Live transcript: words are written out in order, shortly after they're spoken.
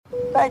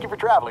Thank you for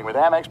traveling with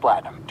Amex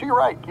Platinum. To your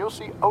right, you'll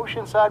see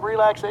oceanside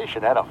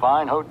relaxation at a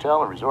fine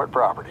hotel and resort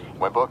property.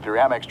 When booked through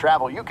Amex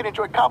Travel, you can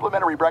enjoy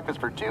complimentary breakfast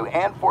for 2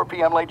 and 4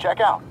 p.m. late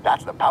checkout.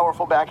 That's the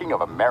powerful backing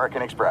of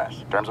American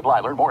Express. Terms apply.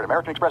 Learn more at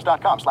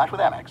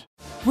americanexpress.com/withAmex.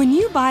 When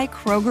you buy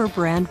Kroger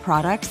brand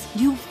products,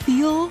 you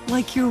feel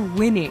like you're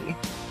winning.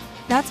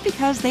 That's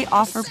because they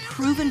offer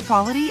proven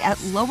quality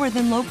at lower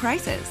than low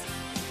prices.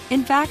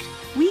 In fact,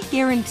 we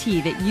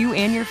guarantee that you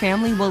and your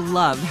family will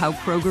love how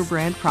Kroger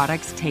brand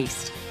products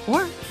taste,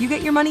 or you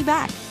get your money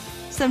back.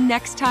 So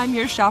next time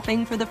you're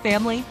shopping for the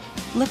family,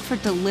 look for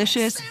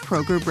delicious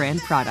Kroger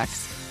brand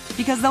products,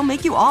 because they'll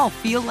make you all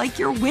feel like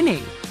you're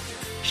winning.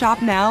 Shop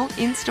now,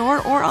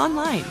 in-store, or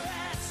online.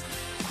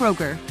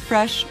 Kroger,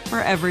 fresh for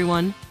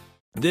everyone.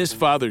 This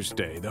Father's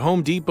Day, the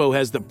Home Depot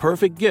has the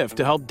perfect gift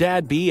to help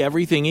Dad be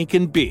everything he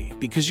can be,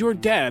 because your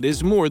dad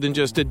is more than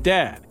just a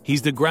dad.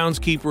 He's the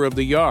groundskeeper of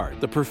the yard,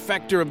 the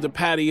perfecter of the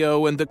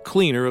patio, and the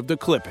cleaner of the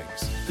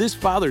clippings. This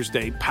Father's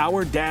Day,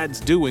 power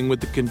Dad's doing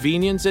with the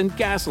convenience and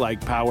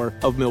gas-like power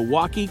of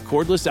Milwaukee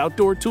cordless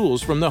outdoor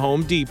tools from the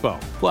Home Depot.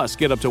 Plus,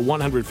 get up to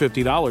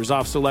 $150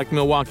 off select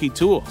Milwaukee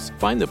tools.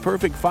 Find the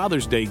perfect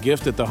Father's Day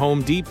gift at the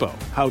Home Depot.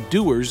 How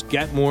doers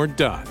get more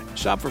done.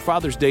 Shop for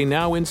Father's Day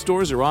now in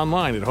stores or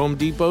online at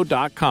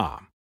homedepot.com.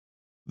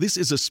 This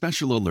is a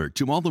special alert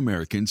to all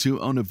Americans who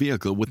own a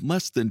vehicle with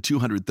less than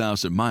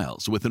 200,000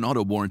 miles with an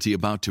auto warranty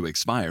about to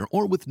expire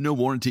or with no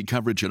warranty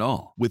coverage at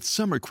all. With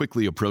summer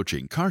quickly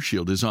approaching,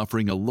 CarShield is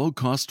offering a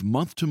low-cost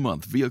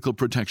month-to-month vehicle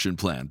protection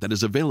plan that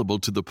is available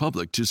to the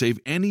public to save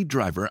any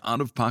driver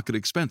out-of-pocket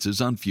expenses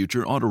on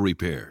future auto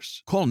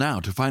repairs. Call now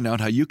to find out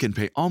how you can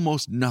pay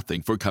almost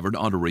nothing for covered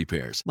auto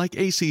repairs, like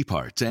AC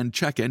parts and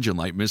check engine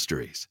light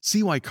mysteries.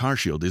 See why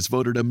CarShield is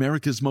voted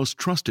America's most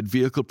trusted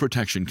vehicle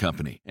protection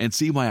company, and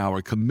see why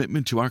our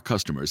commitment to our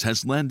customers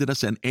has landed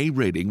us an A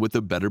rating with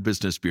the Better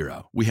Business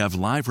Bureau. We have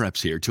live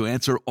reps here to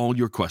answer all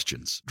your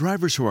questions.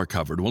 Drivers who are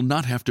covered will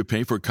not have to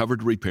pay for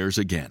covered repairs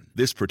again.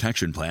 This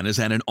protection plan is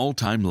at an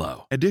all-time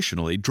low.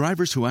 Additionally,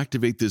 drivers who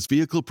activate this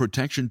vehicle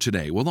protection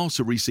today will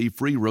also receive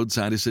free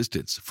roadside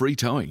assistance, free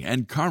towing,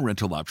 and car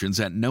rental options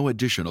at no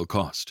additional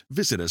cost.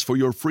 Visit us for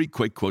your free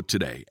quick quote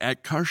today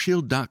at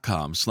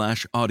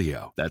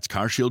carshield.com/audio. That's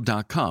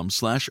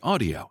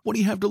carshield.com/audio. What do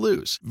you have to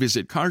lose?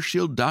 Visit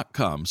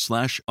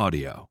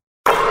carshield.com/audio.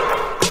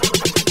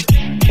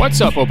 What's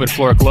up, Open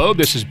Floor Globe?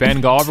 This is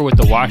Ben Golliver with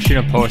the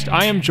Washington Post.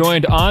 I am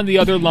joined on the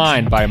other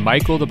line by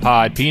Michael the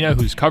Pod Pina,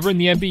 who's covering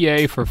the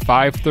NBA for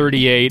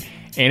 538.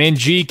 And in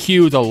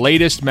GQ, the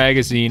latest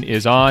magazine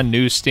is on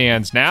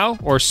newsstands now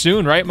or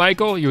soon, right,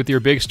 Michael? You with your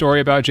big story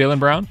about Jaylen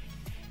Brown?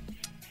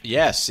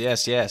 Yes.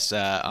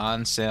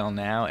 On sale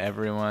now.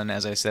 Everyone,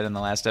 as I said in the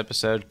last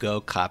episode,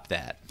 go cop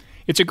that.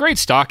 It's a great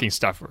stocking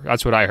stuffer.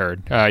 That's what I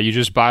heard. You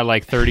just buy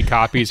like 30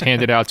 copies,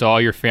 hand it out to all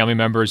your family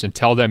members, and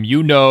tell them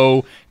you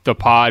know the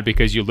pod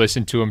because you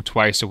listen to them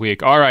twice a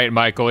week. All right,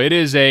 Michael, it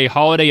is a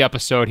holiday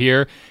episode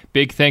here.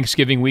 Big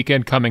Thanksgiving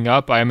weekend coming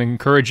up. I am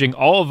encouraging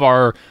all of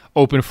our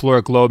Open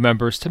Floor Globe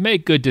members to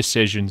make good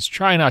decisions.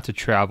 Try not to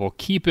travel.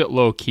 Keep it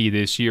low-key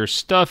this year.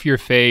 Stuff your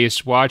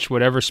face. Watch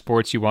whatever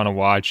sports you want to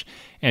watch,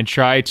 and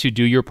try to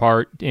do your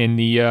part in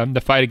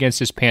the fight against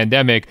this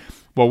pandemic.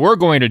 What we're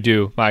going to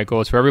do,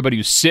 Michael, is for everybody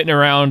who's sitting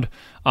around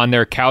on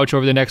their couch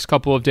over the next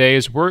couple of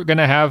days, we're going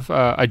to have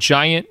a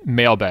giant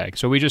mailbag.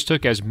 So we just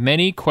took as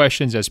many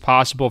questions as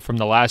possible from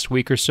the last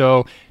week or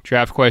so,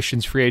 draft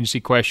questions, free agency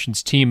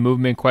questions, team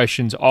movement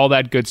questions, all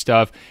that good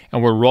stuff,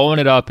 and we're rolling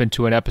it up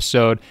into an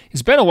episode.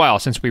 It's been a while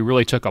since we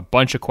really took a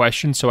bunch of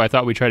questions, so I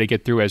thought we'd try to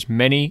get through as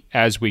many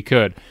as we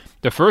could.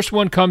 The first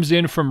one comes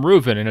in from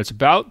Reuven, and it's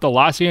about the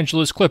Los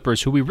Angeles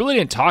Clippers, who we really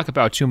didn't talk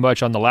about too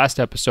much on the last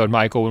episode,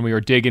 Michael, when we were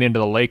digging into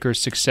the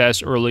Lakers'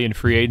 success early in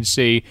free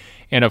agency.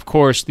 And, of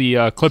course,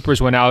 the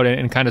Clippers went out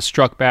and kind of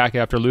struck back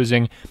after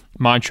losing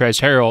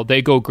Montrezl Harrell.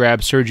 They go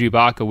grab Serge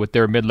Ibaka with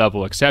their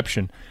mid-level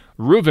exception.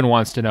 Reuven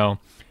wants to know,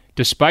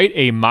 despite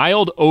a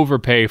mild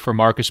overpay for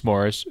Marcus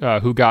Morris,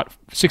 who got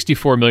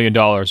 $64 million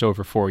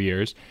over 4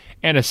 years,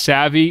 and a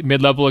savvy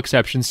mid-level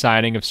exception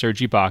signing of Serge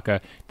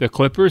Ibaka, the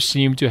Clippers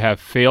seem to have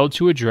failed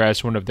to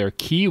address one of their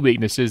key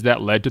weaknesses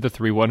that led to the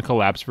 3-1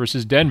 collapse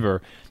versus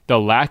Denver, the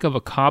lack of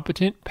a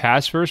competent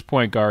pass-first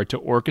point guard to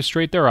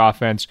orchestrate their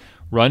offense,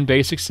 run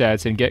basic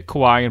sets, and get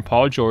Kawhi and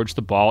Paul George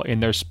the ball in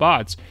their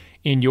spots.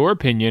 In your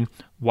opinion,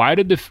 why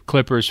did the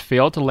Clippers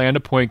fail to land a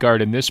point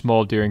guard in this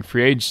mold during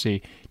free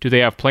agency? Do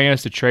they have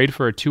plans to trade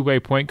for a two-way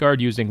point guard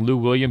using Lou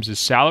Williams'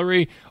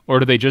 salary, or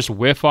do they just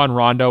whiff on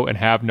Rondo and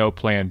have no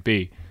plan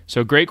B?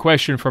 So great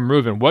question from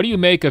Reuven. What do you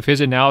make of his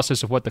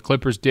analysis of what the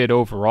Clippers did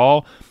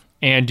overall?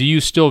 And do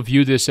you still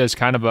view this as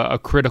kind of a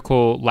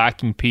critical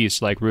lacking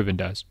piece like Reuven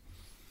does?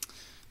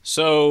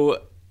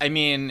 So, I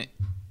mean,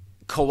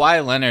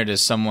 Kawhi Leonard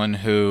is someone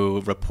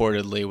who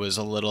reportedly was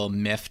a little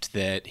miffed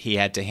that he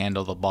had to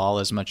handle the ball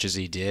as much as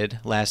he did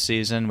last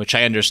season, which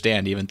I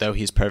understand, even though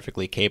he's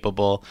perfectly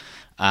capable.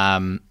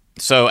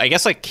 So I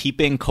guess like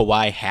keeping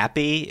Kawhi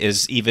happy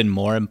is even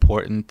more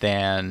important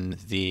than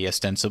the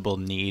ostensible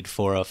need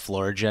for a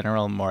floor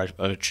general, more of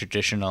a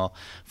traditional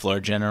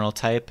floor general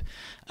type.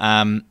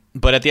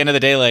 But at the end of the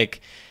day,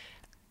 like,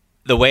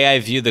 the way I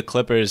view the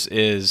Clippers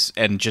is,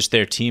 and just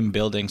their team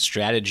building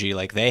strategy,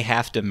 like, they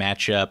have to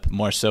match up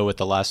more so with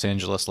the Los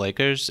Angeles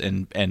Lakers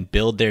and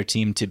build their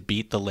team to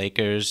beat the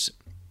Lakers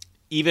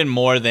even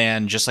more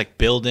than just like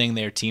building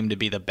their team to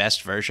be the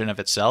best version of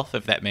itself,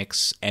 if that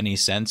makes any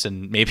sense.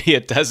 And maybe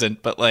it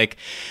doesn't, but like,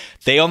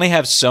 they only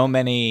have so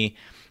many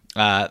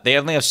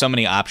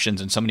options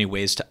and so many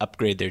ways to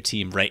upgrade their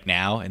team right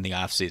now in the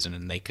offseason,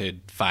 and they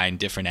could find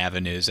different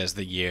avenues as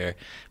the year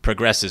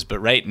progresses. But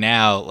right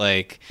now,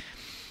 like,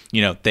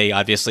 you know, they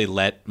obviously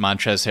let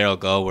Montrezl Harrell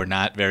go. We're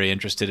not very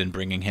interested in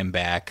bringing him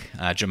back.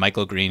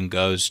 JaMychal Green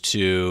goes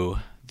to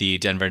the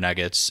Denver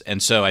Nuggets.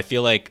 And so I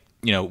feel like,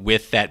 you know,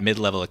 with that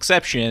mid-level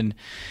exception,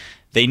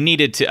 they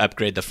needed to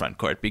upgrade the front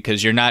court,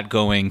 because you're not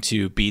going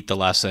to beat the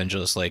Los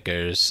Angeles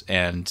Lakers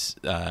and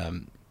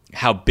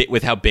how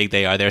big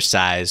they are, their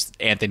size,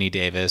 Anthony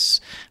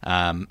Davis.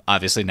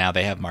 Obviously now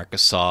they have Marc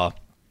Gasol.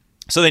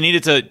 So they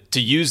needed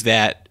to use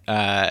that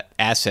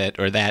asset,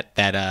 or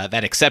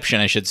that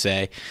exception, I should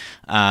say,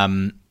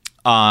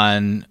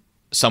 on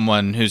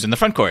someone who's in the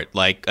front court,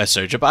 like a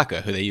Serge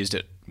Ibaka, who they used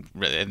it.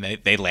 And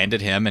they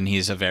landed him, and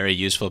he's a very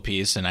useful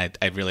piece, and I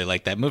really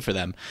like that move for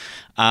them.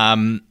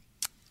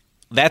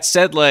 That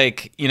said,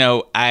 like, you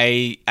know,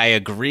 I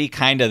agree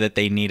kind of that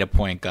they need a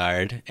point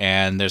guard,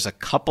 and there's a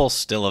couple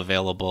still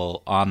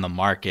available on the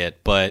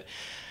market, but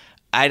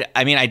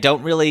I mean, I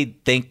don't really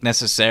think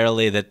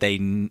necessarily that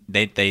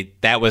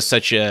that was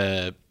such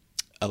a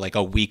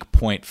weak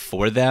point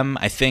for them.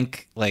 I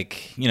think,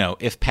 like, you know,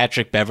 if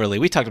Patrick Beverley,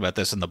 we talked about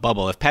this in the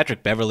bubble, if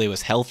Patrick Beverley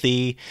was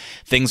healthy,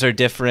 things are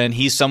different.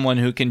 He's someone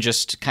who can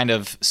just kind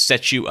of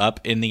set you up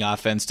in the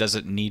offense,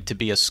 doesn't need to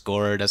be a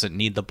scorer, doesn't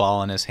need the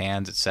ball in his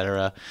hands,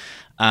 etc.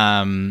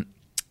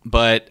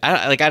 But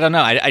I don't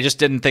know. I just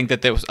didn't think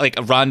that there was, like,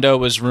 Rondo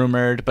was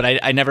rumored, but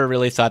I never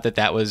really thought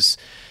that was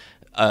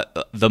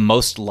the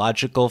most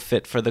logical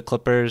fit for the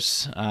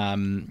Clippers. I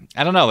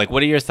don't know. Like,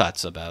 what are your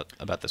thoughts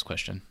about this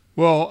question?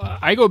 Well,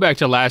 I go back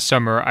to last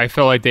summer. I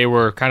felt like they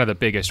were kind of the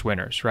biggest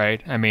winners,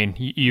 right? I mean,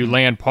 you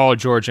land Paul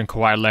George and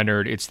Kawhi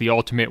Leonard. It's the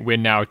ultimate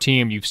win-now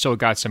team. You've still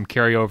got some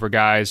carryover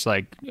guys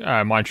like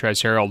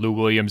Montrezl Harrell, Lou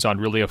Williams on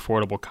really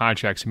affordable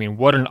contracts. I mean,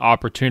 what an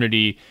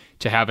opportunity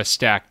to have a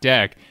stacked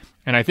deck.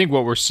 And I think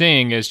what we're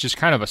seeing is just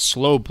kind of a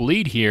slow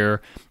bleed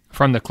here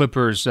from the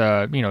Clippers'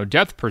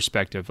 depth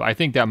perspective. I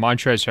think that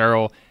Montrezl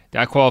Harrell,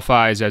 that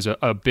qualifies as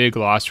a big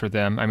loss for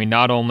them. I mean,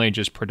 not only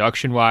just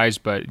production-wise,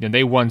 but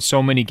they won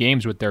so many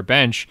games with their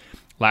bench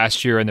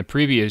last year and the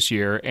previous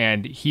year,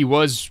 and he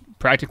was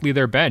practically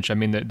their bench. I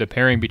mean, the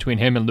pairing between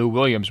him and Lou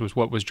Williams was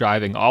what was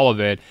driving all of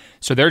it.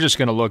 So they're just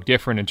going to look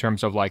different in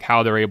terms of like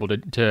how they're able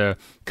to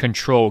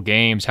control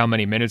games, how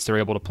many minutes they're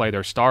able to play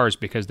their stars,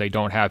 because they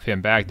don't have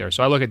him back there.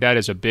 So I look at that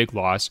as a big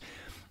loss.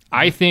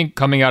 I think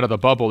coming out of the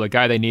bubble, the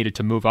guy they needed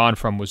to move on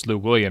from was Lou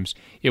Williams.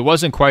 It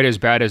wasn't quite as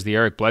bad as the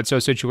Eric Bledsoe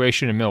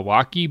situation in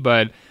Milwaukee,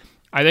 but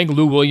I think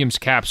Lou Williams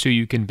caps who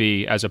you can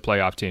be as a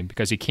playoff team,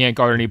 because he can't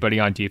guard anybody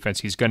on defense.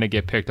 He's going to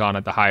get picked on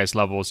at the highest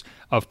levels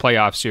of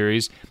playoff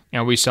series,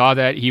 and we saw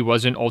that he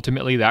wasn't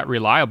ultimately that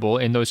reliable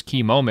in those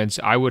key moments.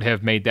 I would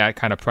have made that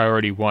kind of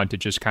priority one, to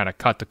just kind of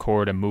cut the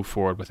cord and move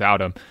forward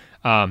without him.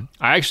 I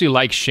actually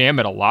like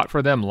Shamet a lot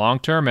for them long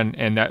term,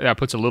 and that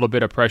puts a little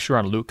bit of pressure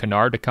on Luke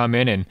Kennard to come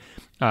in and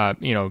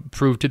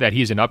prove that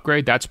he's an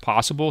upgrade. That's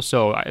possible.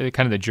 So kind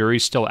of the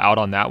jury's still out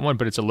on that one,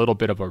 but it's a little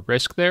bit of a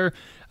risk there.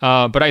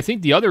 But I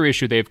think the other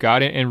issue they've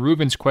got, and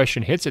Ruben's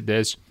question hits at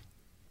this,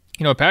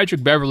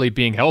 Patrick Beverley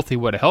being healthy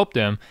would have helped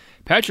him.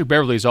 Patrick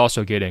Beverley is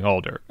also getting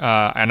older.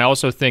 And I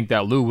also think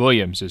that Lou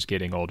Williams is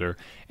getting older.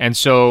 And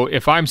so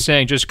if I'm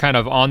saying just kind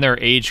of on their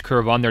age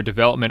curve, on their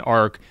development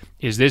arc,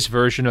 is this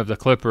version of the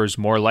Clippers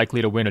more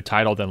likely to win a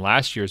title than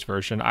last year's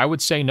version? I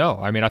would say no.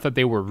 I mean, I thought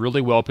they were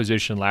really well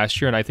positioned last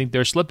year, and I think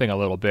they're slipping a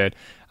little bit.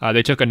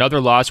 They took another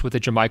loss with the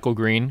JaMychal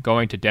Green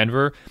going to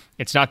Denver.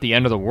 It's not the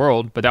end of the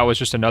world, but that was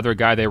just another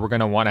guy they were going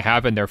to want to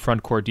have in their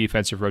front court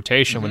defensive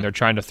rotation when they're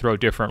trying to throw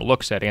different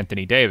looks at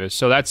Anthony Davis.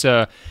 So that's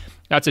a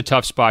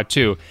tough spot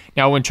too.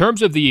 Now, in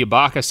terms of the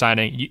Ibaka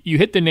signing, you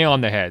hit the nail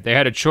on the head. They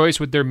had a choice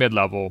with their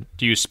mid-level.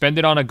 Do you spend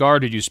it on a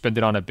guard or do you spend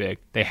it on a big?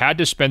 They had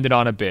to spend it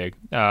on a big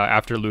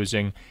after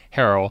losing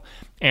Harrell,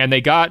 and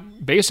they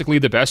got basically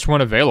the best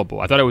one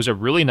available. I thought it was a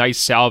really nice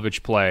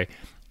salvage play.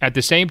 At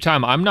the same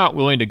time, I'm not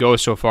willing to go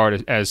so far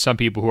as some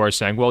people who are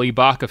saying, well,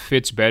 Ibaka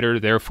fits better,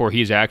 therefore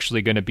he's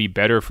actually going to be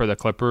better for the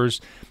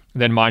Clippers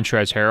than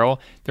Montrezl Harrell.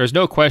 There's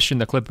no question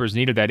the Clippers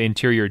needed that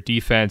interior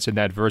defense and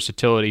that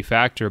versatility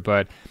factor,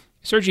 but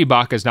Serge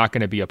Ibaka is not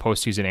going to be a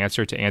postseason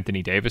answer to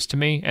Anthony Davis to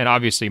me, and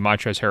obviously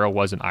Montrezl Harrell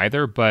wasn't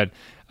either, but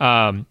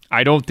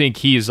I don't think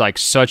he's like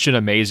such an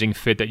amazing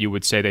fit that you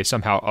would say they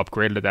somehow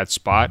upgraded to that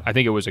spot. I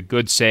think it was a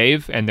good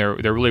save, and there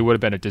really would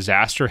have been a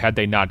disaster had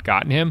they not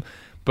gotten him,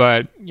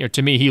 but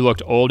to me he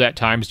looked old at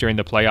times during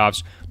the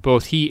playoffs.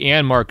 Both he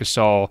and Marc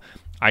Gasol,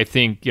 I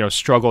think,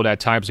 struggled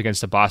at times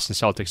against the Boston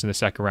Celtics in the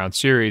second round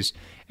series,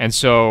 and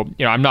so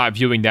I'm not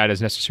viewing that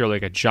as necessarily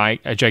like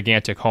a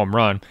gigantic home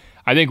run.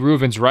 I think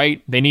Reuven's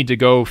right. They need to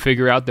go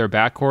figure out their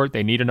backcourt.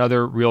 They need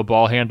another real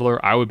ball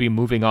handler. I would be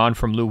moving on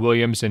from Lou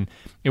Williams, and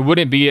it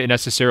wouldn't be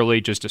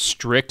necessarily just a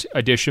strict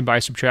addition by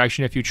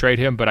subtraction if you trade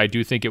him, but I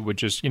do think it would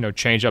just,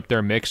 change up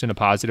their mix in a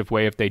positive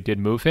way if they did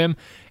move him.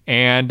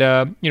 And,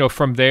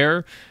 from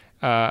there,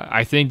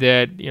 I think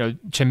that,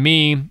 to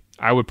me,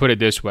 I would put it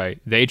this way.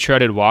 They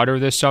treaded water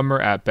this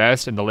summer at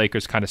best, and the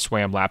Lakers kind of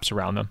swam laps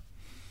around them.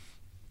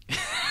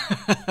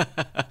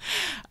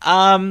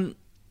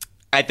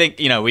 I think,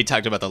 we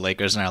talked about the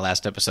Lakers in our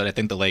last episode. I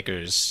think the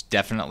Lakers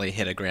definitely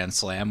hit a grand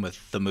slam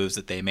with the moves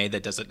that they made.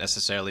 That doesn't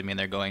necessarily mean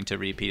they're going to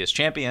repeat as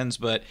champions,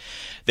 but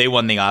they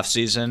won the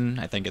offseason.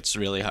 I think it's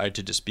really hard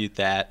to dispute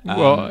that.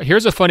 Well,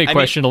 here's a funny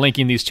question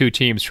linking these two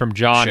teams from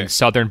John in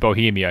Southern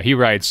Bohemia. He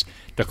writes,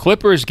 the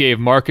Clippers gave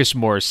Marcus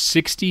Morris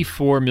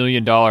 $64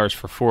 million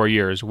for 4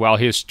 years, while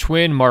his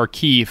twin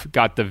Markieff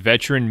got the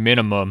veteran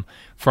minimum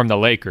from the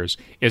Lakers.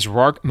 Is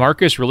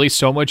Marcus really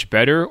so much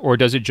better, or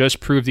does it just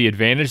prove the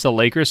advantage the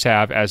Lakers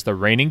have as the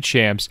reigning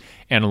champs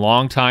and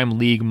longtime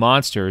league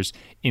monsters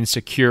in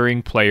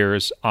securing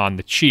players on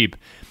the cheap?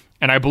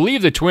 And I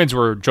believe the Twins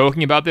were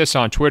joking about this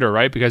on Twitter,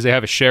 right? Because they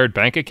have a shared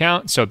bank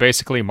account. So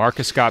basically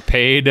Marcus got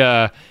paid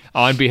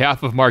on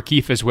behalf of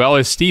Markieff as well.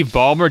 Is Steve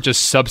Ballmer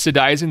just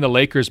subsidizing the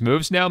Lakers'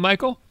 moves now,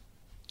 Michael?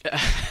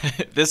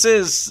 This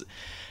is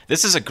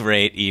a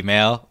great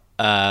email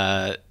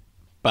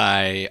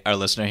by our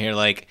listener here.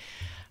 Like,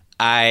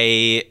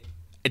 I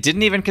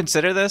didn't even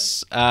consider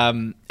this,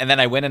 and then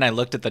I went and I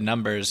looked at the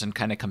numbers and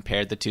kind of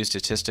compared the two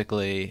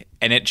statistically,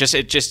 and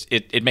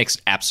it makes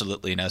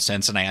absolutely no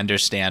sense. And I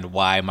understand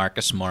why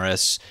Marcus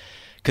Morris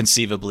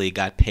conceivably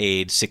got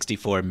paid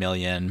 $64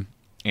 million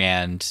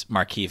and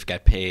Markieff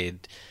got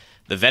paid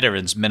the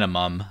veterans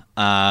minimum.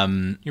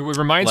 It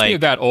reminds me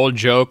of that old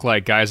joke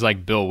like guys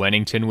like Bill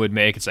Wennington would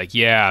make. It's like,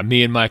 yeah,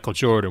 me and Michael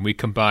Jordan, we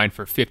combined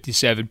for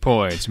 57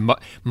 points.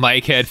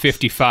 Mike had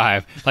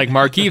 55. Like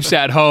Markieff's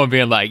at home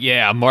being like,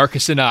 yeah,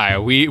 Marcus and I,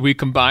 we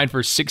combined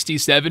for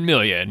 67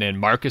 million, and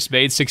Marcus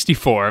made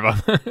 64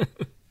 of them.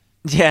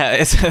 Yeah,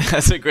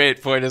 that's a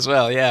great point as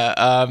well.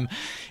 Yeah.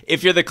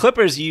 If you're the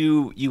Clippers,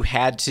 you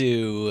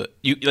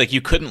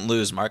couldn't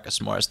lose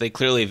Marcus Morris. They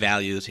clearly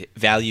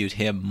valued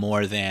him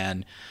more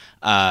than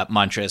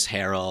Montrezl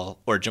Harrell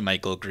or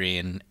JaMychal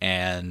Green,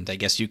 and I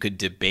guess you could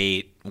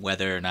debate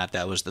whether or not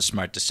that was the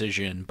smart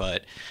decision.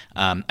 But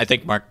I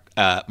think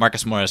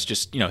Marcus Morris,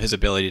 just his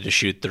ability to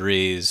shoot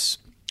threes.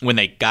 When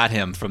they got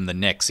him from the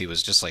Knicks, he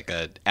was just like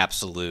an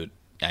absolute.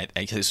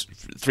 His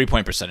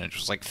 3-point percentage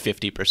was like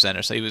 50%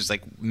 or so. He was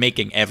like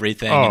making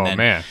everything. Oh, and then,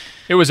 man.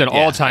 It was an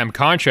all-time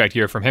contract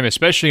year from him,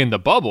 especially in the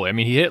bubble. I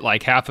mean, he hit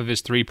like half of his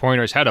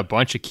three-pointers, had a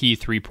bunch of key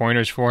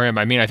three-pointers for him.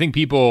 I mean, I think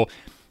people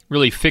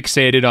really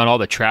fixated on all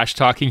the trash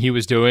talking he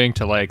was doing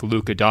to like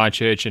Luka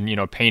Doncic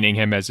and, painting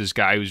him as this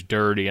guy who's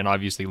dirty. And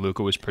obviously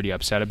Luka was pretty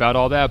upset about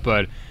all that.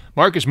 But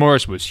Marcus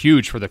Morris was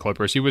huge for the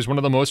Clippers. He was one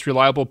of the most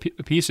reliable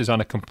pieces on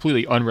a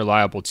completely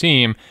unreliable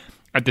team.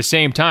 At the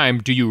same time,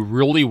 do you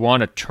really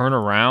want to turn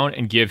around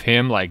and give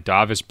him like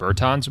Davis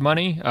Bertans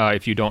money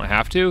if you don't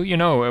have to?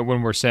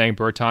 When we're saying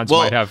Bertans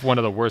might have one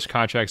of the worst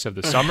contracts of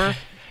the summer.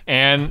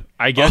 And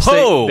I guess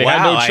they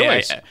had no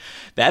choice.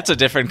 That's a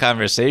different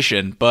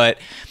conversation. But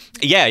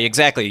yeah,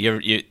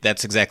 exactly.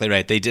 That's exactly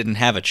right. They didn't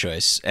have a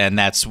choice. And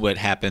that's what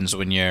happens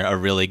when you're a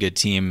really good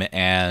team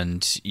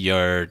and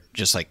you're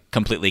just like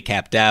completely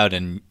capped out.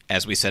 And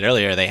as we said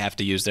earlier, they have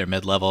to use their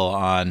mid-level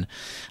on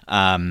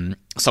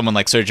someone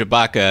like Serge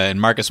Ibaka, and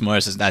Marcus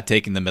Morris is not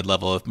taking the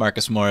mid-level. If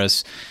Marcus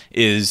Morris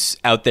is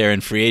out there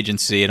in free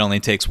agency, it only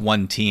takes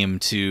one team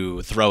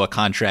to throw a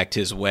contract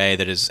his way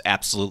that is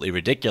absolutely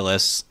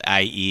ridiculous,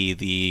 i.e.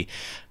 the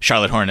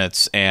Charlotte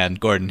Hornets and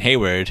Gordon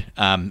Hayward.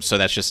 So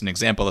that's just an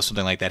example of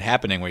something like that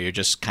happening where you're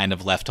just kind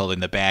of left holding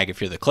the bag if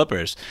you're the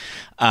Clippers.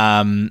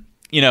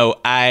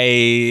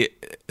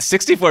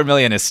 64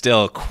 million is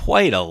still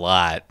quite a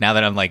lot now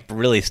that I'm like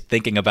really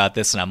thinking about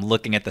this and I'm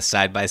looking at the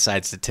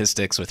side-by-side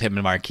statistics with him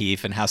and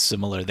Markieff and how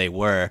similar they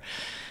were.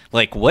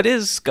 Like, what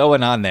is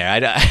going on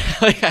there?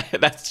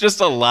 That's just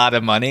a lot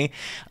of money.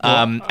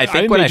 I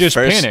think when they just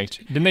panicked.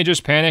 Didn't they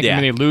just panic? Yeah.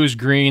 I mean, they lose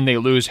Green, they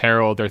lose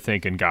Harold. They're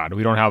thinking, God,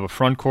 we don't have a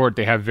front court.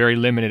 They have very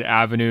limited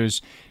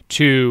avenues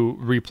to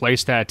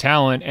replace that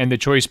talent, and the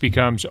choice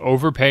becomes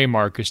overpay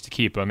Marcus to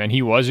keep him, and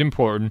he was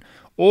important.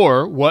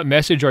 Or what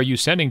message are you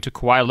sending to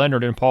Kawhi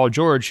Leonard and Paul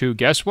George, who,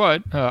 guess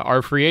what,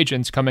 are free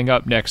agents coming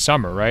up next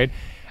summer, right?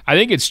 I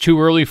think it's too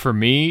early for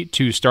me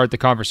to start the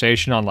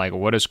conversation on, like,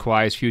 what does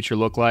Kawhi's future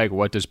look like?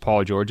 What does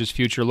Paul George's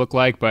future look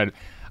like? But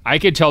I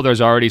could tell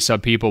there's already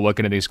some people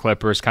looking at these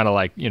Clippers kind of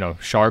like,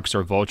 sharks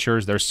or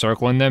vultures. They're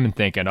circling them and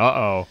thinking,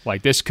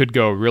 like this could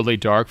go really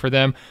dark for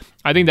them.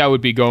 I think that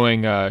would be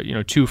going,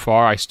 too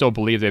far. I still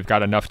believe they've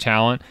got enough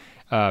talent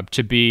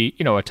to be,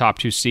 a top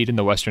 2 seed in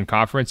the Western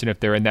Conference. And if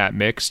they're in that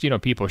mix,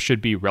 people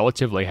should be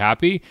relatively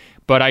happy.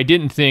 But I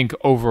didn't think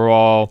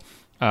overall,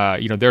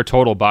 their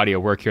total body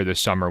of work here this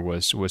summer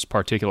was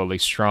particularly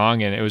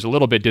strong. And it was a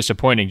little bit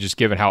disappointing just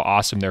given how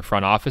awesome their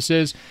front office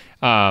is.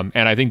 And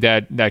I think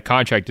that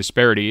contract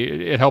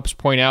disparity, it helps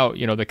point out,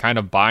 the kind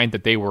of bind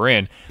that they were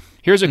in.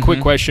 Here's a quick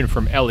question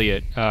from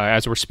Elliot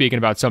as we're speaking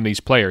about some of these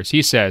players.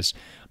 He says,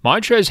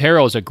 Montrezl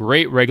Harrell is a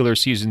great regular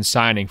season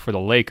signing for the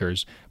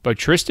Lakers, but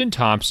Tristan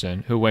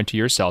Thompson, who went to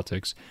your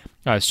Celtics,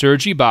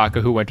 Serge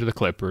Ibaka, who went to the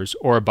Clippers,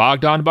 or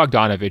Bogdan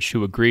Bogdanovic,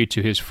 who agreed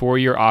to his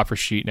 4-year offer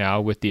sheet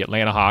now with the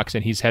Atlanta Hawks,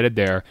 and he's headed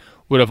there,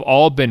 would have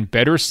all been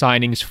better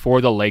signings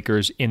for the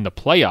Lakers in the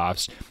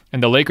playoffs.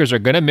 And the Lakers are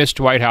going to miss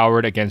Dwight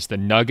Howard against the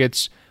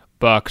Nuggets,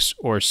 Bucks,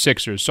 or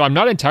Sixers. So I'm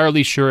not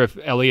entirely sure if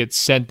Elliott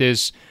sent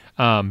this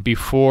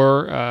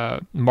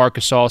before Marc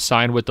Gasol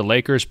signed with the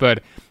Lakers,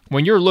 but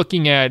when you're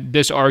looking at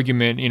this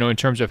argument, in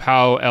terms of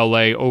how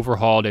LA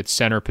overhauled its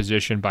center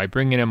position by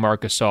bringing in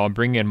Marc Gasol and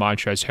bringing in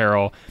Montrezl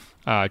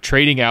Harrell,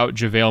 trading out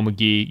JaVale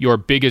McGee, your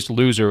biggest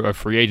loser of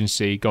free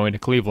agency, going to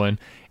Cleveland,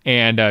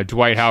 and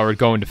Dwight Howard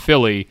going to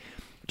Philly,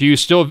 do you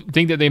still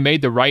think that they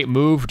made the right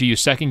move? Do you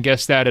second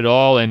guess that at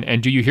all?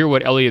 And do you hear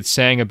what Elliott's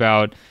saying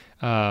about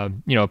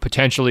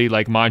potentially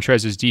like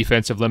Montrez's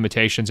defensive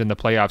limitations in the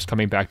playoffs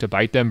coming back to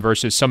bite them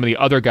versus some of the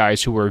other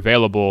guys who were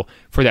available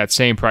for that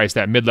same price,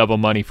 that mid-level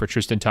money for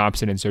Tristan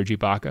Thompson and Serge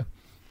Ibaka?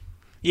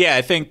 Yeah,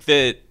 I think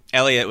that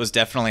Elliott was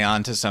definitely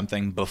onto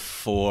something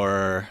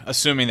before,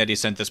 assuming that he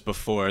sent this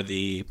before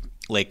the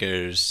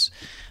Lakers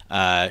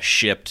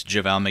shipped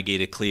JaVale McGee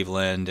to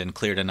Cleveland and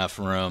cleared enough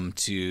room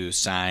to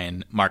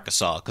sign Marc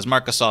Gasol, because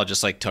Marc Gasol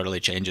just like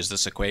totally changes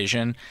this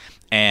equation.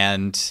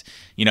 And,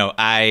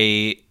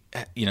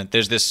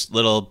 there's this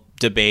little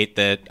debate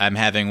that I'm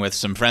having with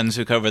some friends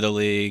who cover the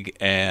league,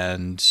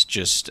 and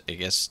just, I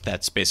guess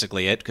that's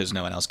basically it because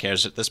no one else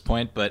cares at this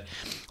point. But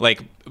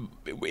like,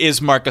 is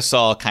Marc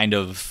Gasol kind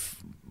of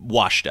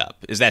washed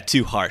up? Is that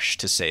too harsh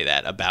to say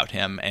that about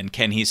him? And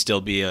can he still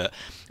be a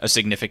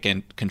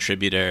significant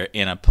contributor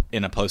in a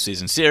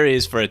postseason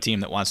series for a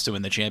team that wants to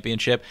win the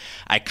championship?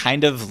 I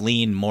kind of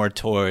lean more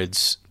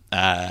towards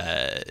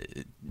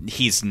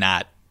he's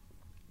not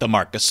the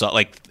Marc Gasol.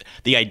 Like,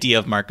 the idea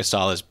of Marc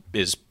Gasol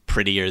is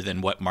prettier than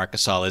what Marc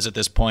Gasol is at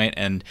this point,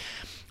 and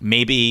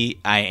maybe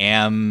I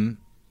am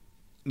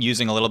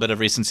using a little bit of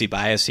recency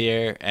bias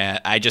here.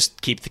 I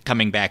just keep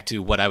coming back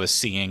to what I was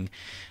seeing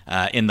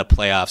in the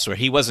playoffs, where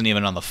he wasn't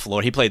even on the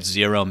floor. He played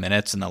 0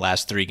 minutes in the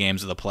last 3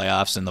 games of the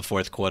playoffs in the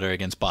fourth quarter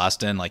against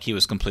Boston. Like, he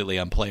was completely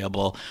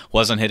unplayable,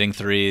 wasn't hitting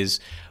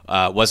threes,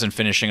 wasn't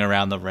finishing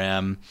around the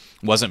rim,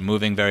 wasn't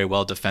moving very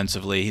well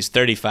defensively. He's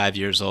 35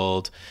 years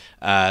old.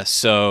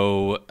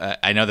 So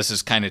I know this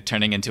is kind of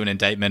turning into an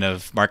indictment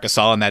of Marc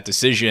Gasol in that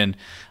decision.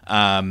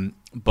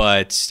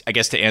 But I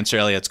guess to answer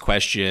Elliott's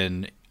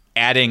question,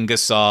 adding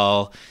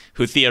Gasol,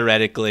 who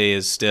theoretically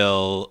is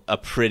still a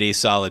pretty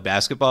solid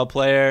basketball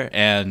player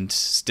and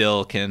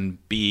still can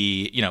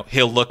be,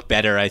 he'll look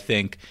better, I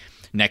think,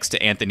 next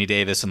to Anthony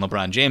Davis and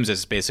LeBron James,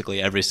 as basically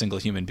every single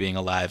human being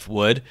alive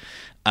would.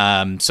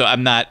 So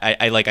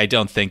I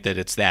don't think that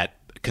it's that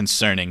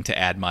concerning to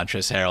add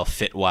Montrezl Harrell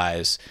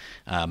fit-wise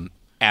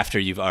after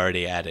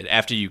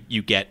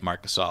you get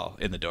Marc Gasol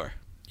in the door.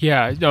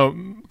 Yeah, no,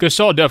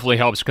 Gasol definitely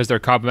helps because they're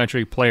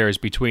complementary players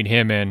between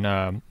him and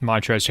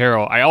Montrezl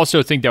Harrell. I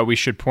also think that we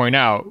should point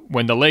out,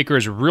 when the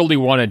Lakers really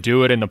want to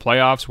do it in the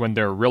playoffs, when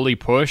they're really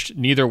pushed,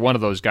 neither one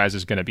of those guys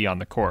is going to be on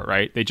the court,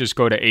 right? They just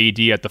go to AD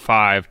at the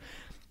 5.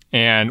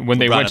 And when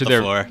they went to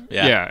their floor.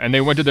 And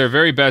they went to their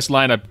very best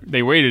lineup,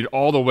 they waited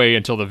all the way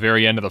until the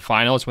very end of the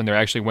finals when they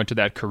actually went to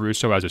that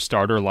Caruso as a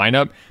starter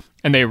lineup,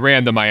 and they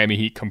ran the Miami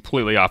Heat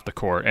completely off the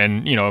court.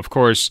 And, of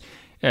course,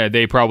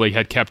 they probably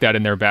had kept that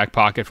in their back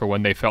pocket for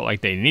when they felt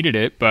like they needed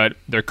it, but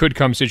there could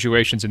come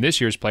situations in this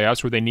year's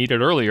playoffs where they need it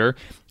earlier,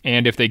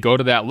 and if they go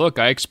to that look,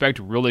 I expect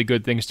really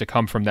good things to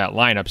come from that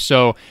lineup.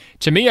 So,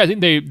 to me, I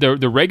think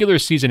the regular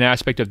season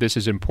aspect of this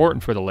is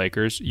important for the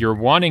Lakers. You're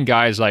wanting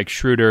guys like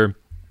Schroeder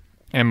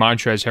and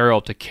Montrezl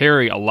Harrell to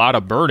carry a lot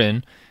of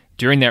burden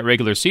during that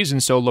regular season,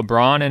 so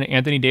LeBron and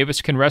Anthony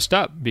Davis can rest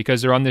up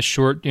because they're on this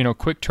short,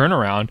 quick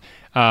turnaround.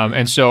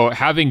 And so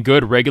having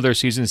good regular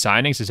season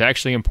signings is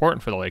actually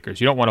important for the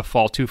Lakers. You don't want to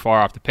fall too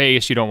far off the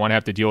pace. You don't want to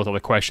have to deal with all the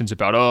questions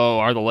about,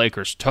 are the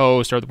Lakers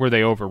toast? Were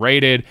they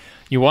overrated?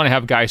 You want to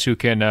have guys who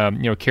can,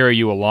 carry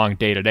you along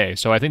day to day.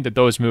 So I think that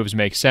those moves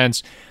make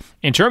sense.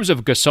 In terms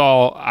of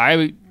Gasol,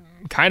 I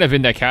kind of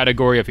in that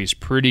category of he's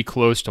pretty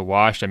close to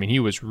washed. I mean, he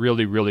was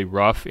really, really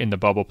rough in the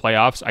bubble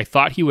playoffs. I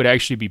thought he would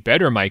actually be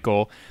better,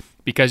 Michael,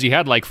 because he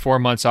had like 4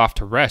 months off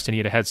to rest, and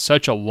he had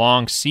such a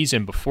long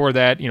season before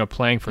that,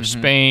 playing for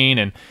Spain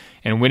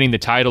and winning the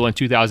title in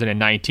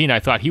 2019. I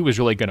thought he was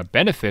really going to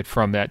benefit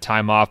from that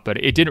time off,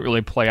 but it didn't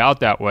really play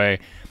out that way.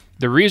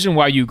 The reason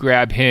why you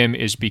grab him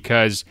is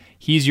because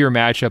he's your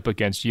matchup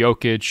against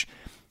Jokic.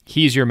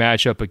 He's your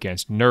matchup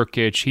against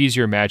Nurkic. He's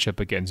your matchup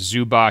against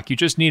Zubac. You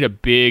just need a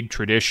big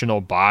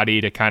traditional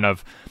body to kind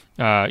of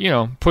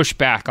push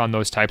back on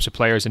those types of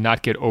players and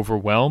not get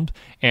overwhelmed.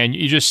 And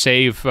you just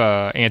save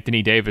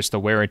Anthony Davis the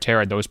wear and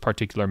tear in those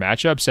particular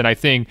matchups. And I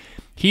think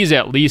he's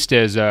at least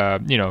as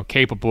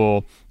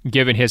capable,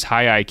 given his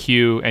high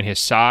IQ and his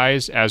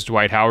size, as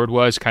Dwight Howard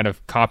was, kind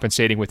of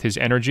compensating with his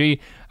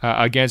energy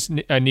against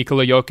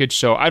Nikola Jokic.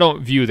 So I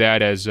don't view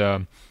that as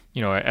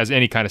as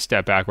any kind of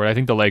step backward. I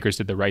think the Lakers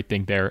did the right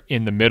thing there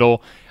in the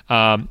middle.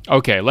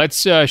 Okay,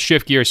 let's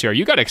shift gears here.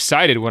 You got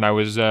excited when I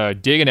was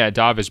digging at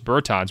Davis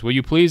Bertans. Will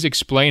you please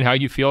explain how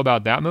you feel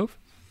about that move?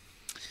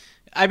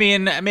 I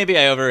mean, maybe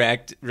I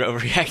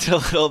overreact a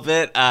little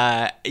bit.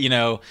 That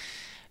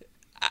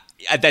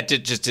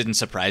just didn't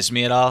surprise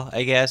me at all,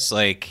 I guess.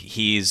 Like,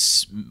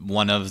 he's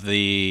one of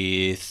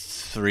the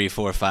 3,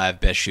 4, 5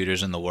 best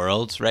shooters in the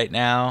world right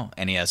now,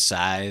 and he has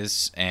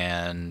size,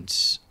 and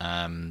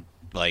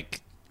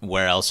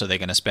where else are they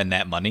going to spend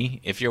that money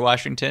if you're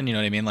Washington? You know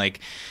what I mean? Like,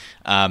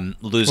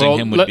 losing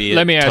him would be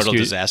a total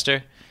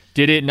disaster.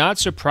 Did it not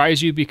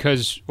surprise you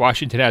because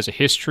Washington has a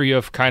history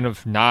of kind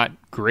of not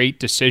great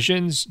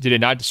decisions? Did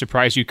it not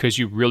surprise you because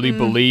you really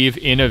believe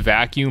in a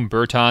vacuum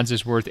Bertans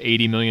is worth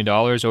 $80 million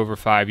over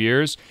 5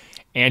 years?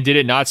 And did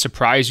it not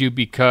surprise you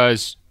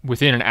because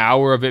within an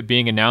hour of it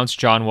being announced,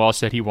 John Wall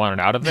said he wanted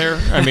out of there?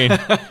 I mean,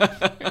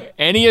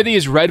 any of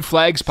these red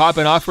flags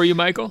popping off for you,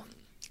 Michael?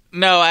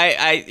 No,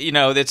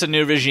 it's a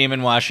new regime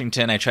in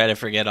Washington. I try to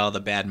forget all the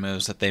bad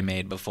moves that they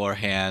made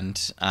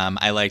beforehand.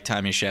 I like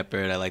Tommy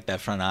Shepard. I like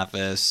that front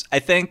office. I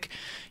think,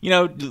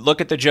 look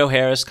at the Joe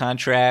Harris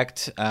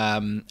contract.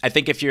 I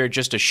think if you're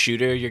just a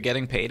shooter, you're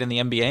getting paid in the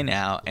NBA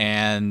now,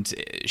 and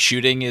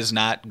shooting is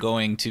not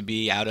going to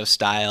be out of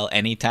style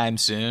anytime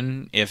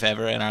soon, if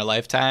ever in our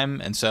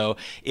lifetime. And so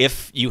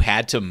if you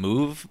had to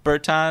move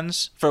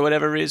Bertans for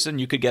whatever reason,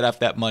 you could get off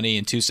that money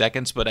in 2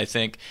 seconds. But I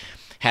think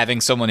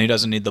having someone who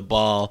doesn't need the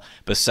ball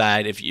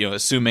beside,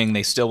 assuming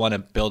they still want to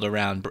build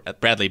around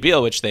Bradley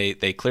Beal, which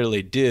they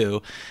clearly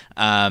do,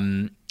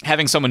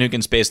 having someone who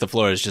can space the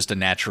floor is just a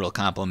natural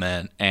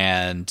compliment.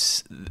 And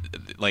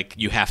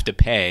you have to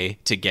pay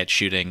to get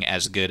shooting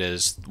as good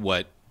as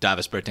what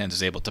Davis Bertans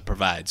is able to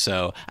provide.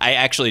 So I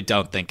actually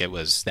don't think it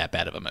was that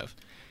bad of a move.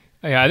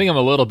 Yeah, I think I'm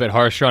a little bit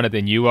harsher on it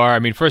than you are. I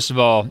mean, first of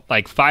all,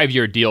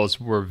 5-year deals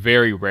were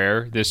very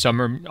rare this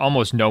summer.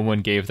 Almost no one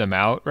gave them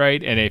out,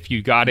 right? And if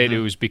you got it, it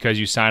was because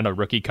you signed a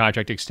rookie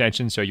contract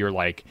extension. So you're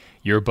like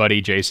your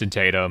buddy Jason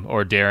Tatum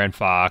or De'Aaron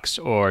Fox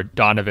or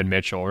Donovan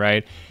Mitchell,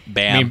 right?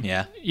 Bam,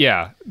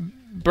 Yeah.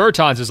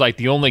 Bertans is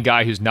the only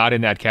guy who's not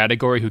in that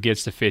category who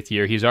gets the 5th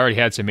year. He's already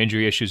had some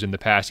injury issues in the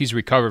past. He's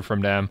recovered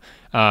from them.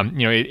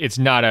 It's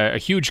not a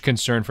huge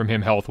concern from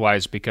him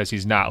health-wise because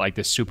he's not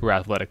this super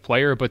athletic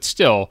player, but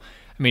still,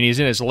 I mean, he's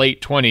in his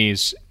late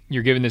 20s.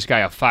 You're giving this guy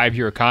a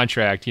 5-year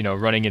contract,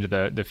 running into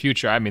the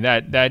future. I mean,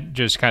 that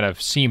just kind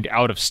of seemed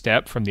out of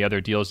step from the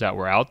other deals that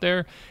were out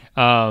there.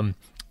 And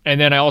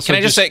then I also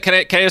can I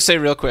just say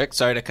real quick,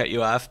 sorry to cut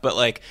you off,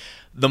 but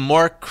the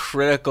more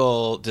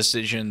critical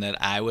decision that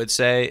I would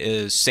say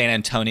is San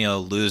Antonio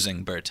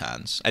losing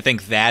Bertans. I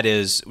think that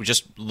is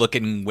just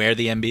looking where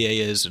the NBA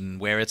is and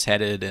where it's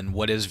headed and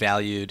what is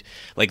valued.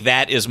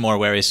 That is more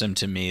worrisome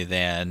to me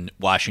than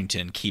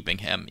Washington keeping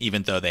him,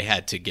 even though they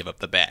had to give up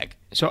the bag.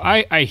 So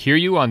I hear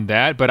you on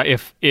that, but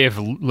if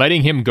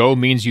letting him go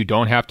means you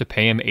don't have to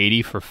pay him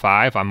 $80 for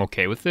 5, I'm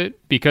okay with it.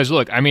 Because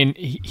look, I mean,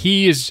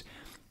 he is.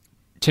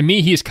 To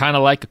me, he's kind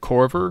of like a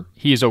Korver.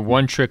 He's a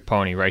one-trick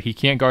pony, right? He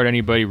can't guard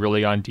anybody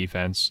really on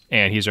defense,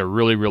 and he's a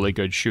really, really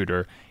good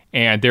shooter.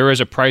 And there is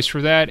a price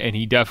for that, and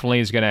he definitely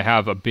is going to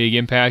have a big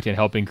impact in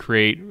helping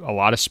create a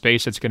lot of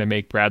space that's going to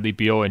make Bradley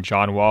Beal and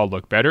John Wall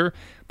look better.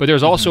 But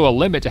there's also a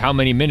limit to how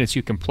many minutes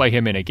you can play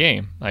him in a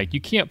game.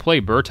 You can't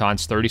play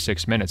Bertans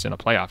 36 minutes in a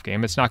playoff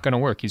game. It's not going to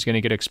work. He's going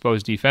to get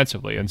exposed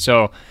defensively. And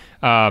so,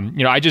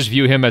 I just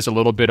view him as a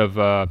little bit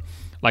of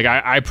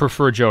I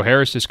prefer Joe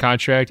Harris's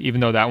contract,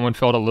 even though that one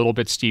felt a little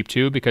bit steep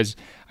too, because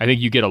I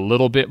think you get a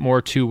little bit more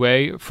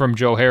two-way from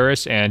Joe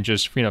Harris, and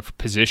just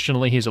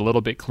positionally he's a little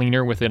bit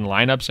cleaner within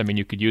lineups. I mean,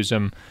 you could use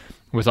him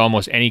with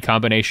almost any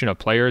combination of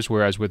players,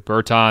 whereas with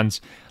Bertans,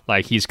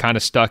 he's kind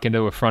of stuck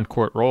into a front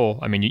court role.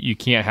 I mean, you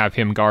can't have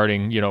him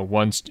guarding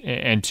ones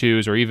and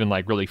twos or even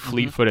really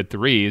fleet-footed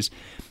threes.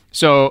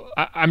 So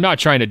I'm not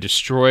trying to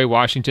destroy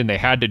Washington. They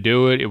had to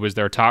do it. It was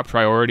their top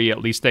priority. At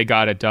least they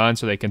got it done,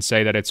 so they can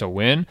say that it's a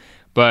win.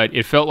 But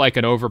it felt like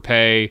an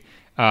overpay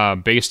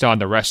based on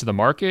the rest of the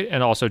market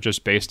and also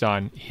just based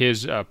on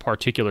his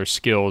particular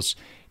skills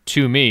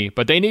to me.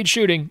 But they need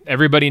shooting.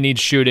 Everybody needs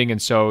shooting,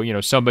 and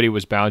so somebody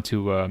was bound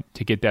to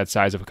get that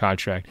size of a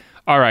contract.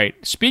 All right.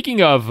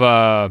 Speaking of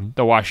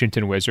the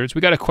Washington Wizards,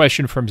 we got a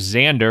question from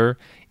Xander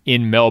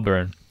in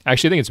Melbourne.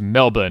 Actually, I think it's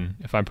Melbourne,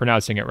 if I'm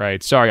pronouncing it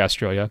right. Sorry,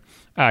 Australia.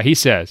 He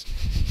says,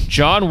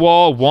 John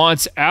Wall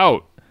wants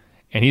out,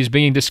 and he's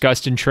being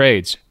discussed in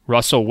trades.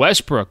 Russell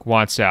Westbrook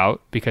wants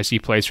out because he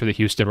plays for the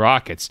Houston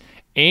Rockets.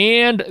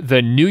 And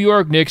the New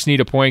York Knicks need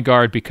a point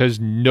guard because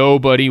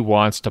nobody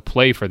wants to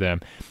play for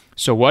them.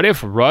 So what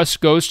if Russ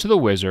goes to the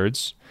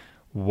Wizards,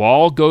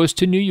 Wall goes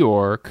to New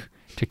York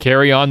to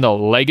carry on the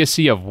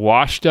legacy of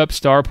washed-up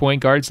star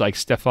point guards like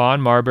Stephon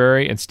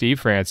Marbury and Steve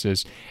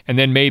Francis, and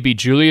then maybe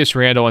Julius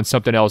Randle and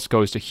something else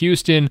goes to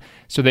Houston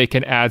so they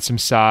can add some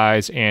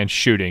size and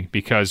shooting,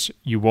 because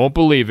you won't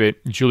believe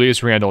it,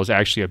 Julius Randle is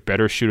actually a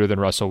better shooter than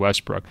Russell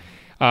Westbrook.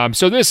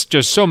 So this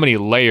just so many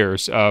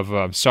layers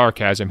of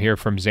sarcasm here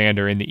from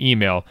Xander in the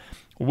email.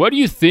 What do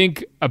you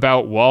think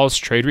about Wall's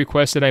trade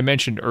request that I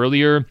mentioned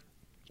earlier?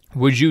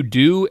 Would you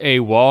do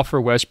a Wall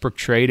for Westbrook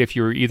trade if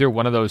you were either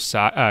one of those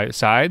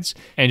sides?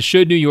 And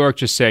should New York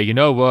just say, you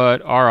know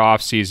what, our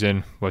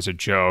offseason was a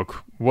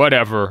joke,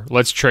 whatever,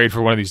 let's trade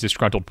for one of these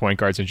disgruntled point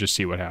guards and just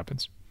see what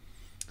happens?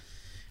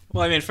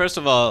 Well, I mean, first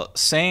of all,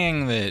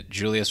 saying that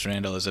Julius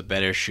Randle is a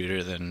better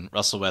shooter than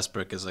Russell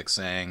Westbrook is like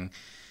saying,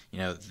 you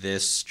know,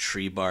 this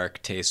tree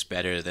bark tastes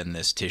better than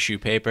this tissue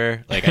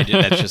paper. Like,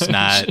 that's just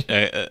not.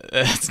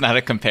 It's not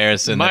a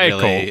comparison. Michael,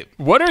 that really...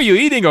 what are you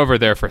eating over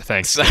there for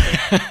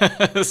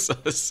Thanksgiving?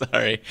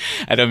 Sorry,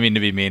 I don't mean to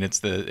be mean.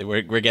 It's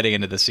we're getting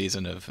into the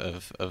season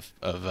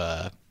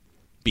of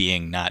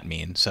being not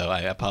mean, so I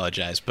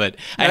apologize. But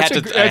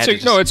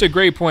it's a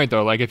great point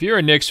though. Like, if you're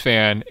a Knicks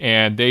fan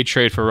and they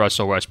trade for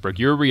Russell Westbrook,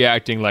 you're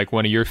reacting like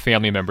one of your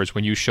family members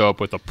when you show up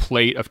with a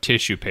plate of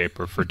tissue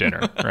paper for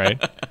dinner, right?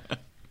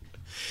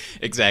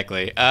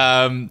 Exactly.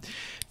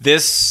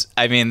 This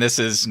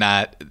is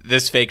not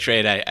this fake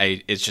trade.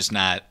 It's just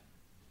not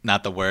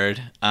the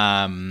word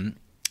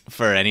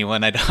for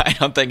anyone. I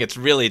don't think it's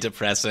really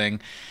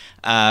depressing.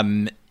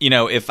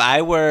 If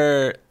I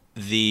were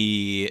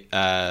the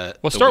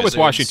start Wizards, with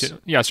Washington.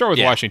 Yeah, start with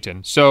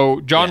Washington.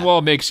 So John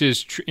Wall makes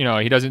his,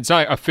 it's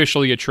not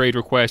officially a trade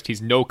request.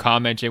 He's no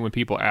commenting when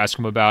people ask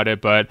him about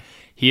it, but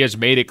he has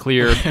made it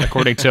clear,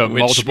 according to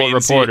multiple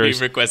reporters,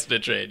 he requested a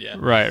trade. Yeah,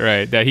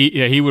 right, that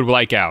he would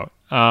like out.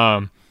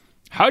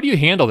 How do you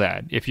handle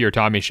that if you're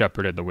Tommy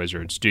Shepard and the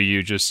Wizards? Do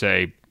you just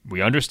say,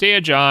 we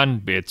understand,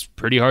 John, it's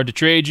pretty hard to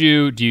trade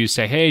you? Do you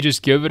say, hey,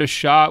 just give it a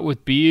shot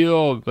with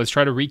Beal, let's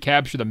try to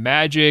recapture the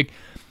magic?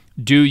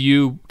 Do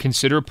you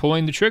consider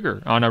pulling the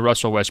trigger on a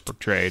Russell Westbrook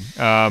trade?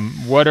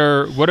 What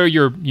are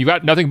your, you've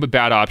got nothing but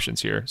bad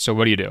options here, so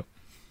what do you do?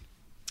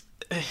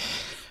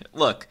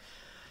 Look,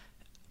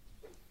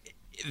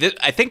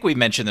 I think we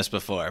mentioned this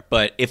before,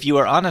 but if you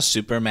are on a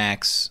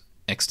Supermax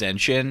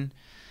extension,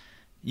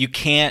 you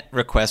can't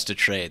request a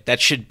trade. That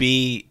should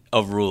be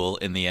a rule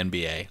in the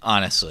NBA,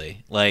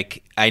 honestly.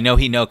 Like, I know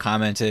he no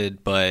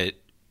commented, but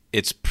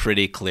it's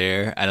pretty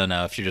clear. I don't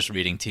know if you're just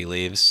reading tea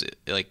leaves,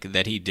 like,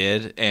 that he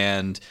did.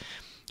 And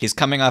he's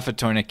coming off a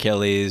torn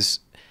Achilles.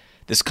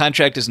 This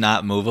contract is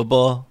not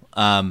movable.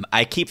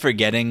 I keep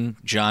forgetting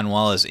John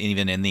Wall is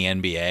even in the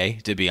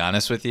NBA, to be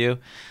honest with you.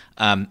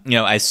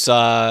 I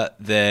saw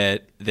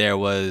that there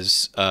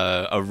was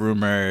a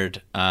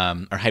rumored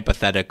or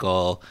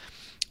hypothetical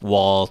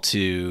Wall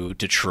to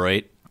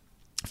Detroit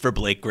for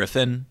Blake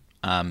Griffin.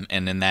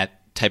 And in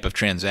that type of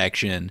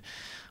transaction,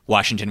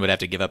 Washington would have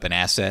to give up an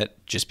asset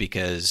just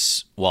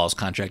because Wall's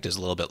contract is a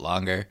little bit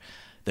longer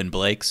than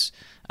Blake's.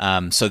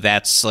 So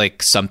that's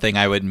like something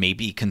I would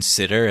maybe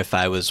consider if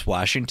I was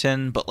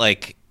Washington. But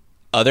like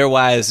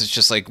otherwise, it's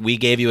just like, we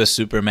gave you a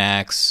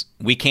Supermax.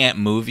 We can't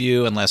move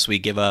you unless we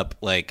give up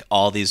like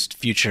all these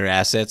future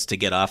assets to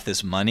get off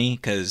this money,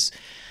 because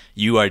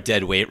you are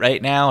dead weight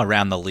right now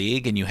around the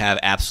league and you have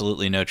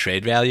absolutely no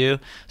trade value.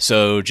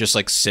 So just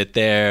like sit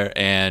there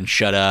and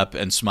shut up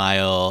and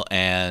smile,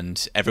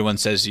 and everyone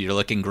says you're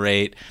looking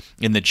great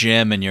in the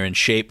gym and you're in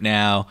shape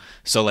now.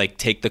 So like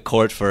take the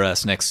court for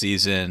us next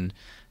season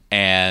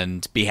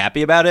and be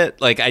happy about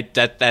it. Like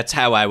that's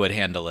how I would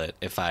handle it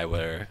if I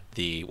were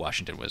the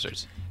Washington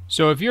Wizards.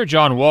 So if you're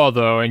John Wall,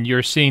 though, and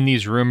you're seeing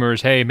these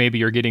rumors, hey, maybe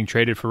you're getting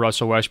traded for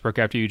Russell Westbrook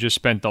after you just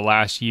spent the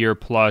last year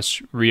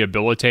plus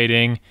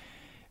rehabilitating,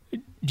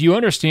 do you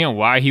understand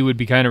why he would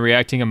be kind of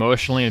reacting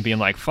emotionally and being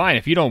like, fine,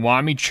 if you don't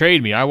want me,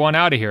 trade me. I want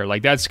out of here.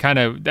 Like, that's kind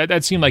of,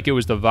 that seemed like it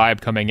was the vibe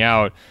coming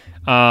out.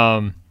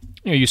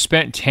 You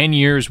spent 10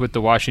 years with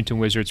the Washington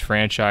Wizards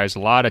franchise, a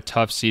lot of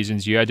tough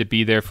seasons. You had to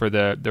be there for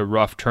the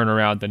rough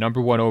turnaround, the number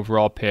one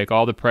overall pick,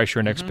 all the pressure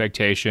and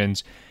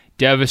expectations,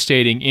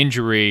 devastating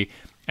injury,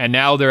 and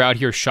now they're out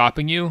here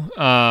shopping you.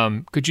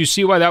 Could you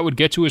see why that would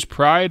get to his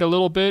pride a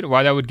little bit,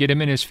 why that would get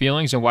him in his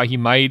feelings, and why he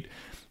might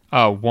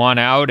want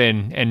out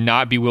and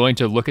not be willing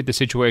to look at the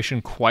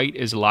situation quite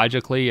as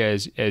logically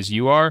as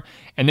you are?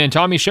 And then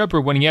Tommy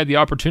Shepard, when he had the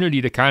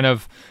opportunity to kind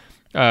of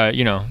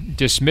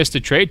dismiss the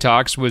trade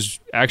talks, was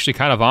actually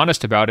kind of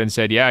honest about it and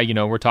said, yeah,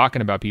 we're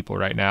talking about people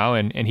right now.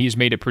 And he's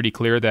made it pretty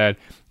clear that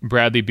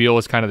Bradley Beal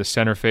is kind of the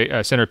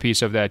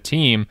centerpiece of that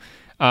team.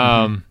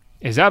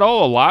 Is that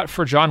all a lot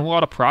for John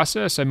Wall to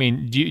process? I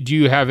mean, do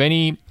you have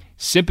any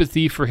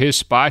sympathy for his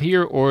spot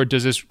here, or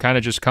does this kind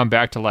of just come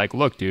back to like,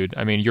 look, dude,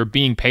 I mean, you're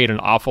being paid an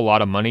awful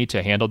lot of money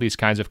to handle these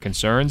kinds of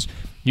concerns.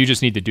 You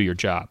just need to do your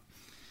job.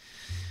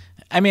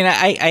 I mean,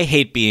 I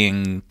hate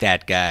being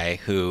that guy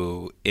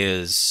who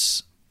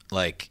is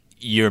like,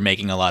 you're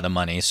making a lot of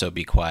money, so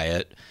be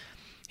quiet.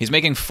 He's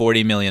making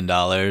 $40 million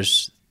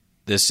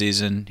this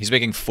season. He's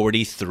making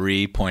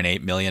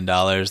 $43.8 million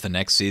the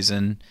next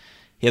season.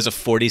 He has a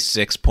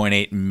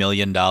 $46.8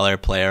 million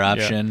player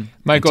option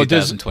Michael, in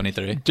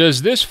 2023.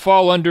 Does this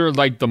fall under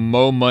like the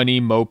mo money,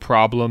 mo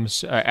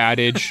problems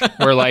adage,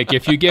 where like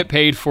if you get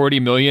paid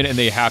 $40 million and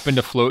they happen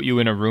to float you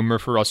in a rumor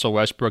for Russell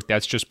Westbrook,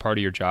 that's just part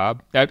of your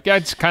job?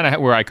 That's kind of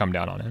where I come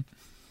down on it.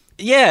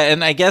 Yeah,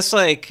 and I guess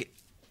like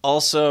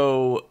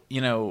also,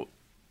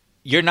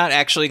 you're not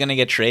actually going to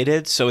get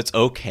traded, so it's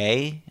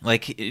okay.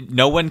 Like,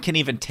 no one can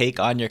even take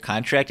on your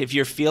contract. If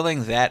you're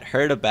feeling that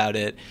hurt about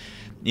it,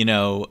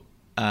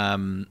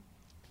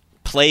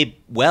 play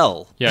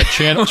well. Yeah,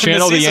 channel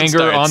the anger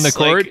starts on the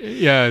court.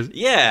 Like,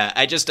 yeah,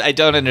 I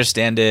don't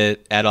understand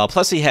it at all.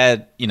 Plus, he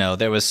had,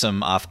 there was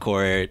some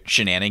off-court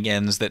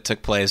shenanigans that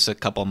took place a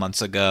couple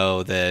months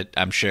ago that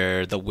I'm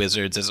sure the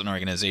Wizards as an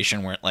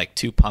organization weren't like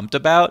too pumped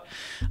about.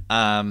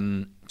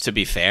 To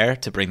be fair,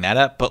 to bring that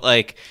up, but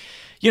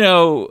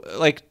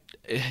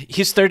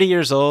he's 30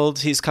 years old.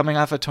 He's coming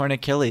off a torn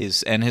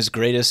Achilles, and his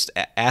greatest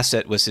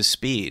asset was his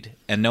speed.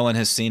 And no one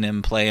has seen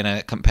him play in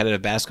a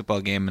competitive basketball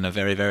game in a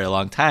very, very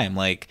long time.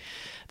 Like,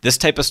 this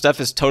type of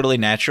stuff is totally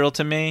natural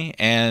to me.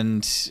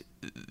 And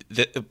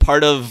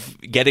part of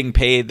getting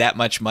paid that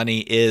much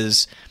money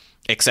is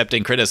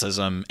accepting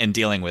criticism and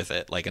dealing with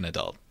it like an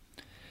adult.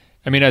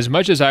 I mean, as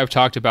much as I've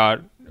talked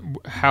about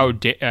how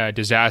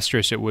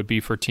disastrous it would be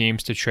for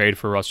teams to trade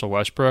for Russell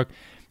Westbrook,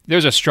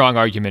 there's a strong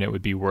argument it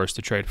would be worse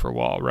to trade for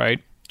Wall,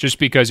 right? Just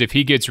because if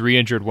he gets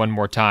re-injured one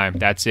more time,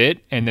 that's it.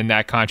 And then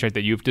that contract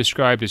that you've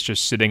described is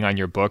just sitting on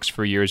your books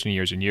for years and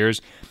years and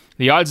years.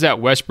 The odds that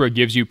Westbrook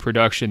gives you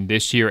production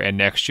this year and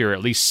next year,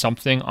 at least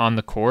something on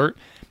the court,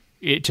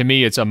 to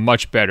me, it's a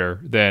much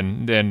better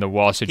than the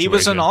Wall situation.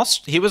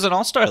 He was an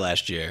all-star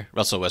last year.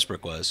 Russell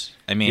Westbrook was.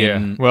 I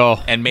mean,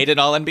 and made an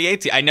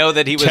All-NBA team. I know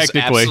that he was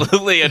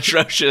absolutely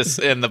atrocious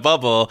in the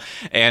bubble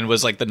and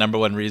was like the number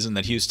one reason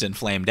that Houston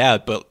flamed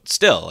out. But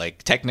still,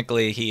 like,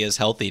 technically, he is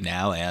healthy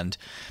now, and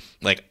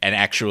like an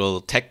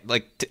actual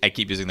I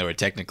keep using the word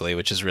technically,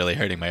 which is really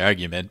hurting my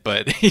argument,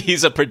 but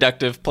he's a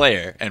productive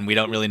player, and we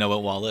don't really know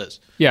what Wall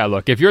is. Yeah,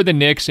 look, if you're the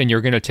Knicks and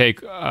you're going to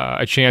take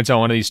a chance on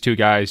one of these two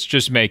guys,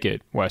 just make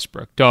it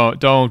Westbrook.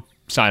 Don't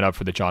sign up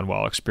for the John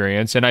Wall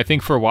experience. And I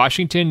think for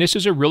Washington, this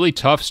is a really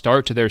tough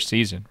start to their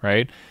season,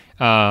 right?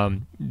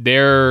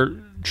 They're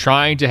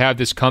trying to have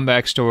this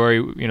comeback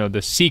story,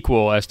 the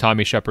sequel, as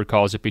Tommy Shepard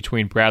calls it,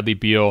 between Bradley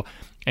Beal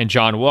and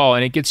John Wall,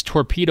 and it gets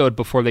torpedoed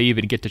before they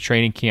even get to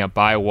training camp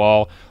by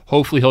Wall.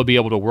 Hopefully he'll be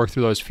able to work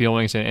through those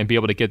feelings and be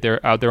able to get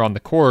out there on the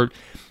court.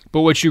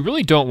 But what you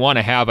really don't want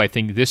to have, I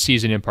think, this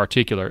season in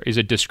particular, is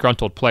a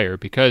disgruntled player,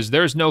 because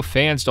there's no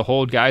fans to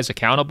hold guys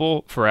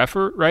accountable for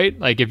effort, right?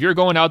 Like, if you're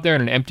going out there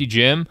in an empty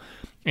gym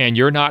and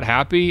you're not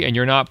happy and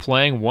you're not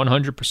playing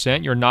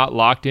 100%, you're not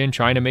locked in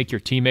trying to make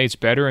your teammates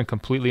better and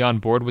completely on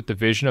board with the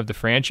vision of the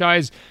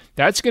franchise,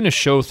 that's going to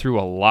show through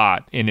a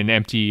lot in an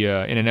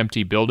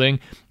empty building.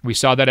 We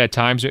saw that at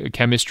times.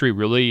 Chemistry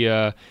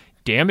really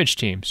damaged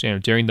teams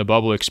during the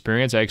bubble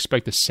experience. I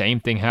expect the same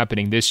thing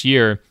happening this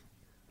year.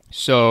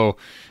 So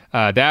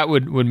that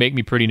would make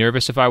me pretty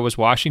nervous if I was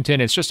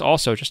Washington. It's just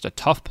also just a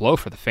tough blow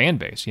for the fan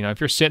base. If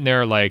you're sitting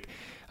there like,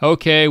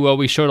 okay, well,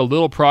 we showed a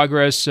little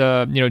progress,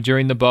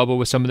 during the bubble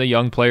with some of the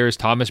young players.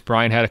 Thomas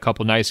Bryant had a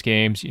couple nice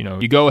games.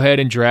 You go ahead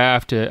and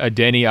draft a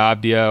Deni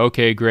Avdija.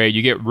 Okay, great.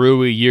 You get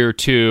Rui year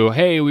 2.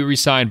 Hey, we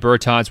re-signed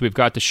Bertans. We've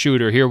got the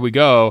shooter. Here we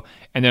go.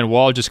 And then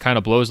Wall just kind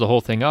of blows the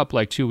whole thing up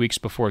like 2 weeks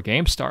before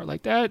game start.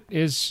 Like,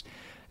 that's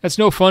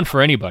no fun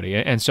for anybody.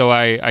 And so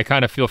I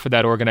kind of feel for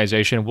that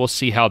organization. We'll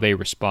see how they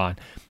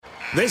respond.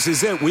 This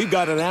is it. We've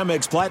got an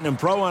Amex Platinum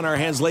Pro on our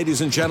hands,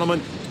 ladies and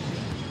gentlemen.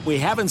 We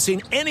haven't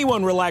seen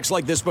anyone relax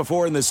like this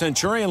before in the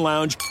Centurion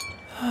Lounge.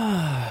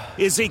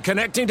 Is he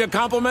connecting to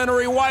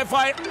complimentary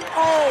Wi-Fi?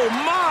 Oh,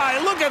 my!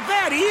 Look at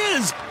that! He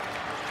is!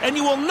 And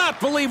you will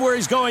not believe where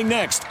he's going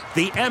next.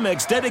 The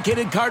Amex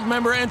dedicated card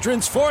member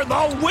entrance for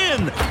the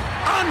win!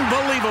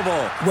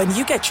 Unbelievable! When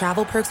you get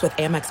travel perks with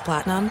Amex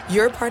Platinum,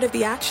 you're part of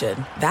the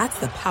action. That's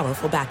the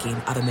powerful backing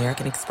of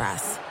American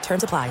Express.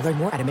 Terms apply. Learn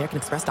more at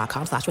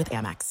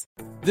americanexpress.com/withAmex.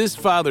 This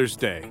Father's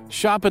Day,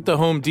 shop at the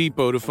Home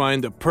Depot to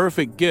find the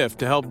perfect gift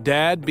to help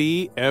Dad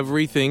be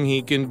everything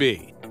he can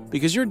be.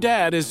 Because your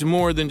dad is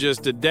more than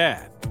just a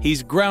dad.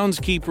 He's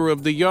groundskeeper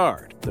of the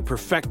yard, the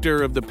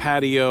perfecter of the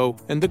patio,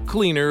 and the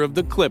cleaner of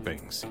the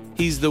clippings.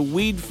 He's the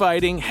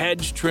weed-fighting,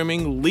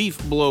 hedge-trimming,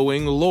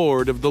 leaf-blowing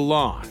lord of the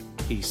lawn.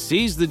 He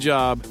sees the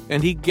job,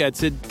 and he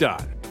gets it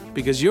done.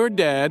 Because your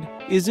dad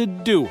is a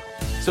doer.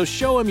 So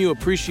show him you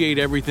appreciate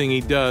everything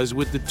he does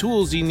with the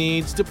tools he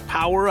needs to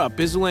power up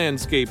his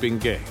landscaping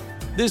game.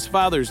 This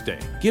Father's Day,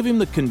 give him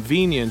the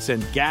convenience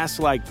and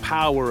gas-like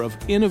power of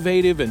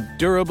innovative and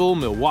durable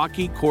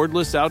Milwaukee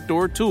cordless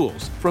outdoor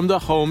tools from the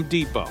Home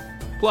Depot.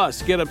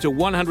 Plus, get up to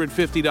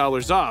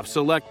 $150 off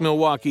select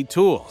Milwaukee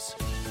tools.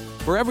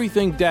 For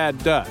everything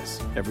Dad does,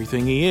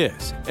 everything he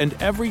is, and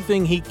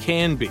everything he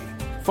can be,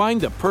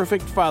 find the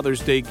perfect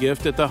Father's Day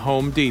gift at the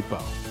Home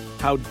Depot.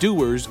 How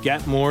doers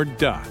get more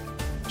done.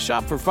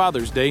 Shop for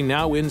Father's Day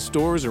now in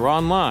stores or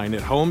online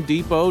at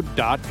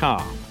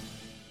HomeDepot.com.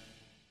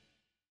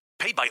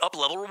 Paid by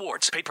UpLevel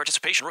Rewards. Paid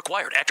participation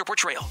required. Actor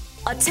portrayal.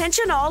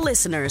 Attention all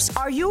listeners.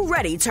 Are you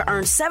ready to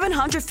earn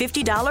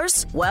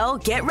 $750? Well,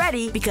 get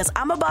ready, because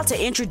I'm about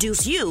to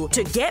introduce you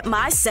to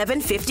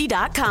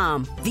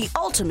GetMy750.com, the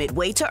ultimate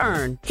way to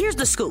earn. Here's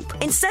the scoop.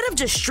 Instead of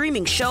just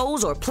streaming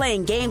shows or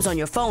playing games on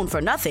your phone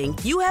for nothing,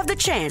 you have the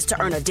chance to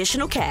earn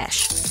additional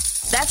cash.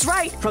 That's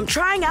right. From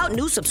trying out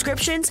new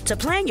subscriptions to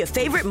playing your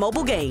favorite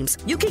mobile games,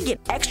 you can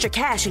get extra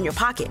cash in your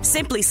pocket.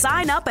 Simply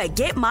sign up at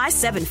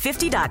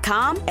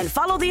GetMy750.com and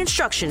follow the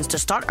instructions to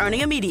start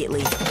earning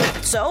immediately.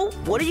 So,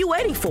 what are you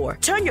waiting for?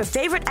 Turn your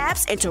favorite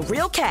apps into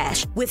real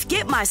cash with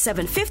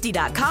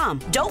GetMy750.com.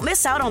 Don't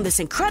miss out on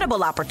this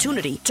incredible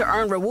opportunity to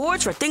earn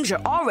rewards for things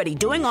you're already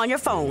doing on your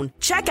phone.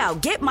 Check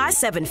out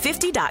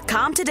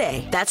GetMy750.com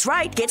today. That's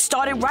right. Get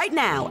started right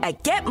now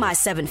at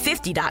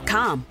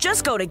GetMy750.com.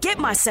 Just go to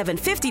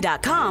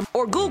GetMy750.com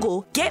or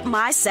Google Get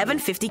My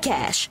 750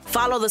 Cash.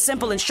 Follow the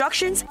simple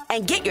instructions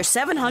and get your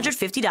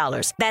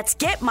 $750. That's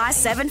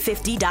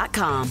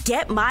GetMy750.com.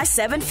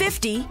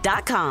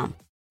 GetMy750.com.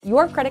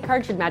 Your credit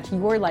card should match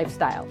your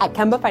lifestyle. At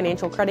Kemba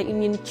Financial Credit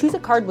Union, choose a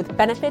card with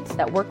benefits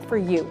that work for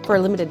you. For a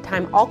limited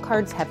time, all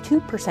cards have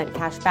 2%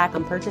 cash back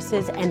on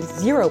purchases and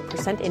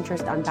 0%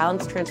 interest on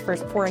balance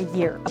transfers for a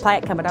year. Apply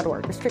at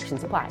Kemba.org.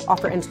 Restrictions apply.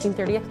 Offer ends June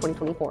 30th,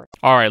 2024.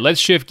 All right, let's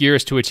shift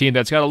gears to a team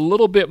that's got a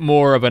little bit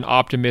more of an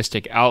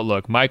optimistic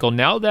outlook. Michael,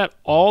 now that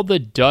all the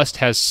dust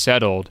has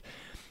settled,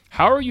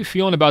 how are you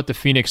feeling about the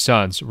Phoenix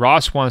Suns?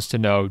 Ross wants to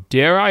know,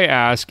 dare I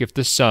ask if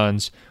the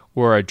Suns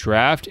were a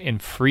draft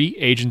and free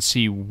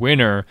agency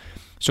winner?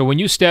 So when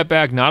you step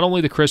back, not only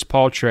the Chris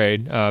Paul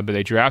trade, but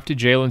they drafted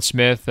Jalen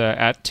Smith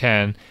at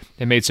 10.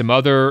 They made some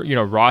other,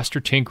 roster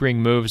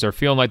tinkering moves. They're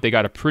feeling like they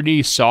got a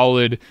pretty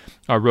solid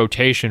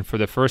rotation for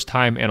the first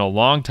time in a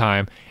long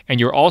time. And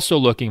you're also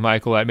looking,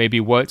 Michael, at maybe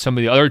what some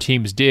of the other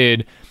teams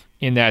did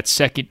in that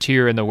second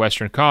tier in the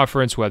Western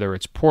Conference, whether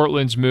it's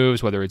Portland's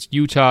moves, whether it's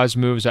Utah's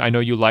moves. I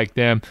know you like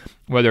them.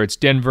 Whether it's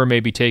Denver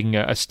maybe taking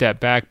a step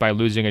back by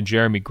losing a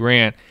Jeremy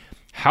Grant.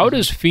 How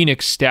does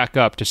Phoenix stack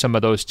up to some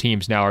of those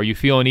teams now? Are you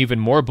feeling even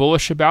more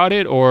bullish about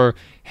it, or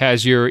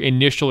has your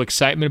initial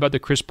excitement about the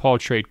Chris Paul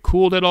trade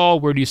cooled at all?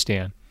 Where do you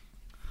stand?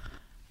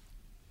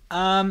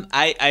 I'm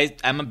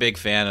a big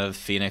fan of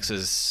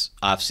Phoenix's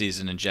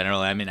offseason in general.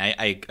 I mean,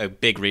 a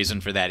big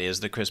reason for that is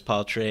the Chris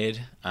Paul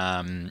trade.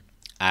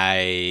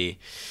 They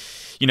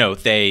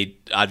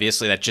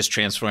obviously, that just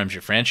transforms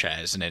your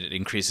franchise and it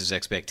increases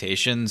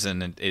expectations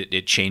and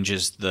it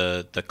changes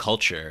the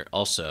culture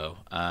also.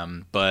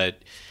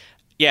 But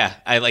yeah,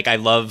 I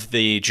love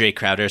the Jay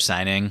Crowder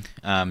signing.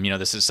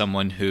 This is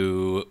someone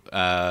who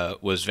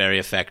was very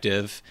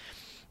effective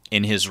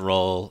in his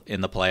role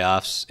in the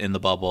playoffs, in the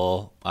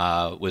bubble,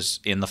 was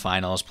in the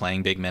finals,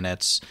 playing big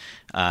minutes,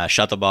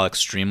 shot the ball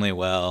extremely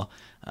well.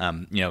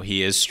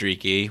 He is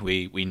streaky.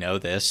 We know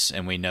this,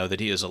 and we know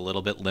that he is a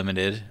little bit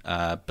limited,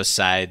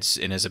 besides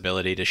in his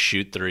ability to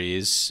shoot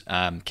threes,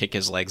 kick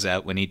his legs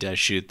out when he does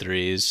shoot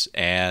threes,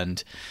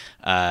 and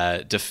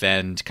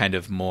defend kind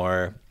of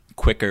more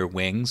quicker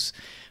wings.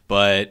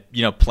 But,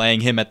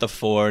 playing him at the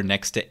 4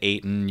 next to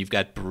Ayton, you've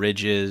got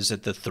Bridges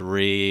at the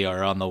 3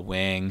 or on the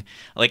wing.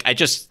 I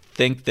just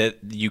think that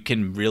you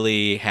can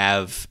really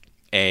have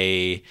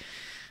a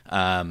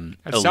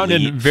it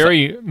sounded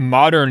very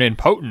modern and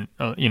potent,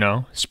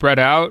 spread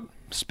out,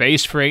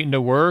 space for Ayton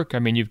to work. I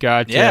mean, you've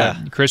got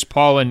Chris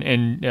Paul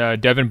and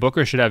Devin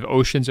Booker should have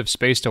oceans of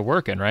space to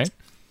work in, right?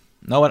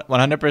 No,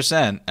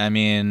 100%. I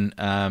mean,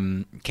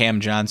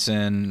 Cam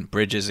Johnson,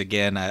 Bridges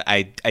again.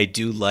 I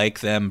do like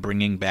them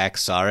bringing back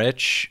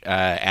Saric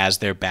as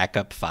their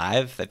backup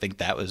 5. I think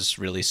that was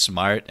really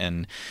smart,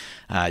 and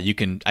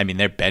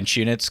their bench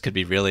units could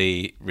be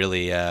really,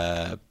 really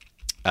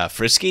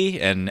frisky,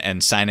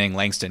 and signing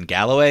Langston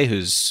Galloway,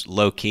 who's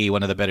low-key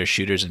one of the better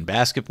shooters in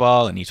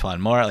basketball, and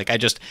Etuan Moore.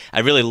 I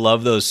really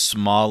love those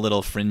small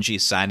little fringy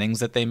signings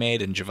that they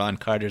made, and Javon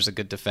Carter's a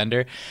good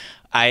defender.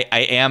 I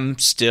am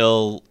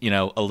still,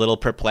 a little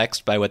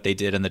perplexed by what they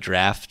did in the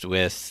draft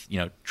with,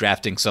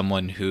 drafting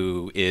someone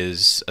who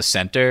is a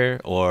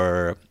center,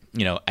 or,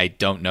 I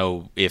don't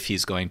know if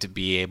he's going to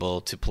be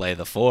able to play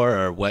the 4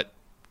 or what.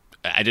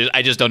 I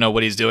just don't know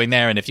what he's doing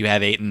there. And if you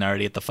have Ayton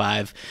already at the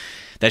 5,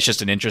 that's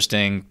just an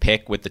interesting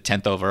pick with the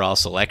 10th overall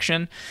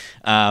selection.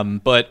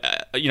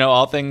 But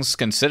all things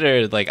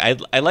considered,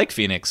 I like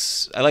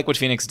Phoenix. I like what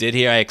Phoenix did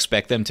here. I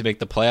expect them to make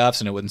the playoffs,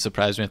 and it wouldn't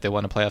surprise me if they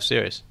won a playoff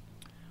series.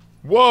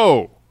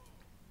 Whoa.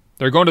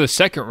 They're going to the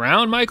second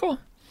round, Michael?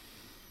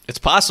 It's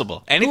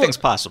possible. Anything's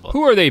possible.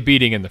 Who are they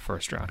beating in the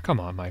first round? Come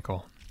on,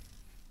 Michael.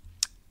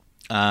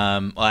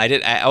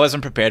 I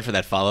wasn't prepared for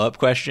that follow-up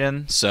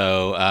question,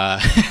 so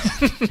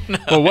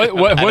no,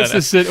 well,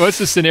 what's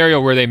the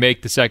scenario where they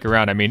make the second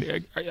round? I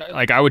mean,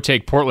 I would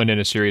take Portland in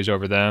a series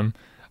over them.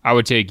 I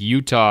would take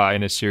Utah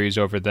in a series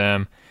over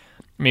them.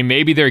 I mean,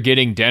 maybe they're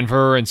getting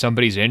Denver and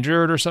somebody's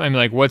injured or something.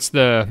 What's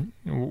the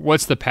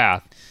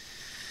path?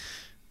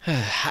 Look,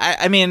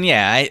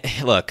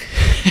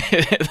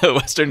 the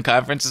Western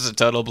Conference is a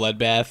total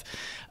bloodbath.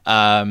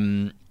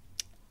 I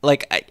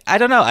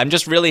don't know. I'm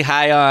just really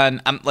high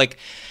on.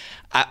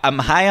 I'm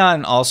high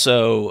on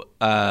also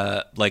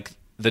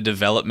the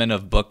development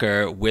of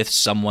Booker with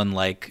someone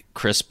like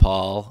Chris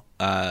Paul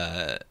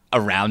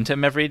around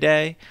him every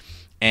day,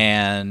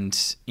 and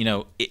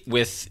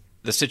with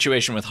the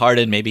situation with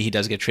Harden, maybe he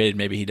does get traded,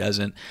 maybe he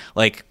doesn't.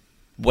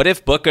 what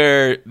if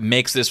Booker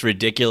makes this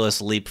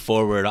ridiculous leap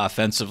forward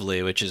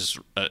offensively, which is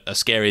a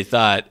scary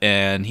thought,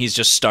 and he's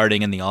just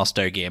starting in the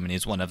All-Star game and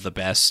he's one of the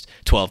best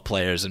 12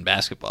 players in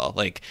basketball?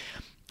 Like,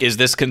 is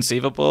this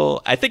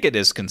conceivable? I think it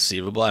is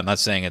conceivable. I'm not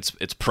saying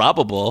it's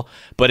probable,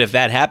 but if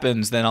that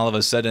happens, then all of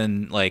a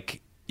sudden,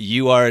 like,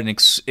 you are an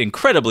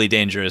incredibly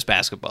dangerous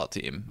basketball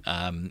team.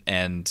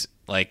 And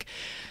like,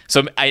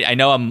 so I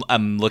know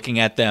I'm looking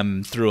at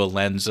them through a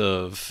lens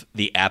of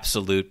the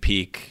absolute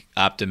peak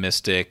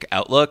optimistic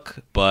outlook,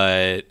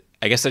 but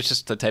I guess that's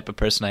just the type of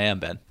person I am,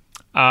 Ben.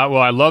 Well,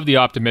 I love the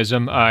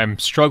optimism. I'm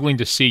struggling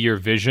to see your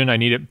vision. I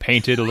need it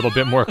painted a little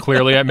bit more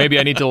clearly. Maybe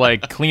I need to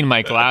like clean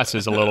my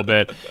glasses a little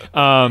bit.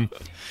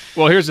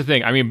 Well, here's the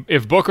thing. I mean,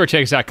 if Booker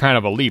takes that kind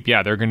of a leap,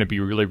 yeah, they're going to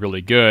be really,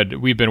 really good.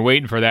 We've been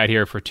waiting for that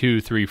here for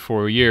 2, 3,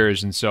 4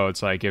 years, and so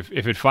it's like if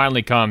it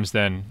finally comes,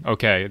 then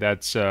okay,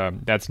 that's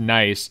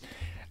nice.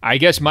 I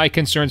guess my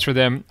concerns for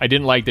them, I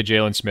didn't like the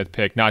Jalen Smith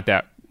pick. Not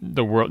the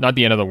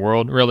end of the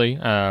world, really,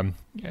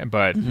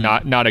 but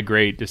not a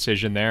great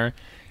decision there.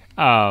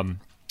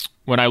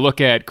 When I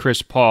look at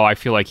Chris Paul, I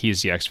feel like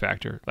he's the X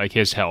factor, like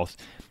his health.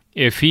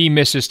 If he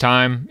misses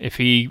time, if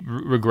he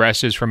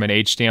regresses from an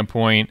age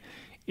standpoint,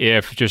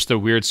 if just the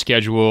weird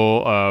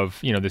schedule of,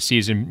 the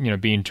season,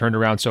 being turned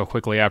around so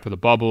quickly after the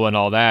bubble and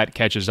all that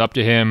catches up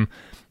to him,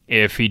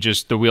 if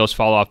the wheels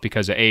fall off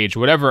because of age,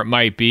 whatever it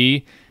might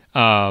be,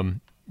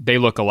 they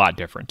look a lot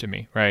different to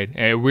me, right?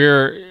 And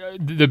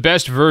the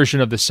best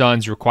version of the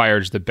Suns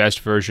requires the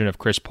best version of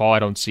Chris Paul. I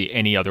don't see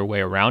any other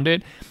way around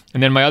it.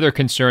 And then my other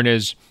concern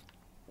is,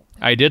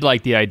 I did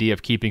like the idea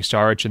of keeping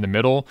Saric in the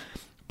middle,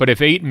 but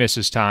if 8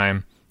 misses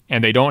time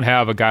and they don't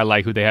have a guy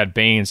like who they had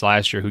Baines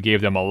last year who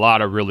gave them a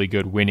lot of really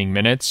good winning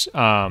minutes,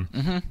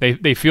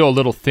 they feel a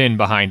little thin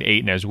behind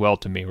Ayton as well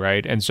to me,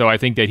 right? And so I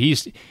think that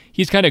he's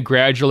kind of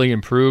gradually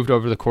improved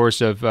over the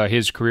course of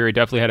his career. He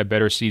definitely had a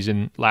better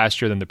season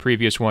last year than the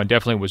previous one,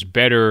 definitely was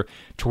better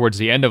towards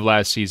the end of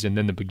last season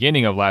than the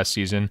beginning of last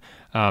season,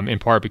 in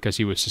part because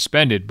he was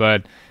suspended.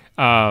 But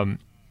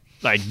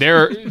like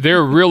they're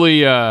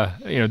really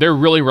they're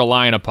really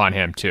relying upon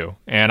him too,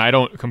 and I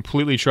don't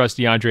completely trust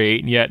DeAndre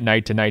Ayton yet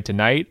night to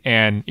night,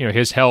 and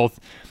his health,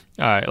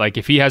 like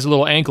if he has a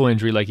little ankle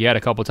injury like he had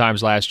a couple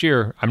times last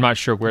year, I'm not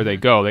sure where they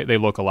go. They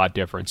look a lot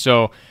different,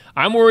 so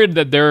I'm worried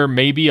that they're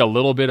maybe a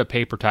little bit of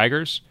paper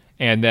tigers,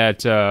 and that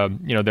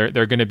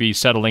they're going to be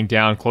settling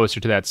down closer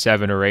to that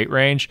 7 or 8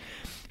 range.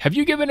 Have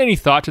you given any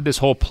thought to this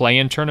whole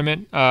play-in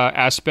tournament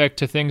aspect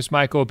to things,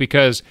 Michael?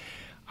 Because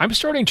I'm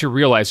starting to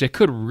realize it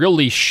could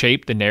really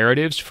shape the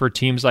narratives for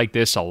teams like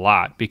this a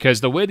lot,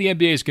 because the way the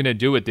NBA is going to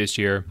do it this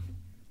year,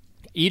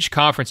 each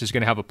conference is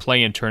going to have a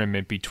play-in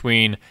tournament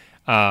between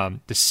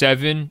the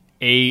 7,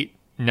 8,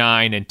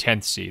 9, and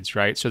 10th seeds,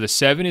 right? So the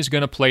 7 is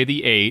going to play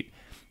the 8.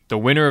 The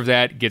winner of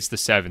that gets the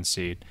 7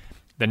 seed.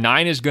 The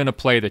 9 is going to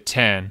play the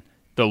 10.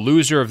 The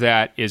loser of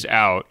that is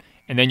out.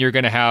 And then you're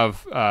going to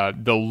have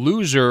the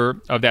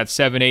loser of that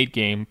 7-8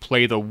 game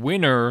play the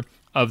winner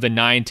of the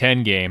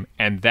 9-10 game,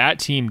 and that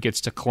team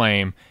gets to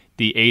claim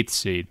the 8th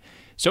seed.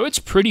 So it's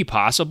pretty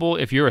possible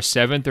if you're a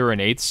 7th or an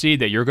 8th seed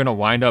that you're going to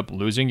wind up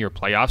losing your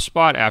playoff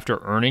spot after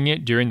earning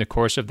it during the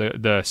course of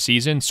the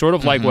season, sort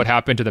of like what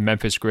happened to the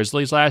Memphis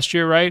Grizzlies last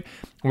year, right?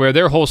 Where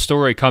their whole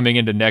story coming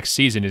into next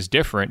season is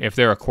different if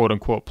they're a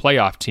quote-unquote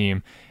playoff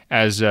team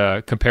as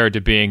compared to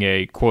being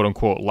a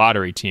quote-unquote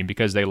lottery team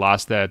because they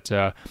lost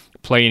that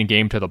play-in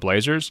game to the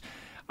Blazers.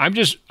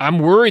 I'm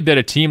worried that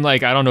a team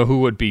like, I don't know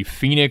who would be,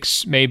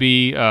 Phoenix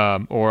maybe,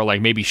 or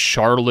like maybe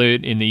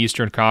Charlotte in the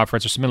Eastern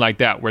Conference or something like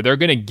that, where they're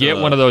going to get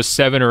one of those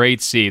 7 or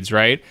 8 seeds,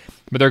 right?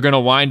 But they're going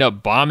to wind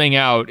up bombing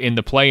out in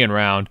the play-in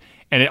round,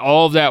 and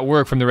all of that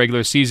work from the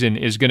regular season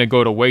is going to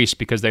go to waste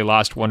because they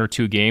lost 1 or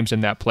 2 games in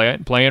that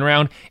play-in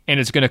round, and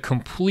it's going to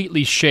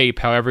completely shape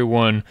how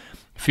everyone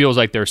feels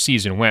like their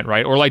season went,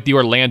 right? Or like the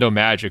Orlando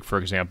Magic, for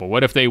example.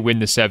 What if they win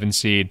the 7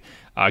 seed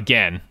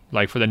again,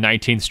 like for the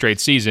 19th straight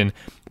season,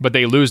 but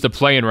they lose the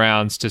play-in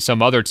rounds to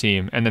some other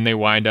team, and then they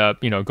wind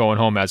up, going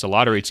home as a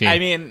lottery team? I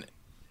mean,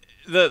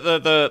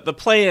 the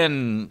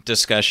play-in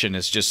discussion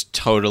is just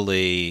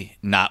totally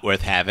not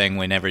worth having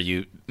whenever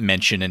you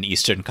mention an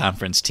Eastern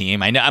Conference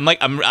team. I know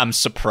I'm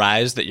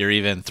surprised that you're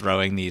even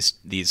throwing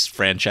these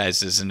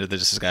franchises into the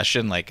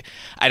discussion. Like,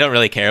 I don't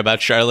really care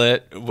about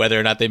Charlotte, whether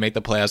or not they make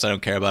the playoffs. I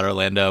don't care about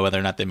Orlando, whether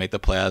or not they make the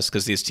playoffs,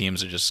 because these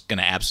teams are just going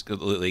to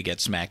absolutely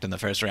get smacked in the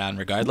first round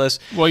regardless.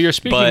 Well, you're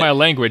speaking my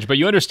language, but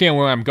you understand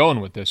where I'm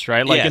going with this,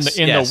 right? Like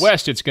in the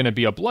West, it's going to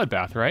be a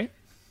bloodbath, right?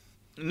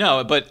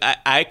 No, but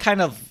I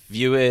kind of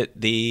view it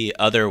the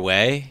other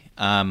way.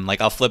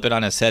 Like, I'll flip it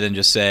on its head and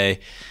just say,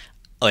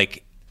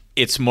 like,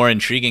 it's more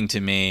intriguing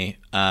to me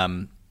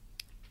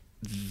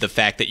the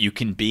fact that you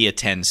can be a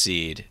 10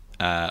 seed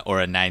or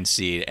a 9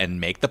 seed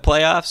and make the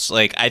playoffs.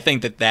 Like, I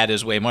think that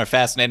is way more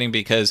fascinating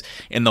because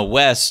in the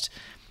West,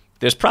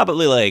 there's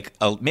probably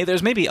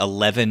there's maybe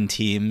 11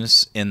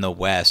 teams in the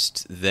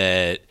West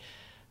that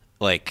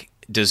like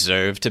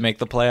deserve to make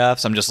the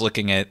playoffs. I'm just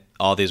looking at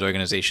all these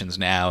organizations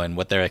now and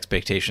what their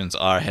expectations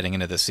are heading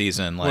into the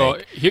season. Like, well,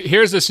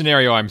 here's the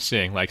scenario I'm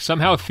seeing. Like,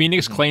 somehow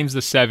Phoenix claims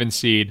the 7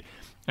 seed,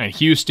 and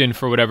Houston,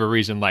 for whatever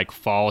reason, like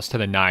falls to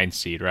the 9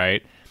 seed,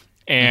 right?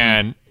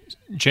 And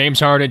James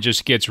Harden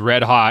just gets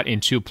red hot in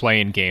 2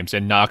 play-in games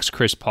and knocks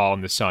Chris Paul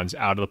and the Suns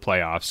out of the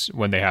playoffs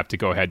when they have to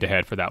go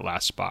head-to-head for that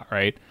last spot,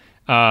 right?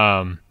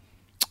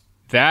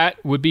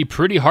 That would be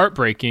pretty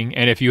heartbreaking.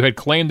 And if you had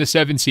claimed the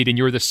 7 seed and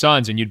you were the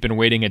Suns and you'd been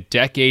waiting a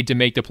decade to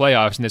make the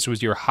playoffs and this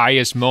was your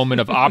highest moment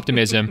of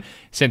optimism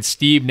since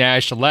Steve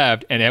Nash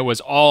left, and it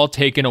was all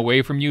taken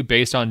away from you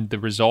based on the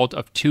result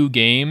of 2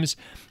 games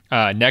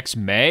next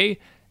May,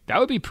 that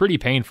would be pretty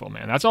painful,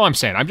 man. That's all I'm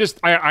saying.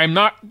 I'm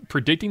not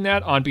predicting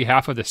that on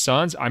behalf of the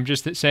Suns. I'm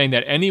just saying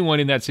that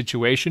anyone in that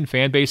situation,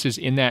 fan bases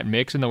in that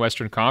mix in the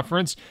Western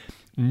Conference,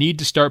 need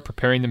to start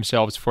preparing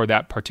themselves for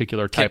that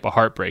particular type of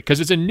heartbreak, because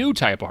it's a new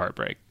type of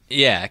heartbreak.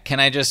 Yeah, can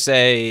I just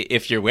say,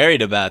 if you're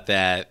worried about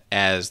that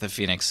as the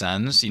Phoenix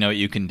Suns, you know what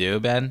you can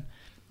do, Ben?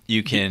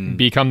 You can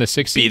become the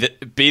 6th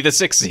seed. Be the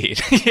 6th seed.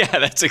 Yeah,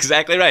 that's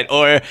exactly right.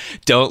 Or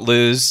don't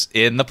lose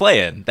in the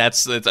play-in.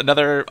 That's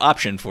another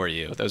option for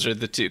you. Those are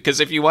the two.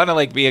 Because if you want to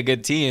like be a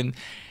good team,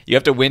 you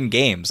have to win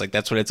games. Like,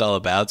 that's what it's all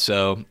about.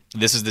 So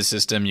this is the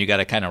system. You got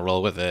to kind of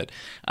roll with it.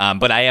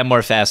 But I am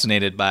more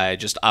fascinated by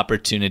just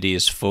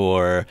opportunities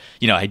for,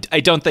 you know, I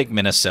don't think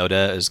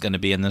Minnesota is going to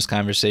be in this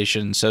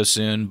conversation so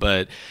soon,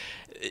 but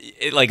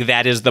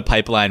that is the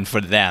pipeline for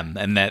them.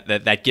 And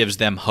that gives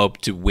them hope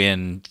to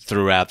win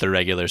throughout the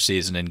regular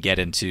season and get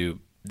into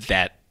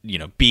that, you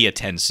know, be a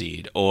 10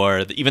 seed,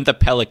 or even the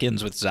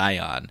Pelicans with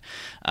Zion.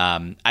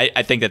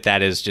 I think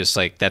that is just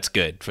like, that's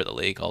good for the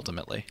league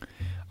ultimately.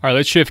 All right,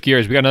 let's shift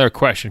gears. We got another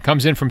question.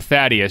 Comes in from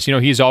Thaddeus. You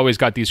know, he's always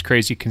got these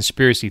crazy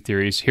conspiracy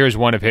theories. Here's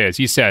one of his.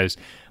 He says,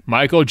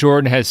 Michael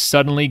Jordan has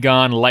suddenly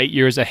gone light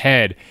years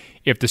ahead.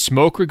 If the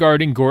smoke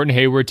regarding Gordon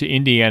Hayward to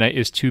Indiana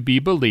is to be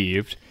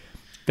believed,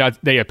 that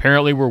they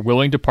apparently were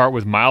willing to part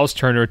with Miles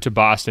Turner to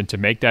Boston to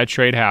make that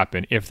trade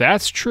happen. If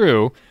that's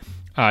true,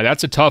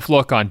 that's a tough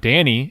look on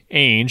Danny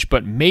Ainge,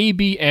 but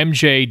maybe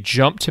MJ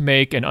jumped to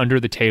make an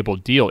under-the-table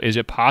deal. Is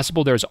it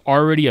possible there's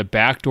already a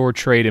backdoor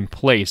trade in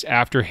place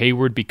after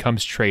Hayward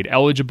becomes trade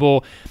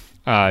eligible?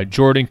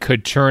 Jordan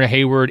could turn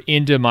Hayward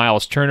into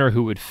Miles Turner,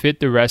 who would fit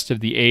the rest of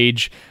the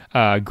age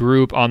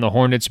group on the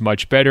Hornets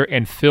much better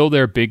and fill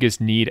their biggest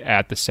need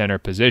at the center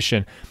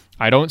position.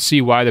 I don't see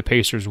why the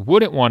Pacers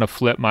wouldn't want to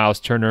flip Miles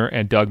Turner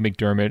and Doug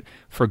McDermott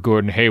for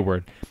Gordon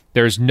Hayward.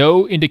 There's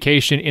no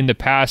indication in the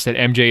past that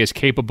MJ is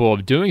capable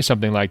of doing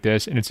something like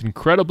this, and it's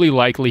incredibly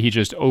likely he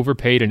just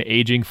overpaid an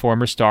aging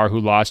former star who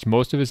lost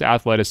most of his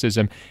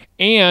athleticism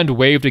and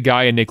waived a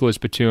guy in Nicholas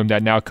Batum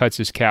that now cuts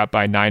his cap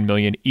by $9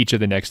 million each of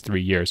the next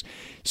 3 years.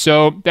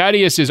 So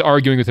Thaddeus is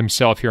arguing with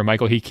himself here,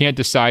 Michael. He can't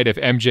decide if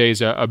MJ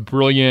is a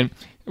brilliant,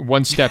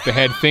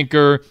 one-step-ahead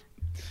thinker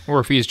or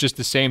if he's just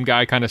the same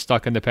guy kind of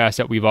stuck in the past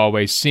that we've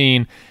always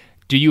seen.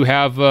 Do you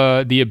have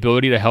the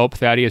ability to help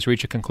Thaddeus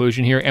reach a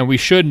conclusion here? And we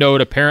should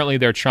note, apparently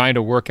they're trying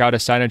to work out a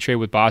sign and trade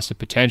with Boston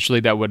potentially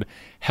that would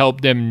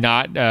help them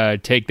not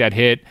take that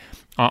hit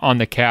on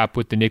the cap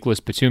with the Nicholas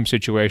Batum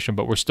situation,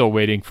 but we're still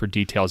waiting for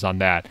details on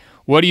that.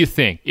 What do you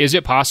think? Is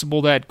it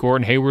possible that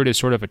Gordon Hayward is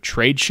sort of a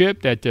trade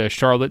ship, that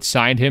Charlotte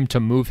signed him to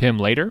move him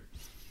later?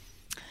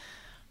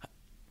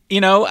 You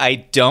know, I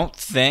don't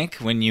think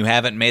when you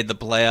haven't made the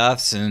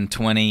playoffs in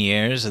 20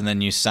 years and then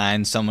you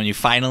sign someone, you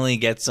finally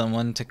get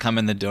someone to come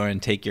in the door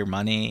and take your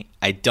money,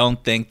 I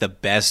don't think the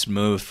best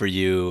move for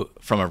you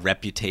from a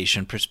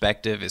reputation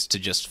perspective is to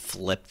just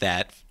flip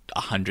that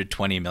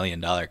 $120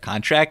 million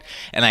contract.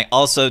 And I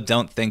also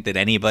don't think that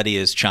anybody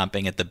is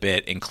chomping at the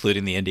bit,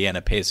 including the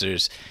Indiana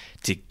Pacers,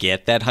 to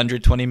get that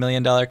 $120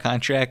 million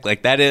contract.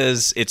 Like, that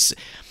is,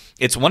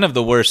 it's one of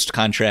the worst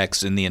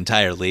contracts in the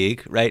entire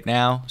league right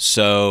now.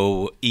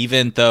 So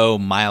even though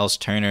Miles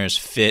Turner's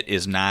fit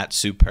is not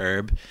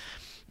superb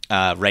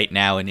right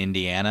now in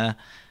Indiana,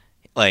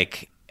 I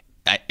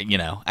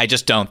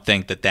just don't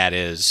think that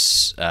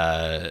is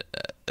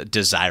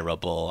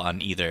desirable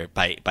on either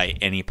by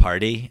any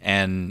party.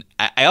 And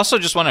I also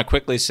just want to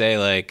quickly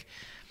say,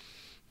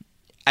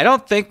 I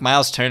don't think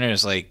Miles Turner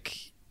is I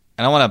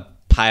don't want to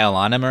pile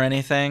on him or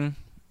anything,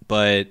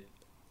 but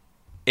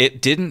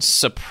it didn't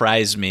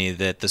surprise me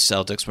that the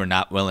Celtics were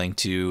not willing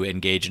to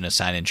engage in a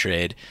sign and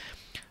trade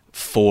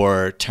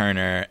for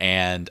Turner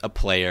and a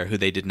player who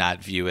they did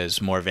not view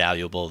as more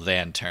valuable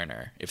than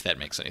Turner, if that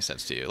makes any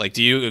sense to you.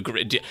 Do you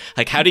agree?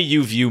 How do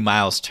you view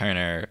Miles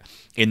Turner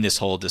in this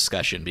whole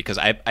discussion? Because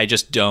I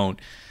just don't,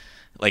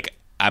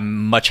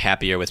 I'm much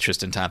happier with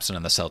Tristan Thompson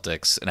on the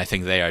Celtics, and I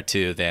think they are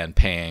too, than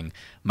paying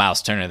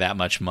Miles Turner that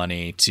much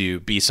money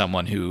to be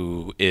someone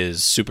who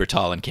is super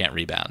tall and can't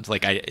rebound.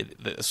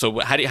 So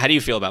how do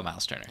you feel about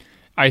Miles Turner?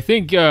 I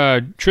think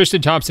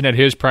Tristan Thompson at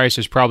his price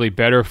is probably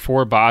better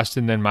for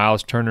Boston than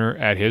Miles Turner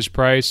at his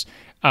price.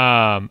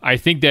 I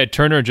think that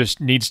Turner just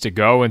needs to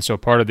go, and so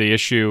part of the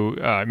issue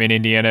in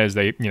Indiana is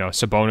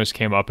Sabonis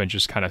came up and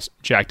just kind of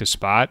jacked a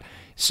spot.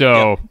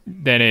 So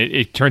then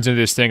it turns into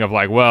this thing of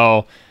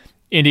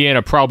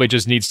Indiana probably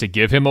just needs to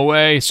give him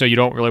away, so you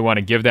don't really want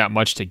to give that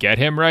much to get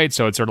him, right?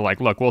 So it's sort of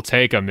look, we'll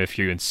take him if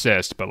you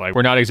insist, but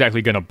we're not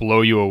exactly going to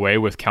blow you away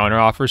with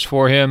counteroffers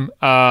for him.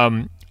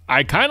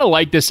 I kind of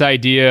like this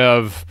idea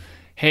of,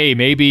 hey,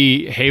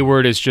 maybe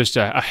Hayward is just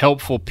a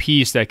helpful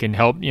piece that can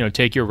help,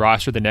 take your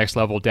roster to the next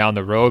level down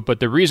the road. But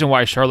the reason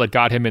why Charlotte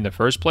got him in the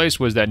first place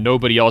was that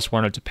nobody else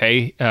wanted to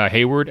pay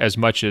Hayward as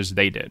much as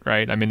they did,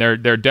 right? I mean, they're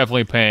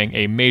definitely paying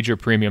a major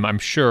premium, I'm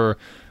sure,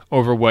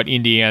 over what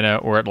Indiana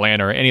or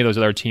Atlanta or any of those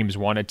other teams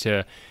wanted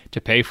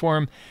to pay for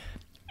him.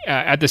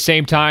 At the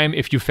same time,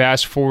 if you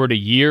fast forward a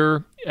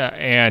year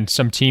and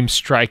some teams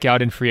strike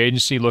out in free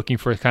agency looking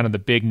for kind of the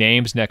big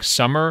names next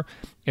summer,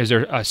 is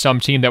there some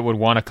team that would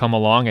want to come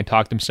along and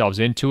talk themselves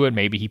into it?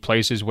 Maybe he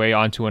plays his way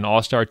onto an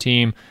all-star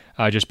team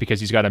just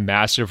because he's got a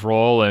massive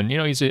role and,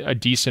 he's a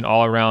decent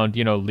all-around,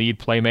 lead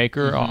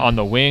playmaker on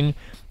the wing.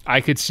 I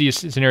could see a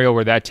scenario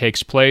where that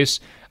takes place.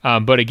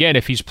 But again,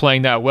 if he's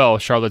playing that well,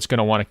 Charlotte's going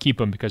to want to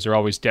keep him because they're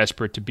always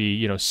desperate to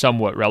be,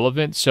 somewhat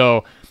relevant.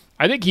 So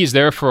I think he's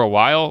there for a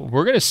while.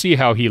 We're going to see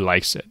how he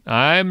likes it.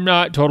 I'm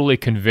not totally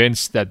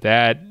convinced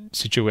that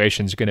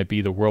situation is going to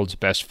be the world's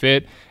best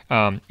fit,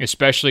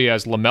 especially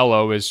as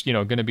LaMelo is,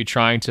 going to be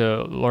trying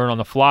to learn on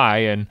the fly,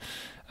 and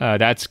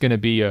that's going to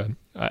be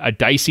a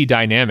dicey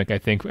dynamic, I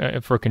think,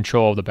 for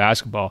control of the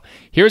basketball.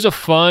 Here's a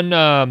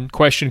fun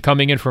question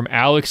coming in from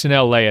Alex in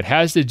LA. It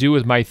has to do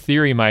with my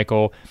theory,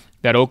 Michael,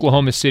 that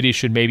Oklahoma City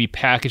should maybe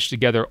package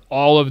together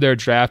all of their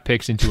draft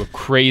picks into a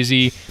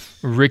crazy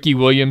Ricky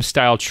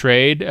Williams-style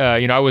trade.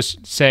 I was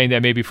saying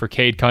that maybe for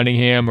Cade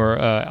Cunningham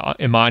or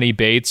Imani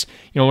Bates,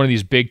 one of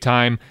these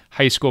big-time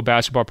high school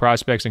basketball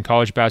prospects and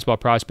college basketball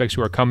prospects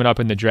who are coming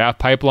up in the draft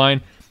pipeline.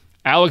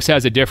 Alex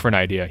has a different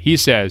idea. He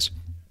says,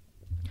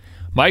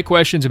 my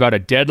question's about a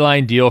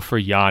deadline deal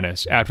for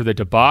Giannis. After the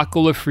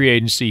debacle of free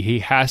agency, he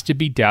has to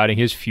be doubting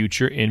his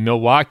future in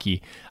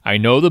Milwaukee. I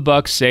know the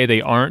Bucks say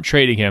they aren't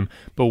trading him,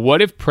 but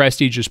what if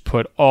Presti just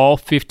put all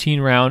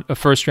 15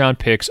 first-round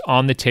picks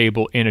on the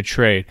table in a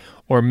trade?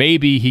 Or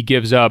maybe he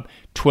gives up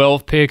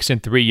 12 picks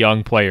and 3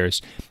 young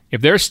players. If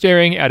they're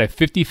staring at a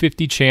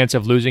 50-50 chance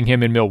of losing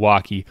him in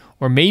Milwaukee,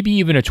 or maybe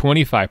even a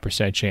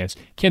 25% chance,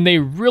 can they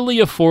really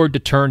afford to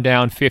turn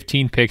down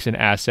 15 picks and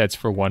assets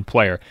for one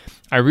player?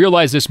 I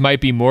realize this might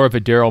be more of a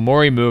Daryl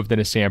Morey move than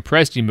a Sam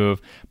Presti move,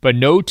 but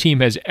no team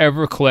has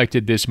ever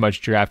collected this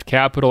much draft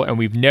capital, and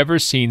we've never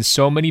seen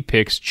so many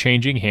picks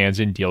changing hands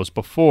in deals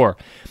before.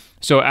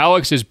 So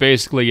Alex is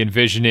basically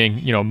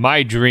envisioning,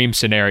 my dream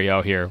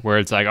scenario here, where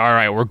it's like, all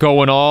right, we're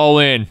going all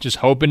in, just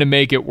hoping to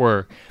make it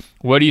work.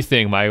 What do you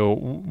think, Michael?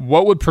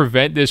 What would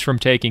prevent this from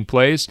taking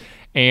place?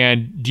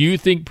 And do you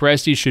think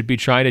Presti should be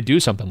trying to do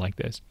something like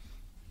this?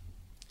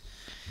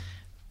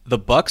 The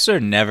Bucks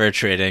are never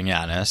trading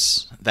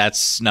Giannis.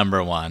 That's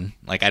number one.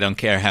 I don't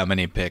care how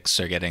many picks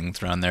are getting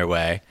thrown their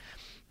way.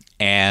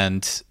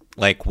 And,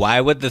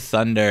 why would the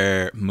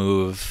Thunder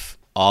move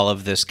all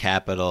of this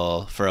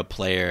capital for a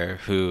player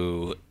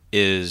who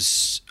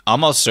is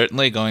almost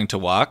certainly going to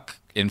walk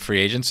in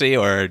free agency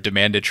or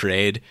demand a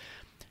trade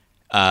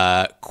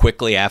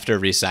quickly after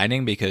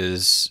re-signing?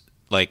 Because,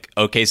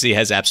 OKC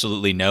has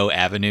absolutely no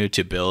avenue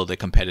to build a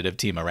competitive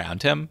team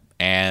around him.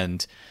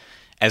 And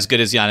as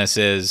good as Giannis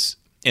is,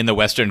 in the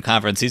Western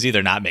Conference, he's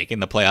either not making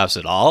the playoffs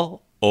at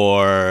all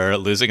or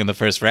losing in the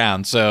first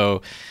round.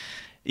 So,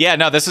 yeah,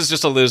 no, this is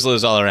just a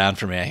lose-lose all around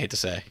for me, I hate to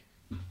say.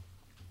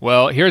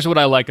 Well, here's what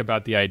I like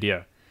about the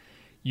idea.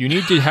 You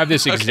need to have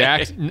this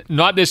exact,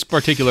 not this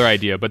particular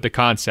idea, but the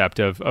concept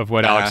of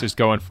what Alex is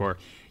going for.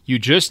 You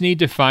just need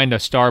to find a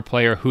star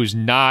player who's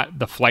not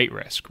the flight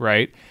risk,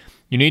 right?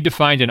 You need to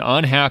find an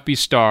unhappy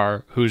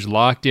star who's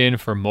locked in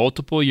for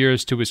multiple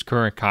years to his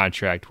current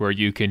contract, where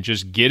you can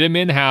just get him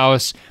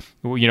in-house,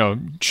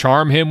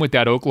 charm him with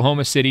that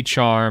Oklahoma City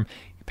charm,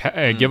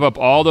 give up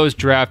all those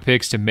draft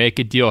picks to make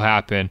a deal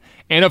happen.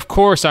 And of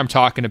course, I'm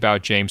talking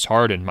about James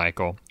Harden,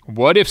 Michael.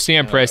 What if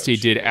Sam Presti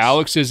did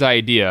Alex's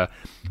idea,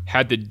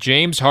 had the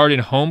James Harden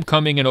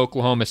homecoming in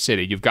Oklahoma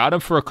City? You've got him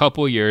for a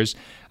couple of years.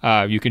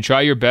 You can try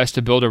your best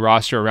to build a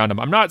roster around him.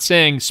 I'm not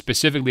saying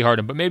specifically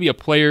Harden, but maybe a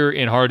player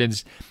in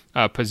Harden's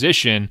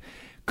position.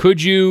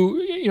 Could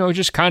you,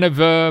 just kind of,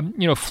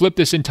 flip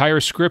this entire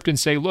script and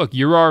say, look,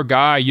 you're our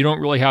guy. You don't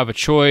really have a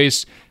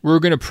choice. We're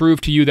going to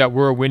prove to you that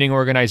we're a winning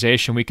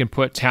organization. We can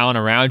put talent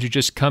around you.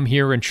 Just come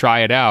here and try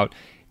it out.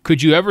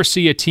 Could you ever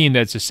see a team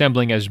that's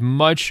assembling as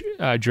much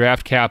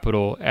draft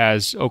capital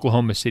as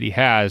Oklahoma City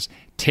has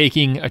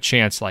taking a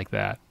chance like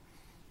that?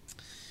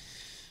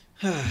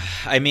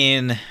 I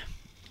mean,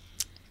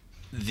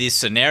 the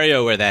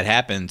scenario where that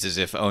happens is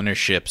if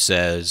ownership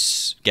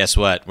says, guess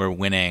what, we're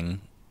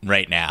winning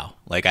right now.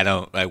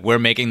 We're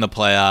making the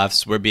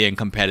playoffs, we're being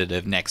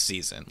competitive next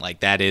season.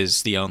 That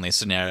is the only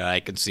scenario I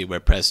can see where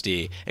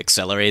Presti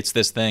accelerates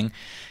this thing,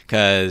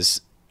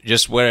 because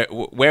just where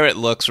it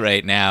looks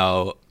right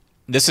now,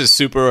 this is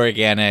super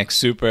organic,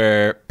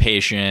 super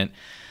patient.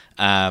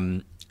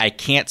 I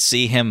can't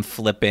see him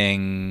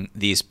flipping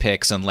these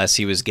picks unless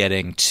he was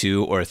getting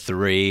 2 or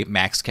 3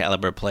 max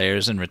caliber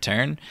players in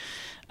return.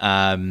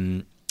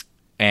 And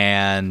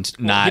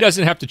not, he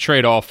doesn't have to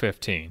trade all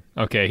 15.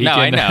 Okay,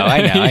 I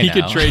know. He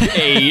could trade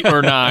 8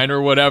 or 9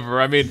 or whatever.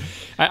 I mean,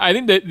 I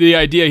think that the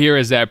idea here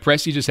is that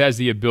Presti just has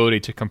the ability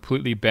to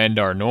completely bend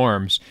our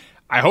norms.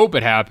 I hope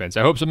it happens.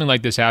 I hope something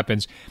like this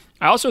happens.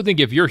 I also think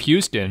if you're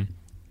Houston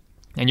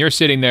and you're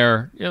sitting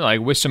there,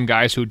 like with some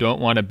guys who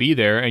don't want to be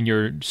there, and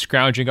you're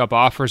scrounging up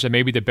offers, and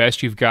maybe the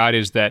best you've got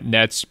is that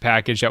Nets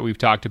package that we've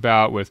talked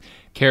about with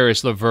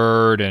Karis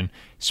LeVert and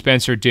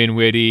Spencer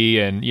Dinwiddie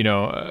and,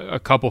 a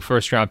couple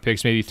first-round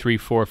picks, maybe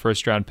 3-4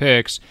 first-round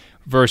picks,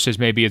 versus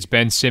maybe it's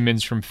Ben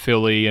Simmons from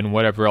Philly and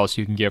whatever else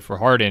you can get for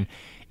Harden.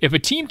 If a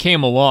team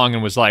came along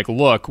and was like,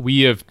 look,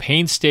 we have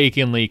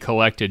painstakingly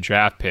collected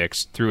draft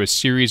picks through a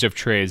series of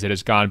trades that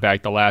has gone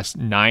back the last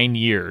 9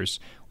 years,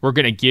 we're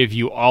going to give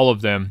you all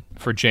of them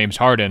for James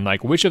Harden.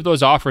 Like, which of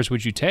those offers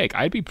would you take?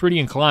 I'd be pretty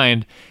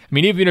inclined. I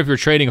mean, even if you're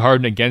trading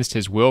Harden against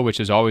his will, which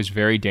is always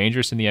very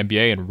dangerous in the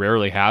NBA and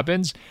rarely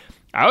happens,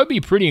 I would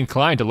be pretty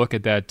inclined to look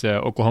at that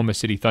Oklahoma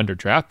City Thunder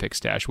draft pick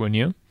stash, wouldn't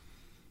you?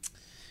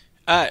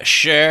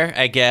 Sure,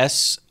 I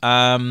guess.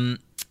 Don't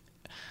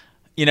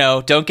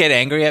get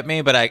angry at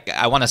me, but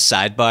I want to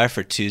sidebar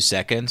for 2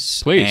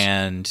 seconds. Please.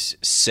 And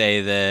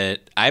say that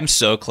I'm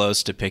so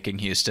close to picking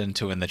Houston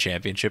to win the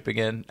championship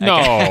again.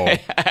 No.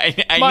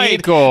 I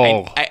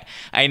Michael.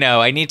 I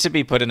know. I need to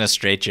be put in a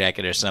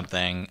straitjacket or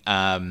something.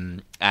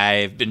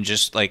 I've been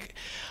just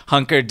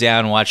hunkered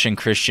down watching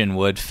Christian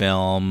Wood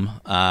film.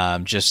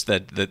 Just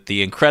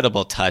the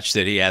incredible touch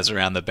that he has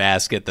around the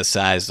basket, the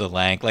size, the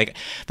length.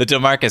 The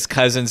DeMarcus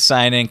Cousins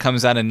signing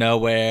comes out of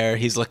nowhere.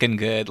 He's looking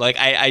good.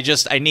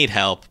 I need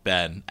help,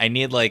 Ben. I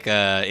need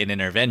an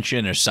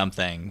intervention or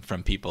something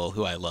from people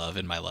who I love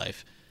in my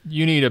life.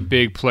 You need a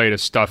big plate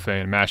of stuffing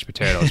and mashed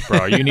potatoes,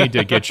 bro. You need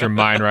to get your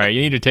mind right. You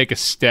need to take a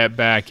step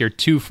back. You're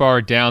too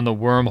far down the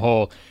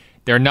wormhole.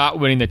 They're not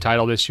winning the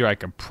title this year. I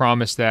can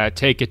promise that.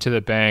 Take it to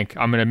the bank.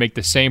 I'm going to make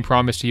the same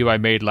promise to you I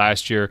made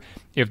last year.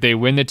 If they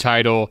win the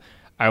title,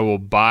 I will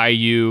buy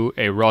you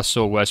a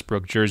Russell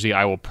Westbrook jersey.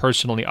 I will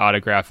personally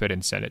autograph it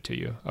and send it to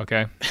you.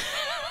 Okay?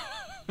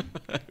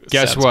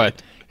 Guess what?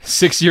 Good.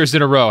 6 years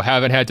in a row,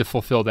 haven't had to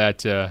fulfill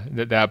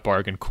that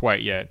bargain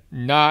quite yet.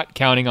 Not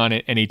counting on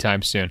it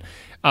anytime soon.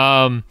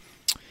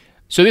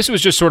 So this was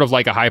just sort of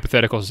like a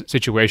hypothetical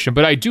situation,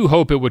 but I do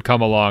hope it would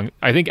come along.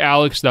 I think,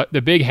 Alex,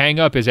 the big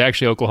hang-up is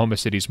actually Oklahoma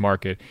City's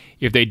market.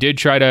 If they did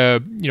try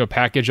to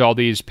package all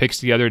these picks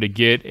together to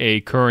get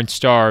a current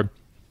star,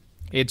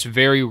 it's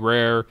very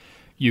rare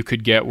you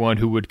could get one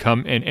who would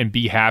come and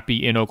be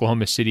happy in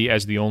Oklahoma City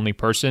as the only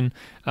person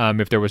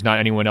if there was not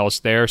anyone else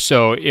there.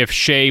 So if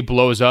Shea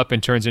blows up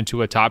and turns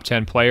into a top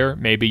 10 player,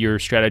 maybe your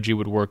strategy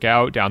would work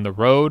out down the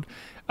road.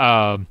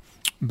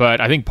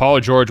 But I think Paul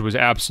George was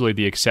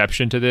absolutely the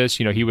exception to this.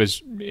 He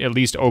was at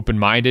least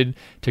open-minded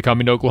to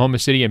coming to Oklahoma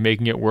City and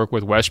making it work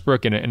with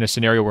Westbrook in a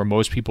scenario where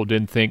most people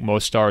didn't think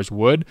most stars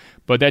would.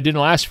 But that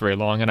didn't last very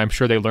long, and I'm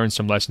sure they learned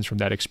some lessons from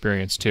that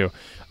experience too.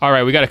 All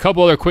right, we got a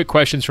couple other quick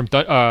questions from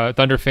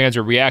Thunder fans,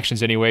 or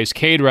reactions anyways.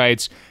 Cade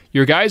writes,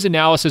 your guys'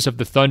 analysis of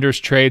the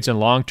Thunder's trades and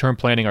long-term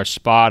planning are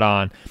spot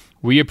on.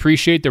 We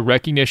appreciate the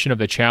recognition of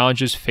the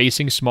challenges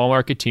facing small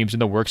market teams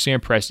and the work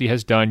Sam Presti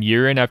has done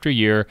year in after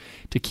year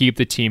to keep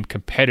the team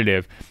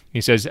competitive.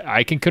 He says,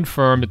 I can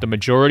confirm that the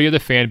majority of the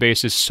fan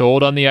base is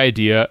sold on the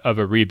idea of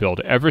a rebuild.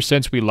 Ever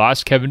since we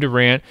lost Kevin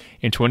Durant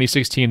in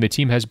 2016, the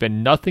team has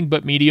been nothing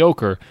but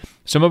mediocre.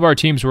 Some of our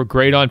teams were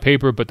great on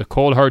paper, but the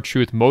cold hard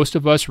truth most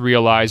of us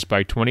realized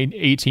by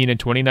 2018 and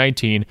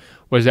 2019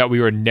 was that we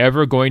were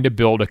never going to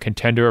build a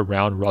contender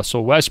around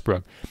Russell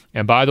Westbrook.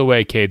 And by the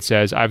way, Cade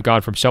says, I've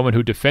gone from someone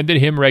who defended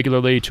him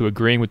regularly to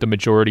agreeing with the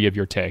majority of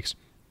your takes.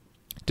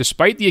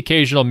 Despite the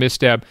occasional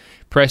misstep,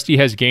 Presti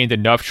has gained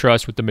enough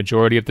trust with the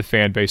majority of the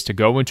fan base to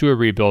go into a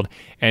rebuild,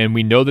 and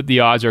we know that the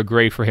odds are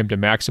great for him to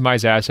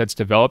maximize assets,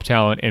 develop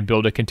talent, and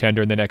build a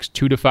contender in the next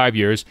 2 to 5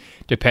 years,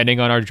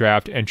 depending on our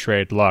draft and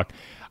trade luck.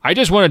 I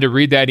just wanted to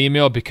read that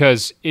email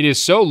because it is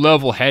so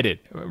level-headed.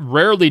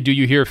 Rarely do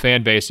you hear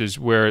fan bases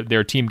where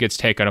their team gets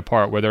taken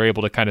apart, where they're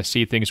able to kind of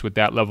see things with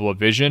that level of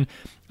vision.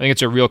 I think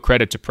it's a real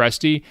credit to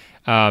Presti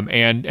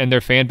and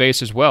their fan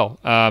base as well.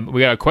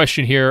 We got a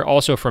question here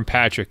also from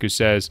Patrick who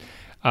says,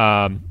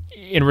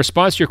 in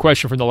response to your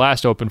question from the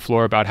last open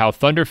floor about how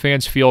Thunder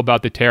fans feel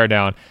about the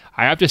teardown,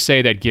 I have to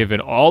say that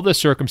given all the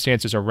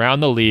circumstances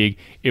around the league,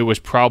 it was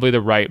probably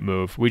the right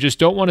move. We just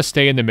don't want to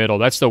stay in the middle.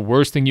 That's the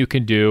worst thing you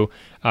can do.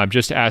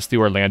 Just ask the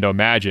Orlando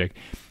Magic.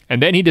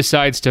 And then he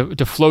decides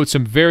to float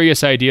some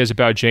various ideas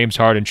about James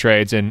Harden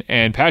trades.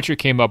 And Patrick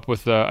came up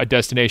with a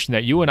destination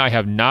that you and I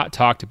have not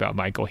talked about,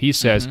 Michael. He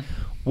says,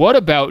 what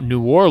about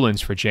New Orleans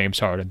for James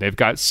Harden? They've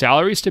got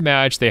salaries to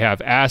match. They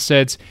have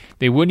assets.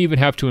 They wouldn't even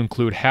have to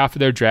include half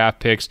of their draft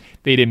picks.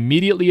 They'd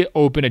immediately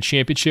open a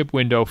championship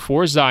window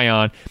for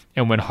Zion.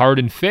 And when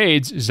Harden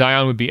fades,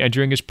 Zion would be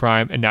entering his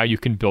prime, and now you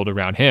can build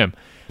around him.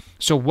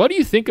 So what do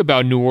you think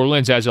about New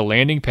Orleans as a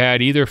landing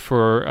pad, either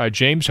for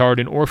James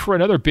Harden or for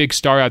another big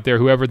star out there,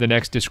 whoever the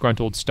next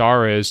disgruntled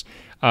star is?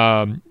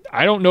 I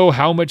don't know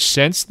how much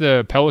sense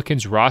the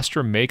Pelicans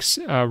roster makes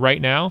right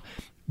now.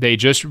 They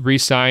just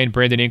re-signed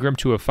Brandon Ingram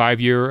to a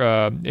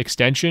 5-year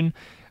extension.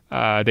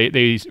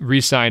 They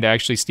re-signed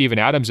actually Steven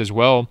Adams as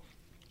well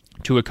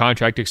to a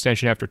contract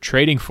extension after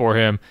trading for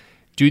him.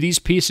 do these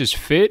pieces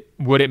fit?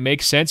 Would it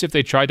make sense if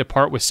they tried to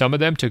part with some of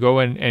them to go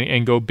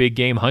and go big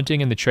game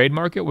hunting in the trade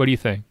market? What do you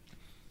think?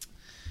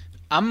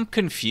 I'm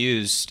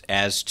confused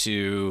as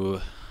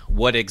to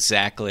what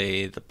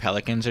exactly the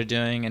Pelicans are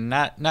doing, and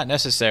not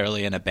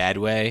necessarily in a bad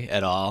way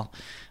at all.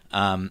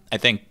 I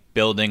think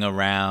building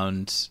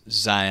around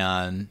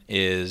Zion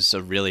is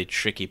a really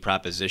tricky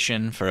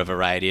proposition for a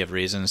variety of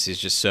reasons. He's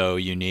just so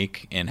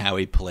unique in how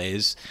he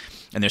plays,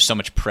 and there's so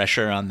much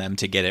pressure on them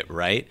to get it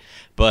right.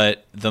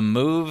 But the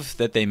move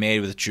that they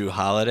made with Jrue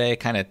Holiday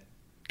kind of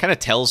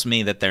tells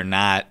me that they're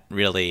not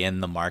really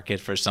in the market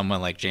for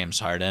someone like James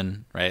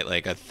Harden, right?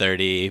 Like a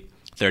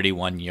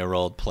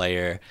 31-year-old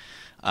player,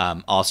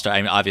 all-star.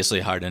 I mean, obviously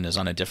Harden is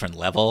on a different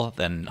level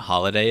than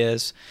Holiday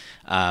is,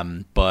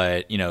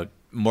 but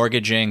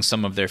mortgaging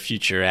some of their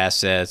future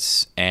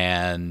assets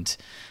and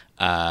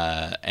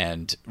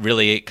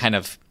really kind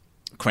of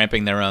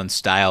cramping their own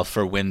style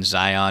for when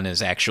Zion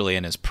is actually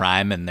in his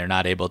prime and they're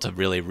not able to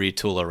really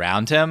retool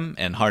around him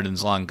and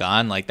Harden's long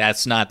gone. Like,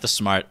 that's not the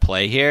smart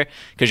play here,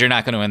 because you're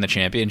not going to win the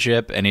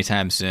championship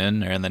anytime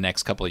soon or in the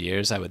next couple of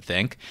years, I would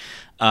think.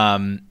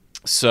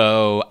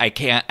 So I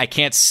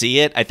can't see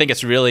it. I think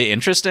it's really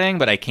interesting,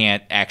 but I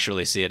can't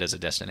actually see it as a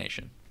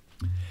destination.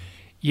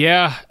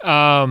 Yeah.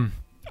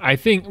 I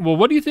think, well,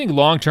 what do you think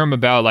long-term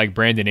about like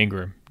Brandon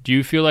Ingram? Do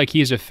you feel like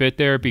he's a fit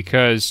there?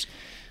 Because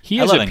he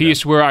has a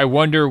piece where I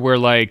wonder where,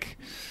 like,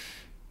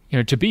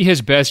 to be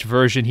his best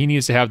version, he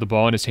needs to have the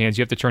ball in his hands.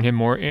 You have to turn him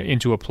more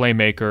into a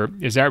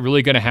playmaker. Is that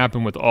really going to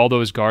happen with all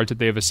those guards that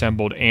they've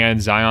assembled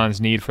and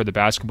Zion's need for the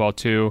basketball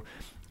too?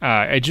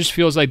 It just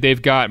feels like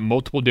they've got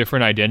multiple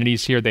different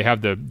identities here. They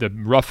have the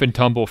rough and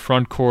tumble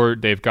front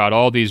court. They've got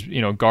all these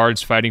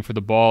guards fighting for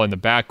the ball in the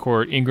back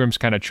court. Ingram's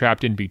kind of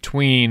trapped in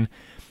between.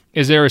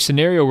 Is there a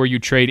scenario where you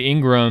trade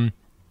Ingram,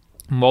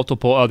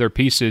 multiple other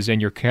pieces, and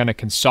you're kind of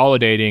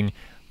consolidating,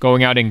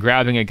 going out and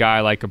grabbing a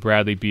guy like a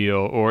Bradley Beal,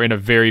 or in a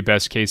very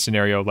best case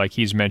scenario, like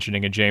he's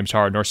mentioning, a James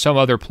Harden, or some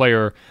other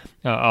player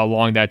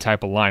along that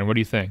type of line? What do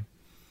you think?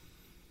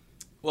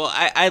 Well,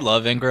 I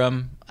love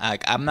Ingram.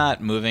 I'm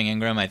not moving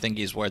Ingram. I think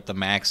he's worth the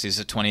max.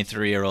 He's a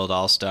 23-year-old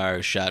all-star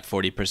who shot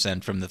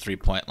 40% from the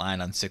three-point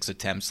line on 6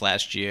 attempts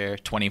last year,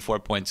 24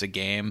 points a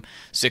game,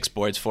 6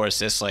 boards, 4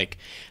 assists. Like,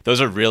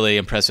 those are really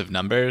impressive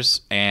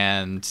numbers.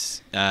 And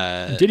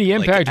did he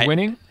impact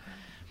winning?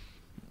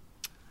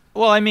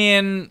 Well, I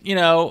mean,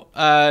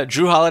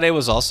 Jrue Holiday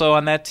was also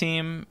on that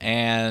team,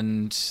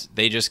 and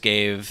they just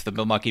gave the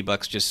Milwaukee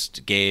Bucks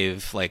just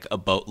gave like a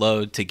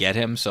boatload to get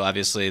him. So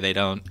obviously they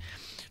don't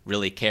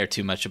really care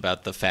too much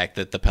about the fact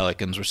that the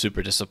Pelicans were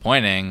super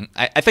disappointing.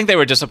 I think they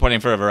were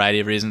disappointing for a variety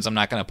of reasons. I'm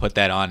not going to put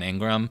that on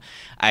Ingram.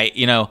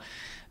 The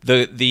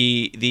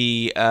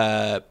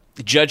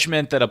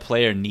judgment that a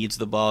player needs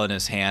the ball in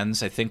his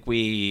hands, I think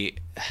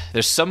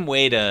there's some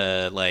way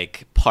to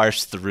like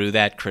parse through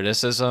that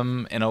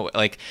criticism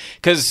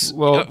because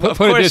put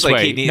it this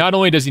way, not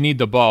only does he need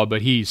the ball,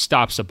 but he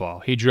stops the ball.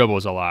 He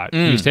dribbles a lot.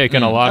 He's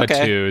taken a lot of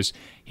twos.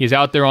 He's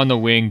out there on the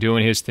wing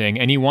doing his thing,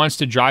 and he wants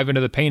to drive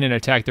into the paint and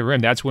attack the rim.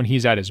 That's when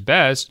he's at his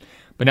best.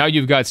 But now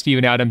you've got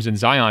Steven Adams and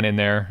Zion in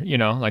there.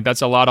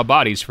 That's a lot of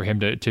bodies for him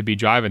to be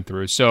driving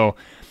through. So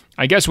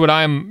I guess what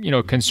I'm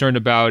concerned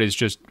about is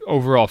just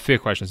overall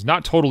fit questions.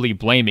 Not totally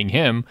blaming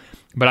him,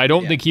 but I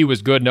don't think he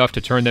was good enough to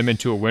turn them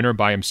into a winner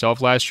by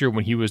himself last year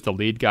when he was the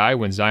lead guy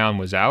when Zion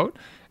was out.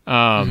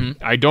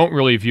 I don't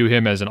really view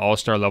him as an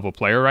all-star level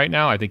player right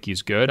now. I think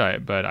he's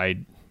good, but I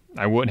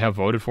wouldn't have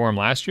voted for him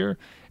last year.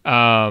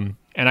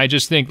 And I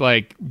just think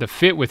like the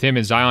fit with him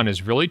and Zion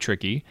is really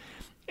tricky,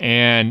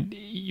 and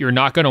you're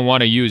not going to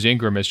want to use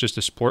Ingram as just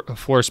a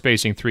floor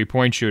spacing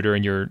 3-point shooter,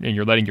 and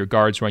you're letting your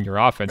guards run your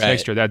offense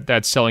next year.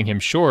 That's selling him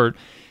short.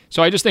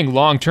 So I just think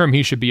long term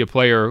he should be a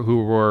player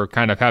who we're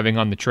kind of having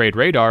on the trade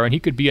radar, and he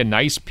could be a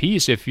nice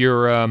piece if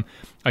you're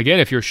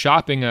if you're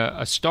shopping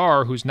a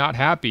star who's not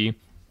happy,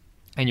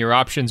 and your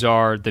options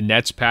are the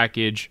Nets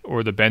package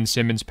or the Ben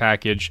Simmons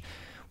package.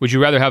 Would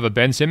you rather have a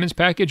Ben Simmons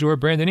package or a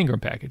Brandon Ingram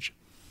package?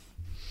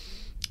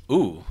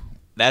 Ooh,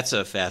 that's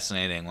a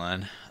fascinating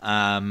one.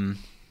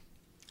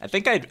 I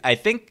think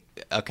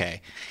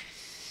okay.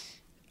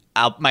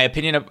 My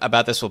opinion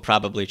about this will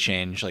probably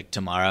change like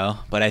tomorrow,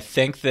 but I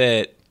think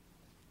that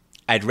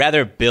I'd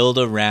rather build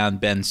around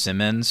Ben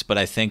Simmons, but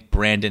I think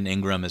Brandon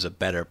Ingram is a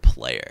better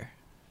player.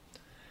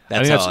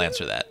 That's how I'll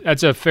answer that.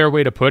 That's a fair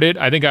way to put it.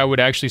 I think I would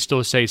actually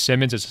still say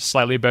Simmons is a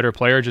slightly better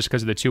player just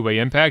because of the two-way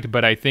impact,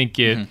 but I think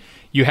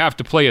you have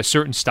to play a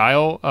certain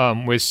style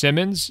with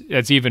Simmons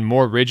that's even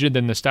more rigid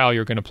than the style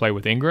you're going to play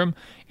with Ingram.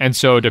 And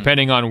so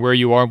depending on where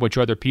you are and what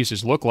your other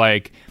pieces look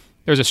like,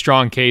 there's a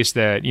strong case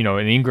that,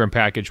 an Ingram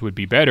package would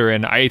be better.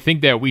 And I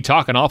think that we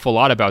talk an awful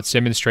lot about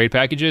Simmons trade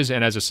packages,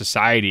 and as a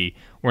society,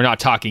 we're not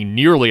talking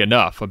nearly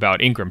enough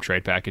about Ingram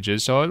trade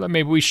packages. So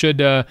maybe we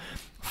should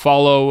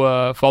follow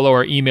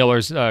our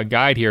emailer's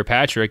guide here,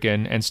 Patrick,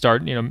 and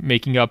start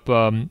making up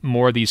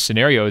more of these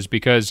scenarios,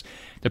 because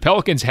the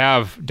Pelicans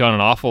have done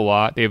an awful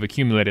lot. They've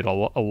accumulated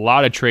a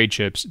lot of trade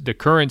chips. The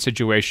current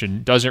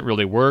situation doesn't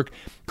really work.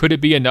 Could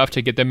it be enough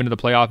to get them into the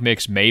playoff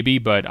mix? Maybe,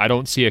 but I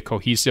don't see a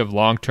cohesive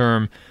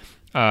long-term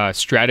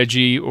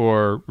strategy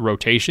or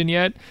rotation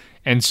yet.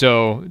 And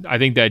so I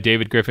think that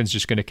David Griffin's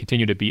just going to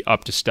continue to be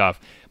up to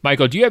stuff.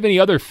 Michael, do you have any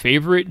other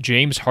favorite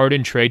James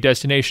Harden trade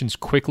destinations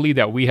quickly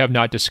that we have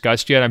not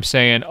discussed yet? I'm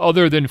saying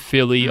other than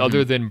Philly,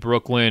 other than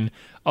Brooklyn,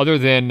 other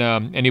than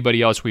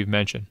anybody else we've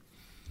mentioned.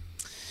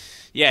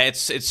 Yeah,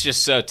 it's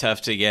just so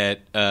tough to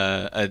get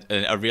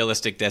a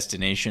realistic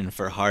destination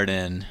for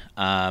Harden.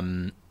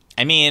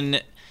 I mean,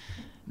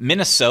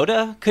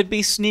 Minnesota could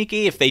be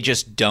sneaky if they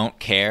just don't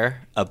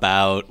care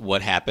about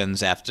what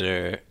happens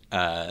after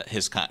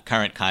his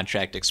current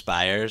contract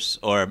expires,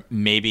 or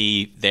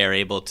maybe they're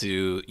able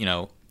to,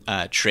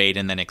 trade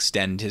and then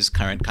extend his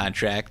current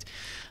contract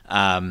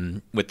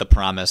with the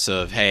promise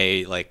of,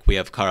 hey, like we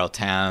have Karl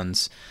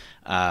Towns.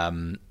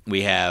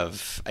 We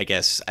have, I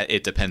guess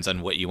it depends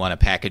on what you want to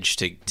package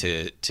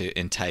to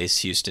entice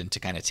Houston to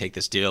kind of take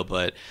this deal.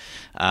 But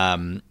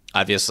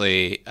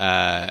obviously,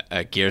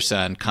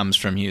 Gearson comes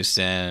from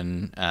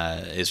Houston,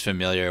 is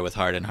familiar with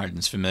Harden.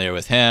 Harden's familiar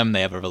with him.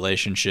 They have a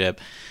relationship.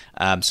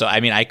 So, I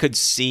mean, I could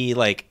see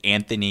like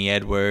Anthony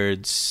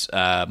Edwards,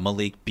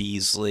 Malik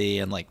Beasley,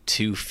 and like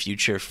 2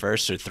 future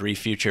firsts or 3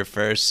 future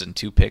firsts and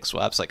 2 pick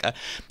swaps, like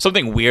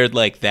something weird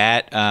like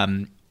that.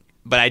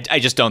 But I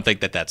just don't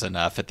think that that's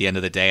enough at the end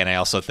of the day. And I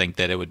also think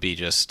that it would be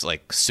just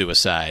like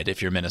suicide if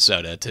you're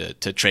Minnesota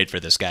to trade for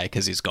this guy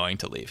because he's going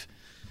to leave.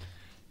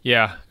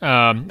 Yeah.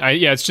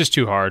 It's just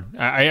too hard.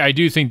 I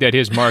do think that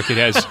his market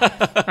has,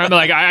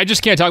 I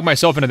just can't talk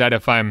myself into that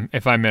if I'm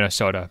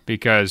Minnesota,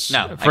 because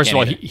first of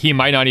all, he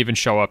might not even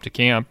show up to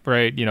camp,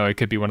 right? It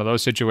could be one of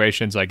those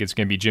situations, like it's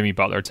going to be Jimmy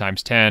Butler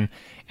times 10.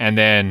 And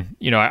then,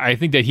 I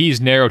think that he's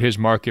narrowed his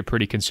market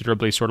pretty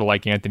considerably, sort of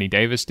like Anthony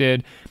Davis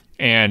did.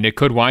 And it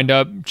could wind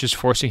up just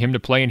forcing him to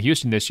play in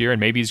Houston this year, and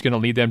maybe he's going to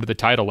lead them to the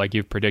title like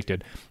you've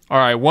predicted. All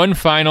right, one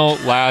final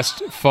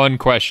last fun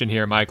question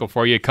here, Michael,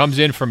 for you. It comes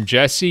in from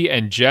Jesse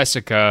and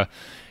Jessica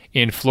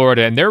in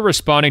Florida, and they're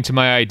responding to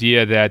my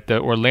idea that the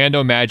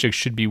Orlando Magic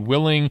should be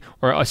unwilling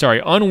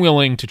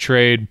to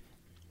trade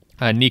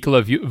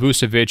Nikola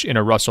Vucevic in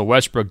a Russell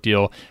Westbrook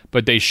deal,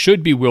 but they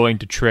should be willing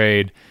to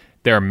trade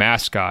their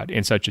mascot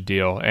in such a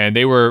deal. And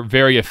they were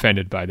very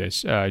offended by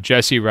this.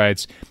 Jesse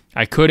writes,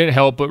 I couldn't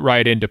help but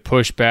write in to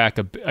push back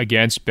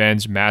against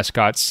Ben's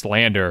mascot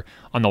slander.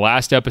 On the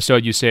last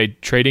episode, you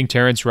said trading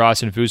Terrence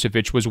Ross and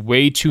Vucevic was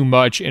way too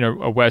much in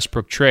a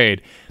Westbrook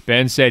trade.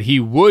 Ben said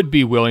he would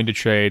be willing to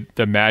trade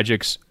the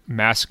Magic's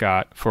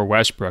mascot for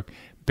Westbrook.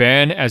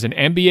 Ben, as an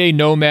NBA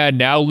nomad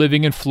now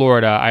living in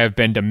Florida, I have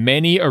been to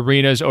many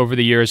arenas over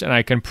the years, and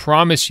I can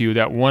promise you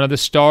that one of the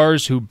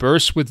stars who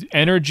bursts with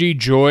energy,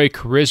 joy,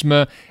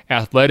 charisma,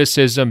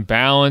 athleticism,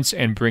 balance,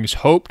 and brings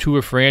hope to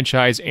a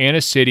franchise and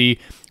a city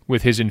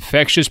with his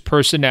infectious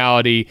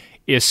personality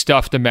is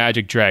Stuff the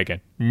Magic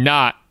Dragon,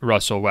 not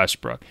Russell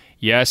Westbrook.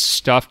 Yes,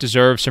 Stuff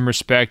deserves some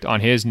respect on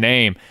his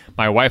name.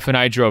 My wife and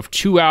I drove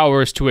 2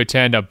 hours to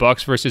attend a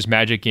Bucks versus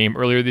Magic game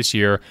earlier this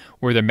year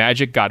where the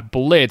Magic got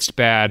blitzed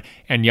bad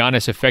and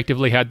Giannis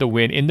effectively had the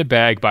win in the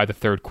bag by the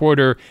third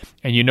quarter.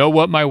 And you know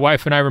what my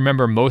wife and I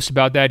remember most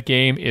about that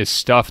game is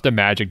Stuff the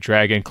Magic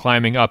Dragon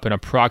climbing up an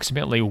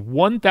approximately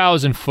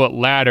 1,000-foot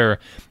ladder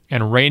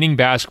and raining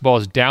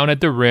basketballs down at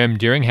the rim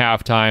during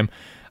halftime.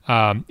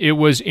 It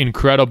was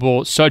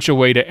incredible, such a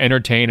way to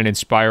entertain and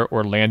inspire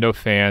Orlando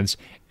fans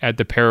at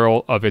the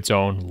peril of its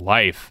own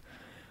life.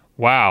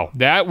 Wow,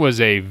 that was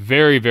a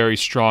very, very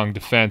strong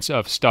defense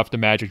of Stuff the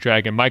Magic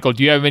Dragon. Michael,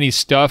 do you have any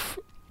Stuff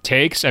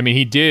takes? I mean,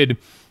 he did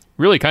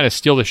really kind of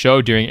steal the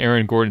show during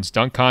Aaron Gordon's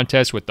dunk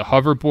contest with the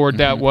hoverboard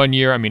that one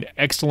year. I mean,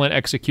 excellent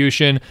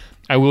execution.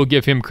 I will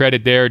give him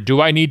credit there. Do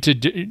I need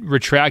to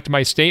retract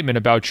my statement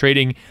about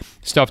trading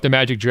Stuff the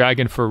Magic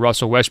Dragon for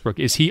Russell Westbrook?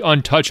 Is he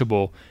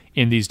untouchable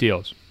in these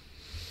deals?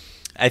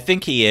 I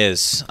think he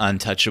is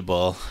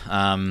untouchable.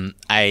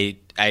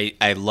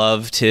 I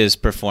loved his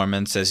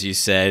performance, as you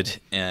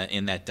said,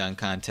 in that dunk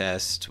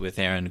contest with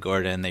Aaron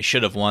Gordon. They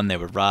should have won. They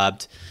were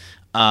robbed.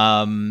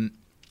 I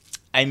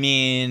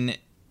mean,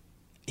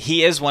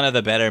 he is one of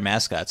the better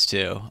mascots,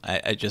 too.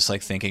 I just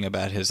like thinking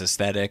about his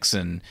aesthetics,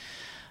 and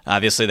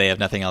obviously they have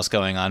nothing else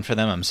going on for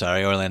them. I'm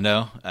sorry,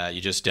 Orlando.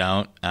 You just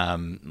don't.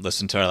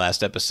 Listen to our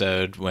last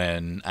episode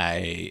when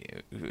I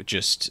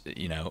just,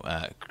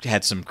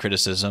 had some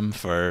criticism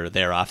for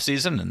their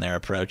offseason and their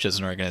approach as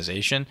an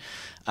organization.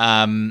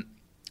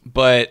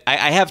 But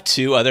I have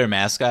 2 other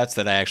mascots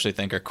that I actually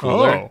think are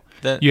cooler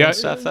than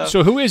Stuff, though.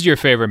 So who is your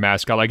favorite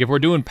mascot? Like, if we're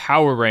doing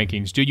power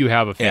rankings, do you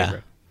have a favorite?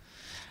 Yeah.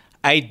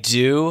 I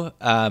do.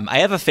 I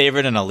have a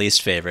favorite and a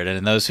least favorite,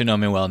 and those who know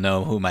me well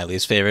know who my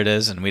least favorite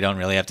is, and we don't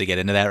really have to get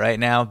into that right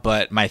now.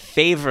 But my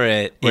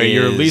favorite is...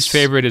 your least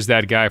favorite is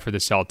that guy for the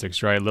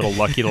Celtics, right? Little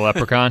Lucky the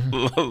Leprechaun?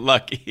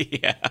 Lucky,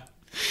 yeah.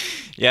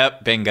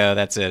 Yep, bingo,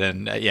 that's it.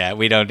 And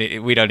we don't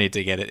need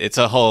to get it. It's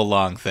a whole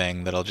long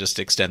thing that'll just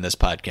extend this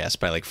podcast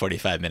by like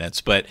 45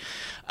 minutes. But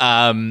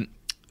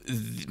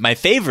my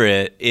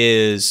favorite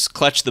is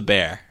Clutch the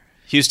Bear,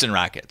 Houston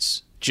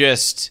Rockets.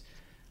 Just...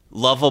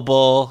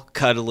 lovable,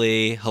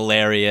 cuddly,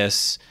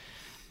 hilarious.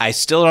 I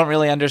still don't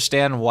really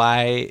understand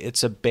why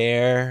it's a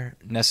bear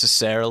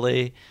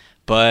necessarily,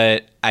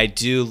 but I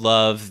do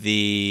love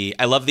the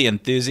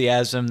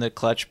enthusiasm that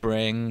Clutch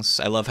brings.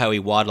 I love how he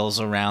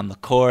waddles around the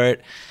court.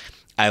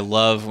 I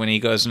love when he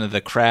goes into the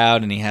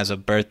crowd and he has a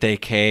birthday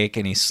cake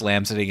and he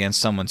slams it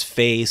against someone's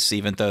face,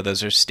 even though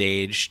those are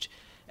staged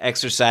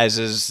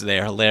exercises.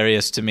 They're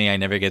hilarious to me. I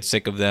never get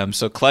sick of them.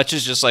 So Clutch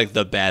is just like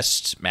the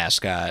best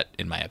mascot,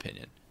 in my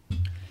opinion.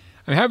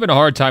 I'm having a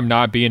hard time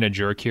not being a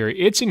jerk here.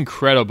 It's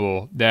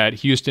incredible that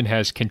Houston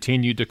has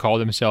continued to call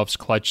themselves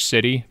Clutch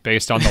City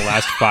based on the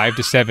last 5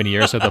 to 7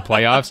 years of the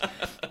playoffs.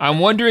 I'm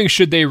wondering,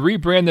 should they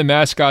rebrand the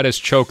mascot as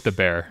Choke the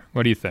Bear?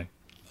 What do you think?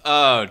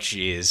 Oh,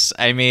 geez.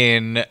 I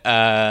mean,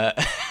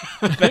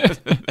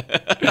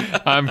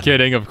 I'm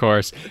kidding, of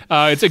course.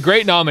 It's a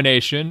great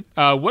nomination.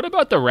 What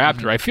about the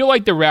Raptor? I feel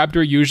like the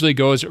Raptor usually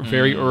goes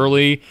very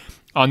early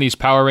on these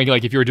power rankings,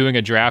 like if you're doing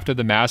a draft of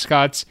the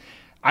mascots.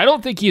 I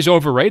don't think he's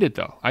overrated,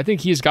 though. I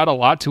think he's got a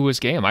lot to his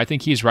game. I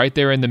think he's right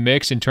there in the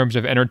mix in terms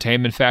of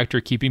entertainment factor,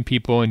 keeping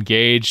people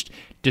engaged,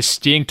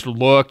 distinct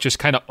look, just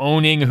kind of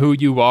owning who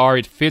you are.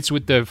 It fits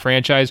with the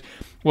franchise.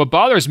 What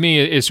bothers me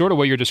is sort of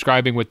what you're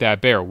describing with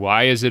that bear.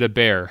 Why is it a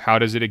bear? How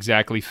does it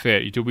exactly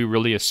fit? Do we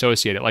really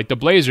associate it? Like the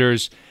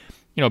Blazers,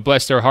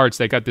 bless their hearts,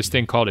 they got this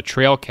thing called a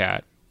trail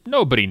cat.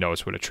 Nobody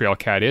knows what a trail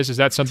cat is. Is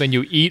that something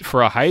you eat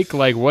for a hike?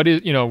 Like what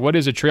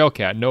is a trail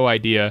cat? No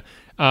idea.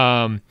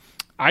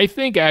 I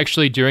think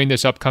actually during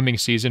this upcoming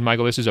season,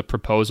 Michael, this is a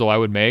proposal I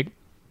would make.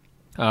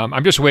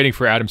 I'm just waiting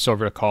for Adam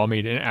Silver to call me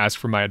and ask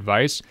for my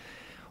advice.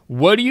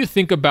 What do you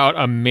think about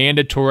a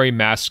mandatory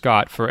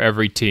mascot for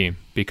every team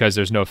because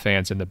there's no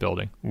fans in the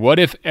building? What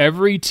if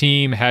every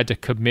team had to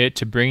commit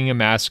to bringing a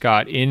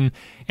mascot in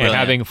and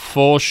having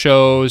full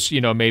shows,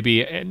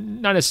 maybe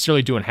not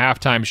necessarily doing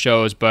halftime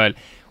shows, but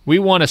we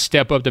want to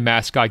step up the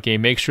mascot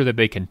game, make sure that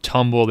they can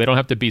tumble. They don't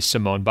have to be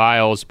Simone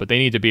Biles, but they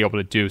need to be able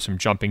to do some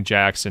jumping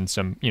jacks and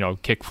some,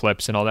 kick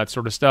flips and all that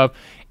sort of stuff.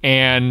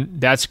 And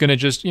that's going to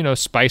just,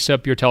 spice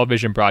up your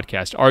television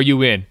broadcast. Are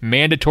you in?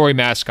 Mandatory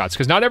mascots,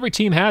 because not every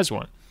team has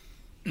one.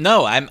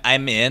 No,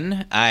 I'm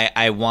in.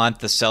 I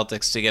want the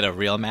Celtics to get a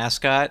real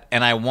mascot,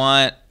 and I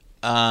want,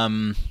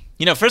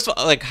 first of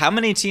all, like how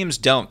many teams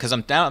don't? Because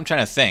I'm trying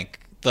to think.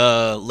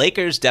 The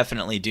Lakers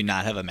definitely do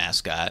not have a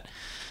mascot.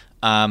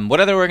 What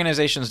other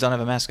organizations don't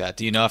have a mascot?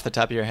 Do you know off the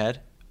top of your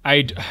head?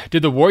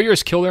 Did the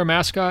Warriors kill their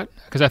mascot?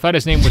 Because I thought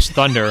his name was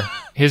Thunder.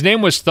 His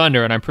name was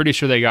Thunder, and I'm pretty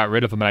sure they got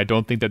rid of him, and I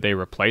don't think that they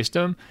replaced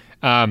him.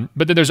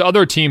 But then there's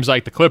other teams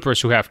like the Clippers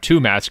who have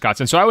 2 mascots,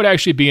 and so I would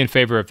actually be in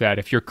favor of that.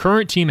 If your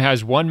current team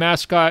has 1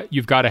 mascot,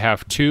 you've got to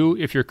have 2.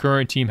 If your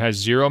current team has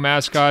 0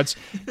 mascots,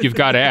 you've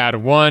got to add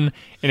 1.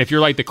 And if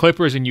you're like the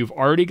Clippers and you've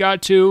already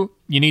got 2,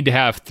 you need to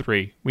have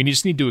 3. We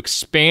just need to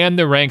expand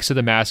the ranks of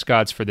the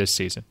mascots for this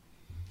season.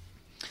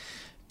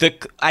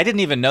 I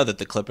didn't even know that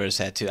the Clippers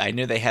had 2. I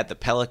knew they had the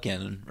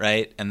Pelican,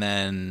 right? And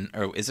then,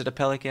 or is it a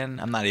Pelican?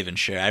 I'm not even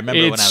sure. I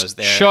remember when I was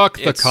there. Chuck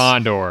the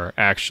Condor,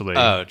 actually.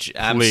 Oh,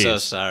 I'm so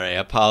sorry.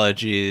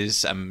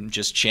 Apologies. I'm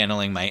just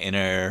channeling my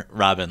inner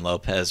Robin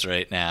Lopez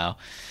right now.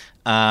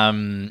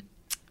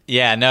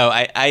 Yeah, no,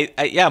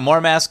 I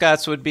more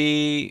mascots would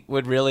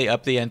really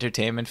up the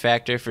entertainment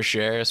factor for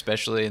sure,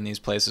 especially in these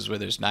places where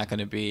there's not going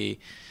to be.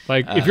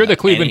 Like, if you're the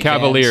Cleveland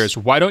Cavaliers,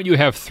 why don't you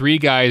have 3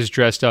 guys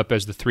dressed up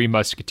as the 3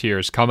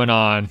 Musketeers coming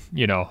on,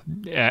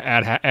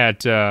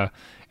 at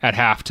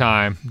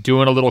halftime,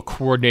 doing a little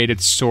coordinated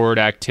sword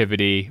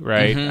activity,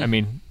 right? Mm-hmm. I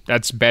mean,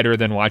 that's better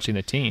than watching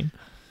the team.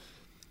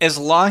 As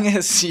long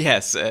as,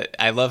 yes,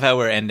 I love how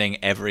we're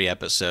ending every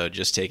episode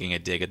just taking a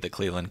dig at the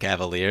Cleveland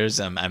Cavaliers.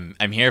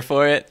 I'm here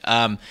for it.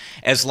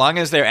 As long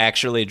as they're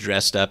actually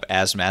dressed up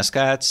as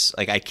mascots,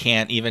 like I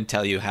can't even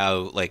tell you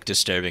how like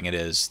disturbing it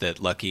is that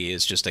Lucky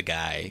is just a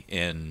guy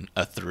in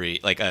a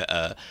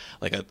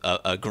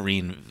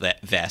green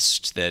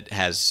vest that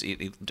has.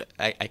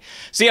 I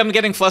see. I'm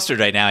getting flustered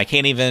right now. I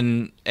can't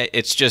even.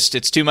 It's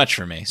too much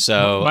for me.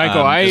 So,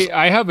 Michael,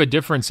 I have a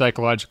different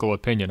psychological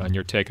opinion on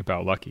your take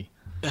about Lucky.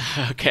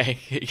 Okay,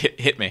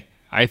 hit me.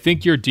 I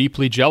think you're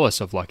deeply jealous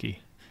of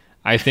Lucky.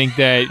 I think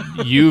that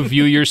you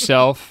view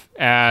yourself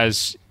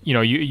as,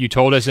 you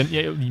told us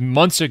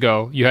months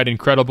ago you had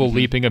incredible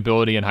leaping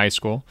ability in high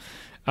school.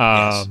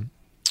 Yes.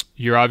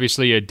 You're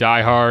obviously a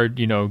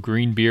diehard,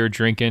 green beer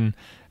drinking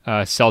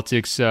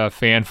Celtics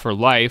fan for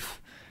life.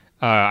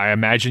 I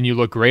imagine you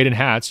look great in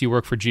hats. You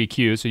work for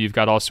GQ, so you've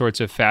got all sorts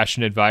of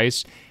fashion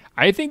advice.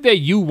 I think that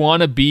you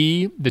want to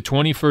be the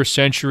 21st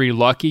century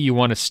Lucky. You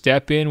want to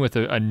step in with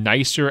a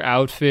nicer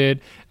outfit.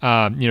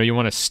 You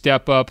want to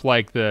step up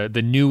like the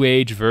new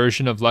age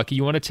version of Lucky.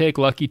 You want to take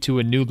Lucky to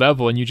a new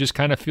level, and you just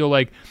kind of feel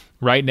like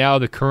right now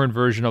the current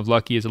version of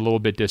Lucky is a little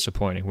bit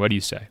disappointing. What do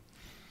you say?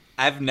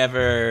 I've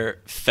never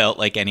felt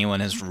like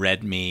anyone has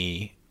read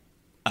me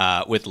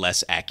with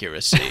less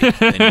accuracy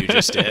than you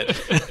just did.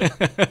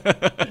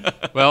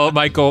 Well,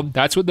 Michael,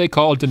 that's what they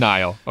call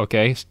denial,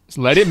 okay?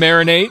 Let it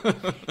marinate.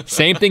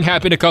 Same thing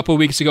happened a couple of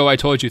weeks ago. I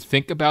told you,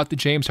 think about the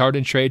James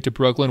Harden trade to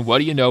Brooklyn. What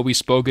do you know? We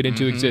spoke it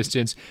into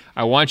existence.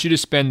 I want you to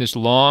spend this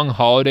long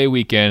holiday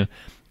weekend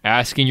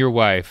asking your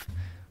wife,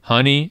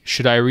 Honey,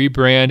 should I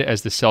rebrand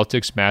as the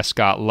Celtics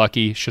mascot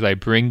Lucky? Should I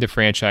bring the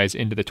franchise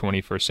into the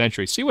 21st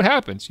century? See what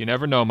happens. You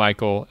never know,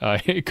 Michael.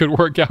 It could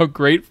work out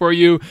great for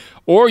you,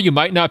 or you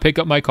might not pick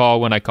up my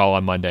call when I call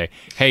on Monday.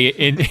 Hey,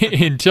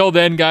 until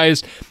then,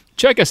 guys,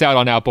 check us out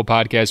on Apple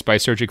Podcasts by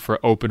searching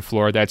for Open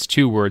Floor. That's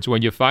 2 words.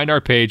 When you find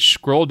our page,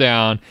 scroll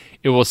down.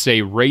 It will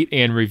say rate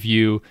and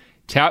review.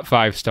 Tap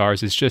 5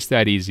 stars. It's just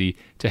that easy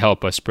to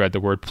help us spread the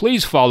word.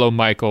 Please follow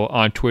Michael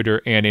on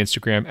Twitter and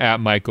Instagram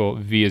at Michael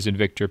V as in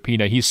Victor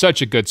Pina. He's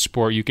such a good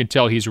sport. You can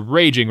tell he's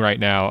raging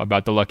right now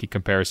about the Lucky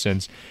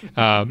comparisons.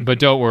 But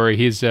don't worry,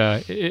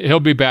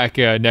 he'll be back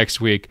next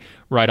week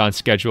right on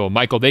schedule.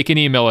 Michael, they can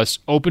email us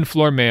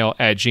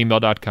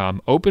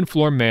openfloormail@gmail.com.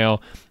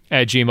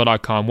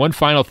 Openfloormail@gmail.com. One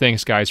final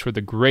thanks, guys, for the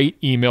great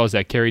emails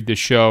that carried this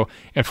show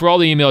and for all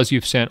the emails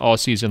you've sent all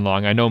season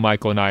long. I know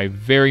Michael and I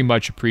very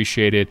much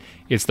appreciate it.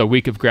 It's the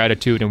week of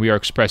gratitude, and we are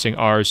expressing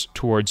ours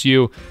towards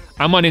you.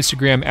 I'm on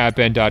Instagram at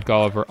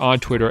Ben.Golliver, on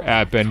Twitter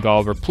at Ben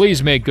Golliver.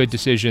 Please make good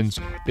decisions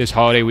this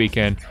holiday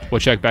weekend. We'll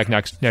check back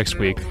next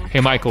week. Hey,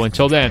 Michael,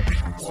 until then,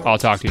 I'll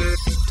talk to you.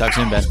 Talk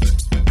soon, Ben.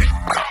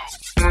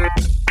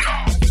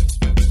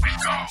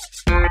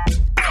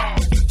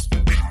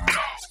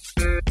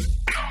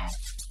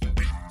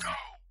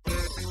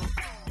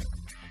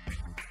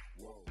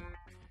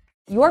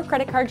 Your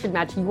credit card should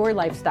match your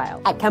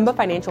lifestyle. At Kemba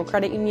Financial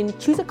Credit Union,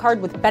 choose a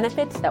card with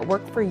benefits that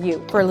work for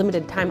you. For a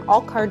limited time,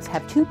 all cards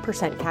have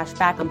 2% cash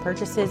back on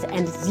purchases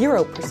and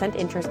 0%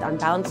 interest on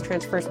balance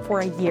transfers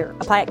for a year.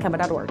 Apply at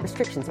Kemba.org.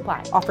 Restrictions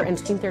apply. Offer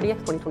ends June 30th,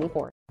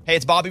 2024. Hey,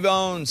 it's Bobby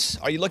Bones.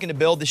 Are you looking to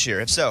build this year?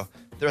 If so,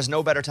 there is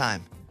no better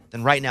time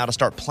than right now to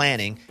start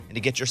planning and to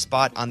get your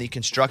spot on the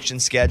construction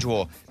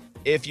schedule.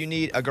 If you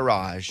need a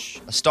garage,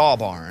 a stall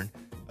barn,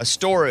 a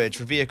storage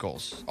for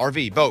vehicles,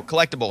 RV, boat,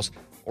 collectibles,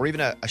 or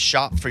even a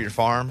shop for your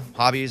farm,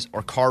 hobbies,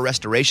 or car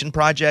restoration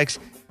projects,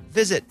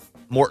 visit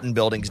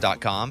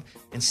MortonBuildings.com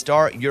and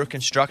start your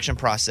construction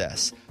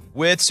process.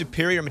 With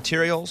superior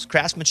materials,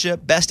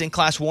 craftsmanship,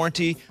 best-in-class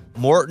warranty,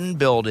 Morton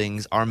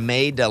Buildings are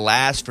made to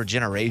last for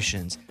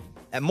generations.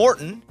 At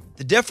Morton,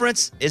 the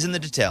difference is in the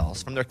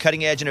details. From their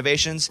cutting-edge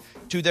innovations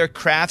to their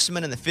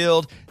craftsmen in the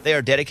field, they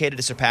are dedicated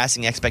to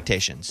surpassing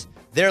expectations.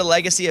 Their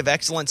legacy of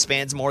excellence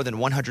spans more than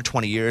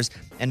 120 years,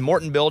 and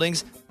Morton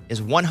Buildings is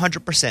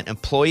 100%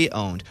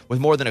 employee-owned with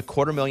more than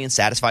 250,000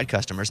 satisfied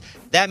customers.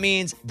 That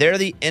means they're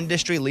the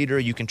industry leader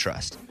you can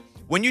trust.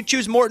 When you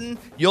choose Morton,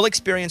 you'll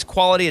experience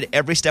quality at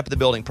every step of the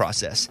building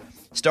process,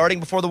 starting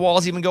before the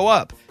walls even go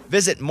up.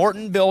 Visit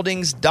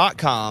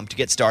MortonBuildings.com to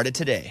get started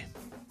today.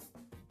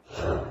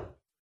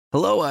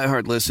 Hello,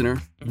 iHeart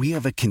listener. We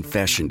have a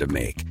confession to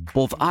make.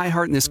 Both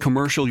iHeart and this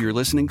commercial you're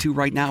listening to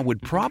right now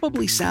would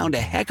probably sound a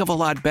heck of a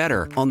lot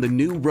better on the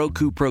new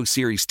Roku Pro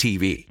Series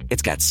TV.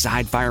 It's got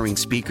side-firing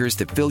speakers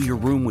that fill your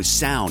room with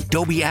sound,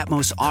 Dolby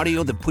Atmos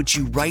audio that puts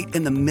you right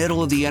in the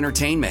middle of the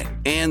entertainment,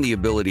 and the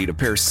ability to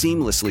pair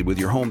seamlessly with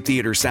your home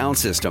theater sound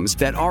systems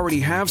that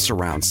already have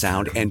surround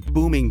sound and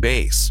booming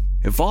bass.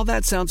 If all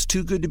that sounds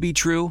too good to be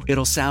true,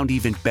 it'll sound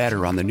even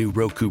better on the new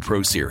Roku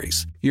Pro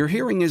Series. Your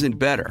hearing isn't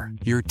better,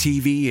 your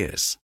TV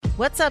is.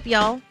 What's up,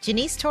 y'all?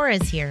 Janice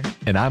Torres here.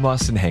 And I'm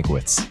Austin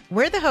Hankwitz.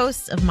 We're the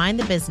hosts of Mind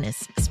the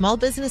Business, Small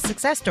Business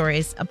Success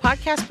Stories, a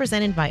podcast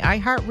presented by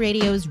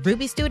iHeartRadio's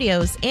Ruby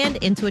Studios and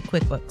Intuit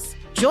QuickBooks.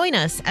 Join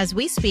us as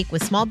we speak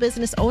with small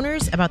business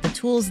owners about the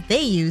tools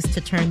they use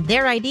to turn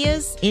their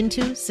ideas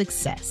into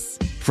success.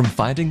 From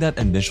finding that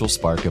initial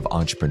spark of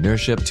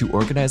entrepreneurship to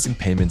organizing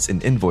payments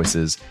and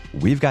invoices,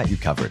 we've got you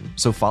covered.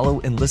 So follow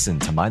and listen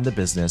to Mind the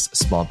Business,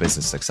 Small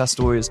Business Success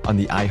Stories on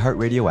the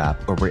iHeartRadio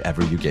app or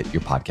wherever you get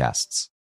your podcasts.